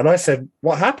upset. And I said,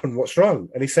 what happened? What's wrong?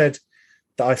 And he said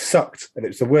that I sucked and it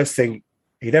was the worst thing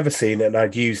he'd ever seen, and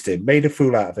I'd used him, made a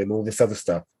fool out of him, all this other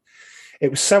stuff. It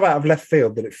was so out of left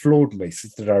field that it floored me,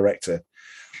 says the director.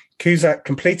 Cusack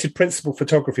completed principal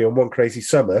photography on One Crazy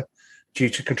Summer due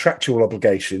to contractual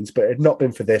obligations, but had it not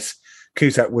been for this,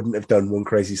 Cusack wouldn't have done One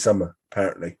Crazy Summer,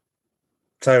 apparently.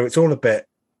 So it's all a bit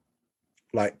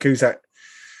like Cusack.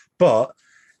 But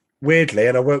weirdly,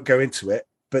 and I won't go into it,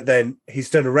 but then he's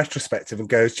done a retrospective and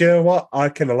goes, do you know what? I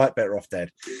kind of like Better Off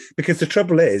Dead. Because the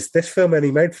trouble is, this film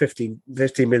only made $15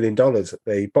 million at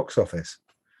the box office.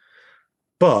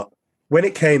 But when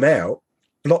it came out,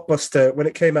 when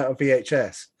it came out on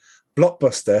VHS,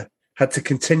 Blockbuster had to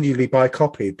continually buy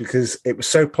copies because it was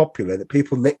so popular that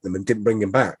people nicked them and didn't bring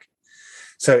them back.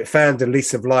 So it found a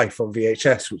lease of life on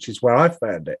VHS, which is where I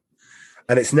found it.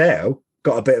 And it's now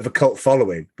got a bit of a cult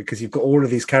following because you've got all of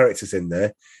these characters in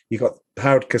there. You've got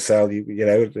Howard Cosell,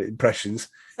 the impressions.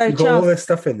 So you've got all this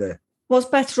stuff in there. Was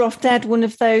Better Off Dead one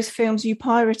of those films you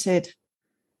pirated?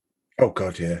 Oh,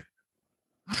 God, yeah.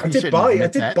 I did buy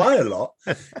a lot.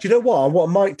 Do you know what? What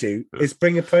I might do is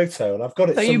bring a photo, and I've got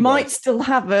it. So somewhere. You might still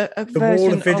have a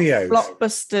version of videos.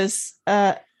 Blockbuster's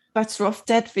Better Off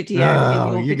Dead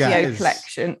video in your video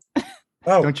collection.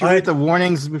 Oh, don't you read the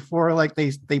warnings before, like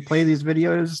they play these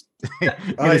videos? You're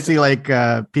gonna see like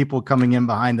people coming in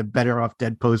behind the Better Off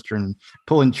Dead poster and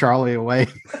pulling Charlie away.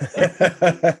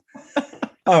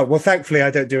 Oh well, thankfully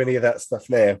I don't do any of that stuff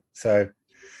now. So,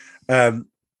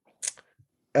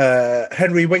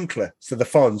 Henry Winkler, so the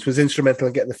Fonz, was instrumental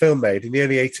in getting the film made in the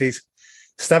early 80s.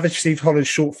 Savage Steve Holland's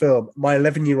short film, My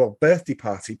 11-Year-Old Birthday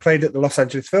Party, played at the Los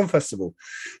Angeles Film Festival.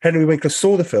 Henry Winkler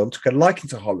saw the film, took a liking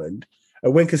to Holland.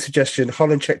 At Winkler's suggestion,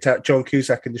 Holland checked out John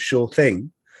Cusack in The Sure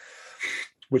Thing,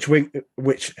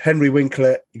 which Henry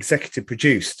Winkler executive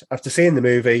produced. After seeing the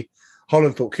movie,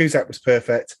 Holland thought Cusack was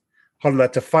perfect. Holland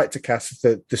had to fight to cast.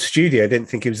 The studio didn't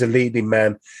think he was a leading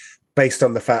man based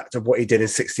on the fact of what he did in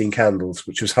 16 Candles,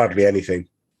 which was hardly anything,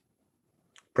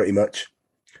 pretty much.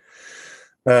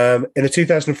 In a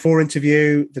 2004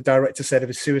 interview, the director said of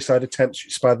his suicide attempts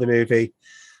which inspired the movie,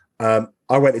 I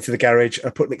went into the garage, I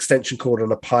put an extension cord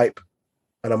on a pipe,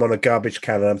 and I'm on a garbage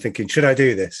can, and I'm thinking, should I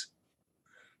do this?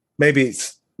 Maybe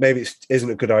it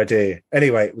isn't a good idea.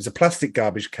 Anyway, it was a plastic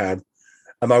garbage can,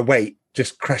 and my weight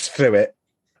just crashed through it,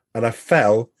 and I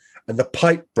fell, and the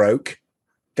pipe broke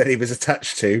that he was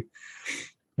attached to.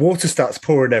 Water starts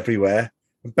pouring everywhere,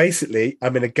 and basically,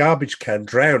 I'm in a garbage can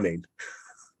drowning.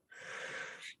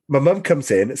 My mum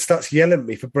comes in and starts yelling at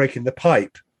me for breaking the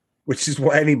pipe. which is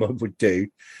what any mum would do.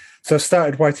 So I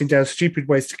started writing down stupid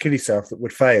ways to kill yourself that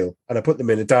would fail, and I put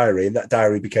them in a diary, and that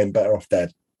diary became Better Off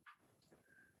Dead.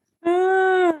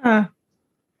 Ah.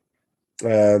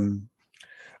 I'm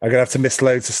going to have to miss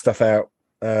loads of stuff out.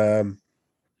 As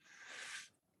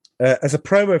a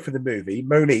promo for the movie,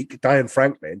 Monique, Diane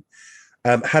Franklin,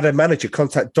 had a manager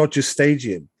contact Dodgers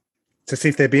Stadium to see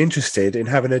if they'd be interested in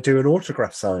having her do an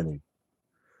autograph signing,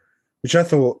 which I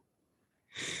thought,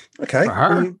 okay.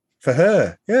 For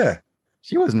her, yeah.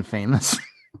 She wasn't famous.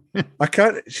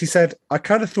 She said, I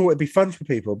kind of thought it'd be fun for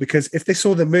people because if they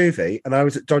saw the movie and I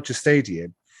was at Dodger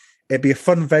Stadium, it'd be a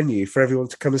fun venue for everyone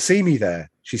to come and see me there,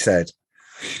 she said.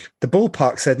 The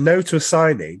ballpark said no to a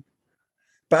signing,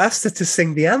 but asked her to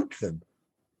sing the anthem,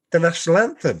 the national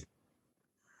anthem.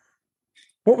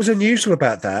 What was unusual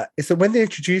about that is that when they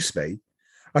introduced me,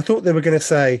 I thought they were going to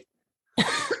say,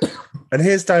 and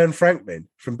here's Diane Franklin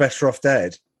from Better Off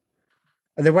Dead.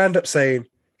 And they wound up saying,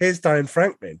 here's Diane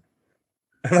Franklin.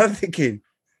 And I'm thinking,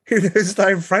 who knows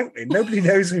Diane Franklin? Nobody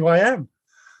knows who I am.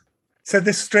 So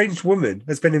this strange woman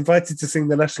has been invited to sing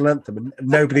the national anthem and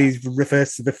nobody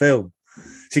refers to the film.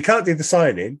 So you can't do the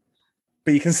signing,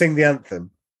 but you can sing the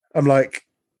anthem. I'm like,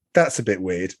 that's a bit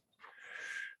weird.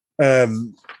 But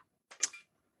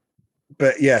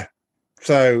yeah,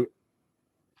 so,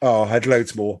 I had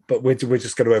loads more, but we're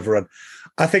just going to overrun.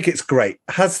 I think it's great.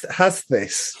 Has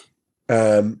this...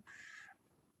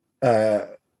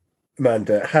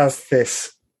 Amanda, has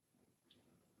this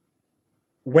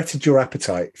whetted your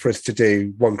appetite for us to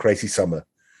do One Crazy Summer?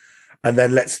 And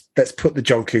then let's put the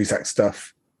John Cusack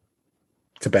stuff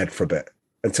to bed for a bit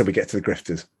until we get to the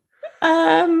grifters.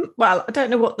 Well, I don't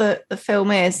know what the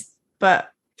film is, but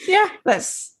yeah,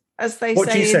 let's, as they what say.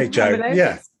 What do you say, Joe?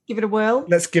 Yeah. Give it a whirl.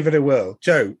 Let's give it a whirl.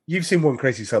 Joe, you've seen One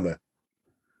Crazy Summer.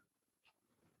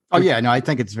 Oh, yeah. No, I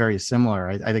think it's very similar.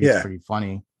 I think it's pretty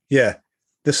funny. Yeah.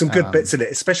 There's some good bits in it,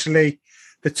 especially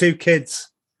the two kids,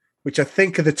 which I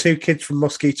think are the two kids from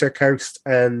Mosquito Coast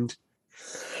and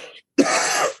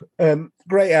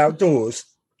Great Outdoors.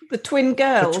 The twin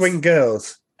girls. The twin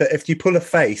girls. That if you pull a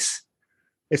face,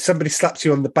 if somebody slaps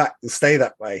you on the back, they'll stay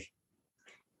that way.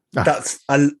 That's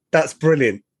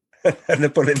brilliant. And they're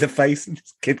pulling the face, and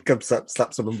this kid comes up,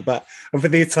 slaps them on the back. And for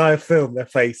the entire film, their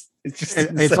face, it's just...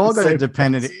 It's all going to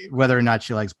depend on whether or not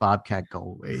she likes Bobcat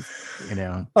Goldthwait, you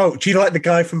know. Oh, do you like the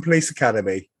guy from Police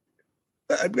Academy?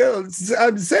 I'm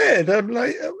sad. I'm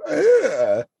like...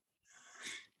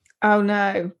 Oh,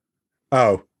 no.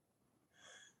 Oh.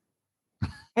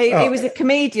 He was a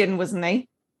comedian, wasn't he?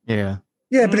 Yeah.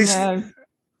 Yeah, but he's...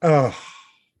 Oh.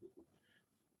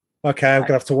 Okay, I'm going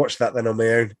to have to watch that then on my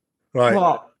own. Right.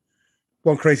 What?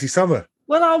 One Crazy Summer.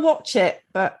 Well, I'll watch it,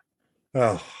 but...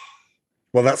 Oh.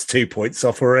 Well, that's 2 points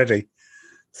off already.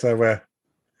 So, well,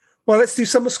 let's do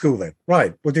Summer School then.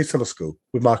 Right, we'll do Summer School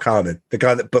with Mark Harmon, the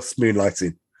guy that busts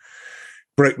moonlighting.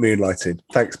 Broke moonlighting.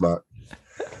 Thanks, Mark.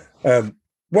 Well,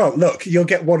 look, you'll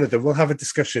get one of them. We'll have a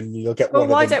discussion. You'll get one of them.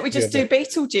 Well, why don't we just do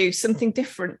Beetlejuice, something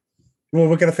different? Well,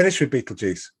 we're going to finish with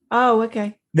Beetlejuice. Oh,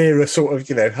 okay. Near a sort of,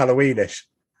 Halloweenish.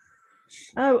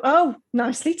 Oh,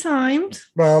 nicely timed.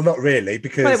 Well, not really,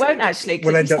 because it won't actually.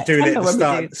 We'll end up doing it at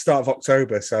the start of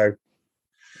October. So,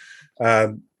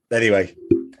 anyway,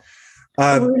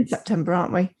 we're in September,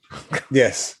 aren't we?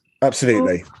 Yes,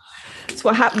 absolutely. It's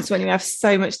what happens when you have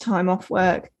so much time off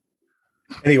work.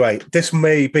 Anyway, this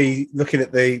may be looking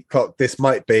at the clock. There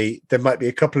might be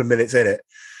a couple of minutes in it,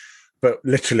 but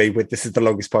literally, this is the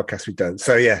longest podcast we've done.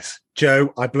 So yes,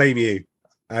 Joe, I blame you.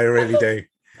 I really do.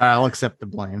 I'll accept the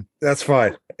blame. That's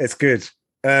fine. It's good.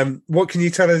 What can you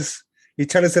tell us? You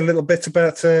tell us a little bit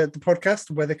about the podcast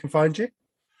and where they can find you.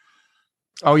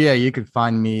 Oh yeah, you can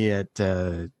find me at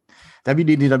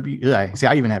WDW. See,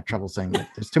 I even have trouble saying it.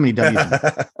 There's too many W's.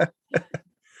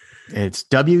 It's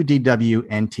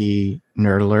WDWNT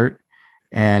Nerd Alert,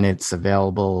 and it's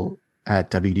available at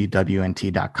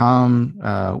WDWNT.com.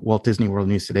 Walt Disney World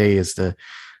News Today is the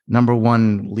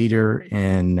 #1 leader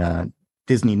in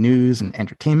Disney news and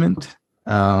entertainment.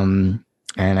 And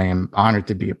I am honored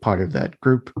to be a part of that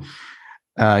group.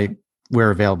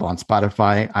 We're available on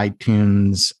Spotify,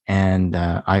 iTunes, and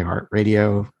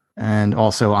iHeartRadio, and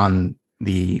also on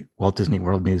the Walt Disney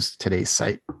World News Today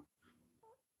site. Can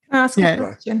I ask a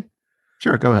question?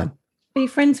 Sure, go ahead. Are you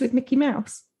friends with Mickey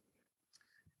Mouse?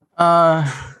 Kind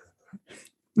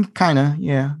of,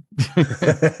 yeah.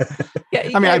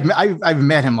 I mean, I've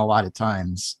met him a lot of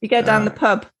times. You go down the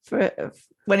pub for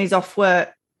when he's off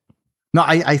work. No,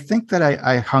 I think that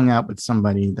I hung out with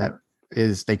somebody that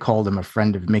they called him a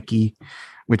friend of Mickey,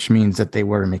 which means that they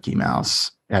were Mickey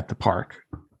Mouse at the park.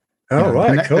 Oh,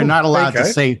 right, cool. They're not allowed to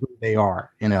say who they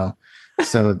are,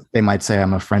 So they might say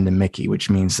I'm a friend of Mickey, which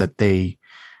means that they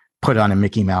put on a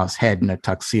Mickey Mouse head and a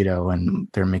tuxedo and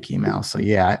they're Mickey Mouse. So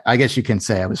yeah, I guess you can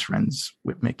say I was friends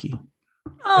with Mickey.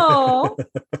 Oh,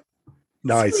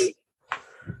 Nice. sweet.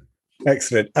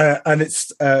 Excellent. And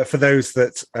it's for those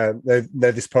that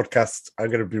know this podcast, I'm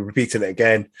going to be repeating it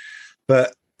again,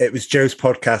 but it was Joe's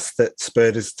podcast that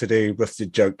spurred us to do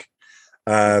Rusted Junk.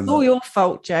 It's all your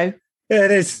fault, Joe. Yeah,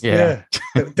 it is. Yeah.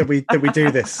 that we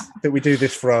do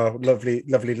this for our lovely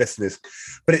listeners.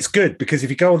 But it's good because if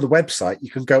you go on the website,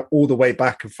 you can go all the way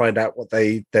back and find out what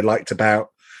they liked about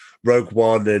Rogue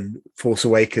One and Force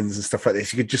Awakens and stuff like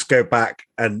this. You could just go back,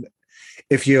 and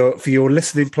if you're for your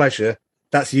listening pleasure,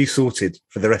 that's you sorted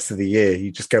for the rest of the year.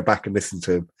 You just go back and listen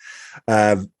to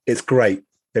them. It's great.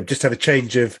 They've just had a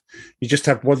change of. You just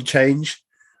had one change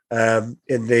in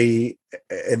the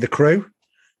crew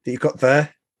that you've got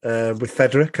there with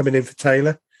Fedra coming in for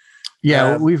Taylor.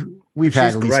 Yeah, we've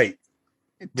had at least great.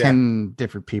 10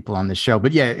 different people on the show.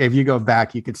 But yeah, if you go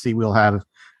back, you could see we'll have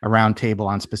a round table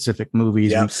on specific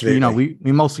movies. Yeah, absolutely.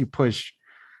 We mostly push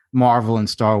Marvel and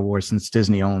Star Wars since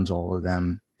Disney owns all of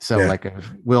them. So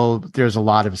there's a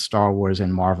lot of Star Wars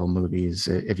and Marvel movies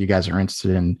if you guys are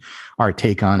interested in our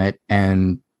take on it.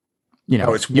 And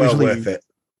it's well worth it.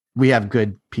 We have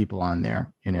good people on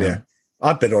there, Yeah.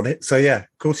 I've been on it. So yeah,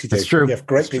 of course you do. That's true. You have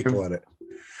great people on it.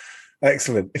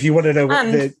 Excellent. If you want to know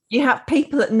what you have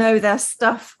people that know their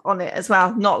stuff on it as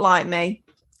well, not like me.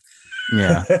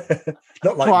 Yeah.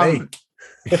 Not like me.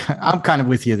 I'm kind of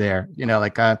with you there. I'm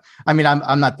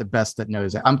not the best that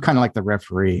knows it. I'm kind of like the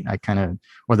referee.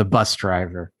 Or the bus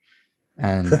driver,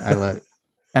 and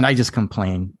I just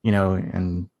complain,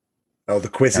 and. Oh, the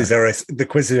quizzes are a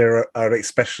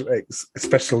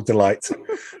special delight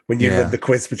when you run the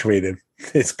quiz between them.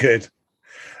 It's good.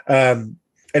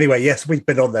 Anyway, yes, we've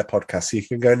been on their podcast, so you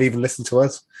can go and even listen to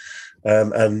us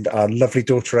and our lovely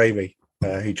daughter Amy,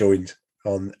 who joined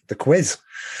on the quiz.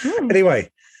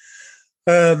 Anyway,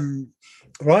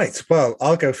 right. Well,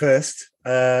 I'll go first,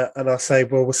 and I'll say,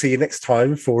 well, we'll see you next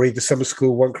time for either Summer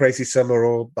School, One Crazy Summer,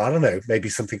 or I don't know, maybe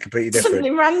something completely different.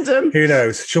 Something random. Who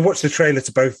knows? She'll watch the trailer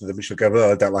to both of them and she'll go,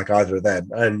 well, I don't like either of them.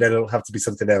 And then it'll have to be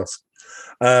something else.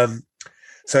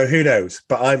 So who knows?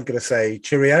 But I'm going to say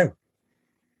cheerio.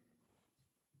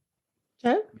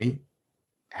 Joe?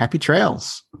 Happy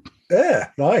trails. Yeah,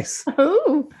 nice.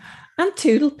 Oh, and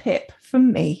toodle pip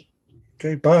from me.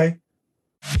 Okay, bye.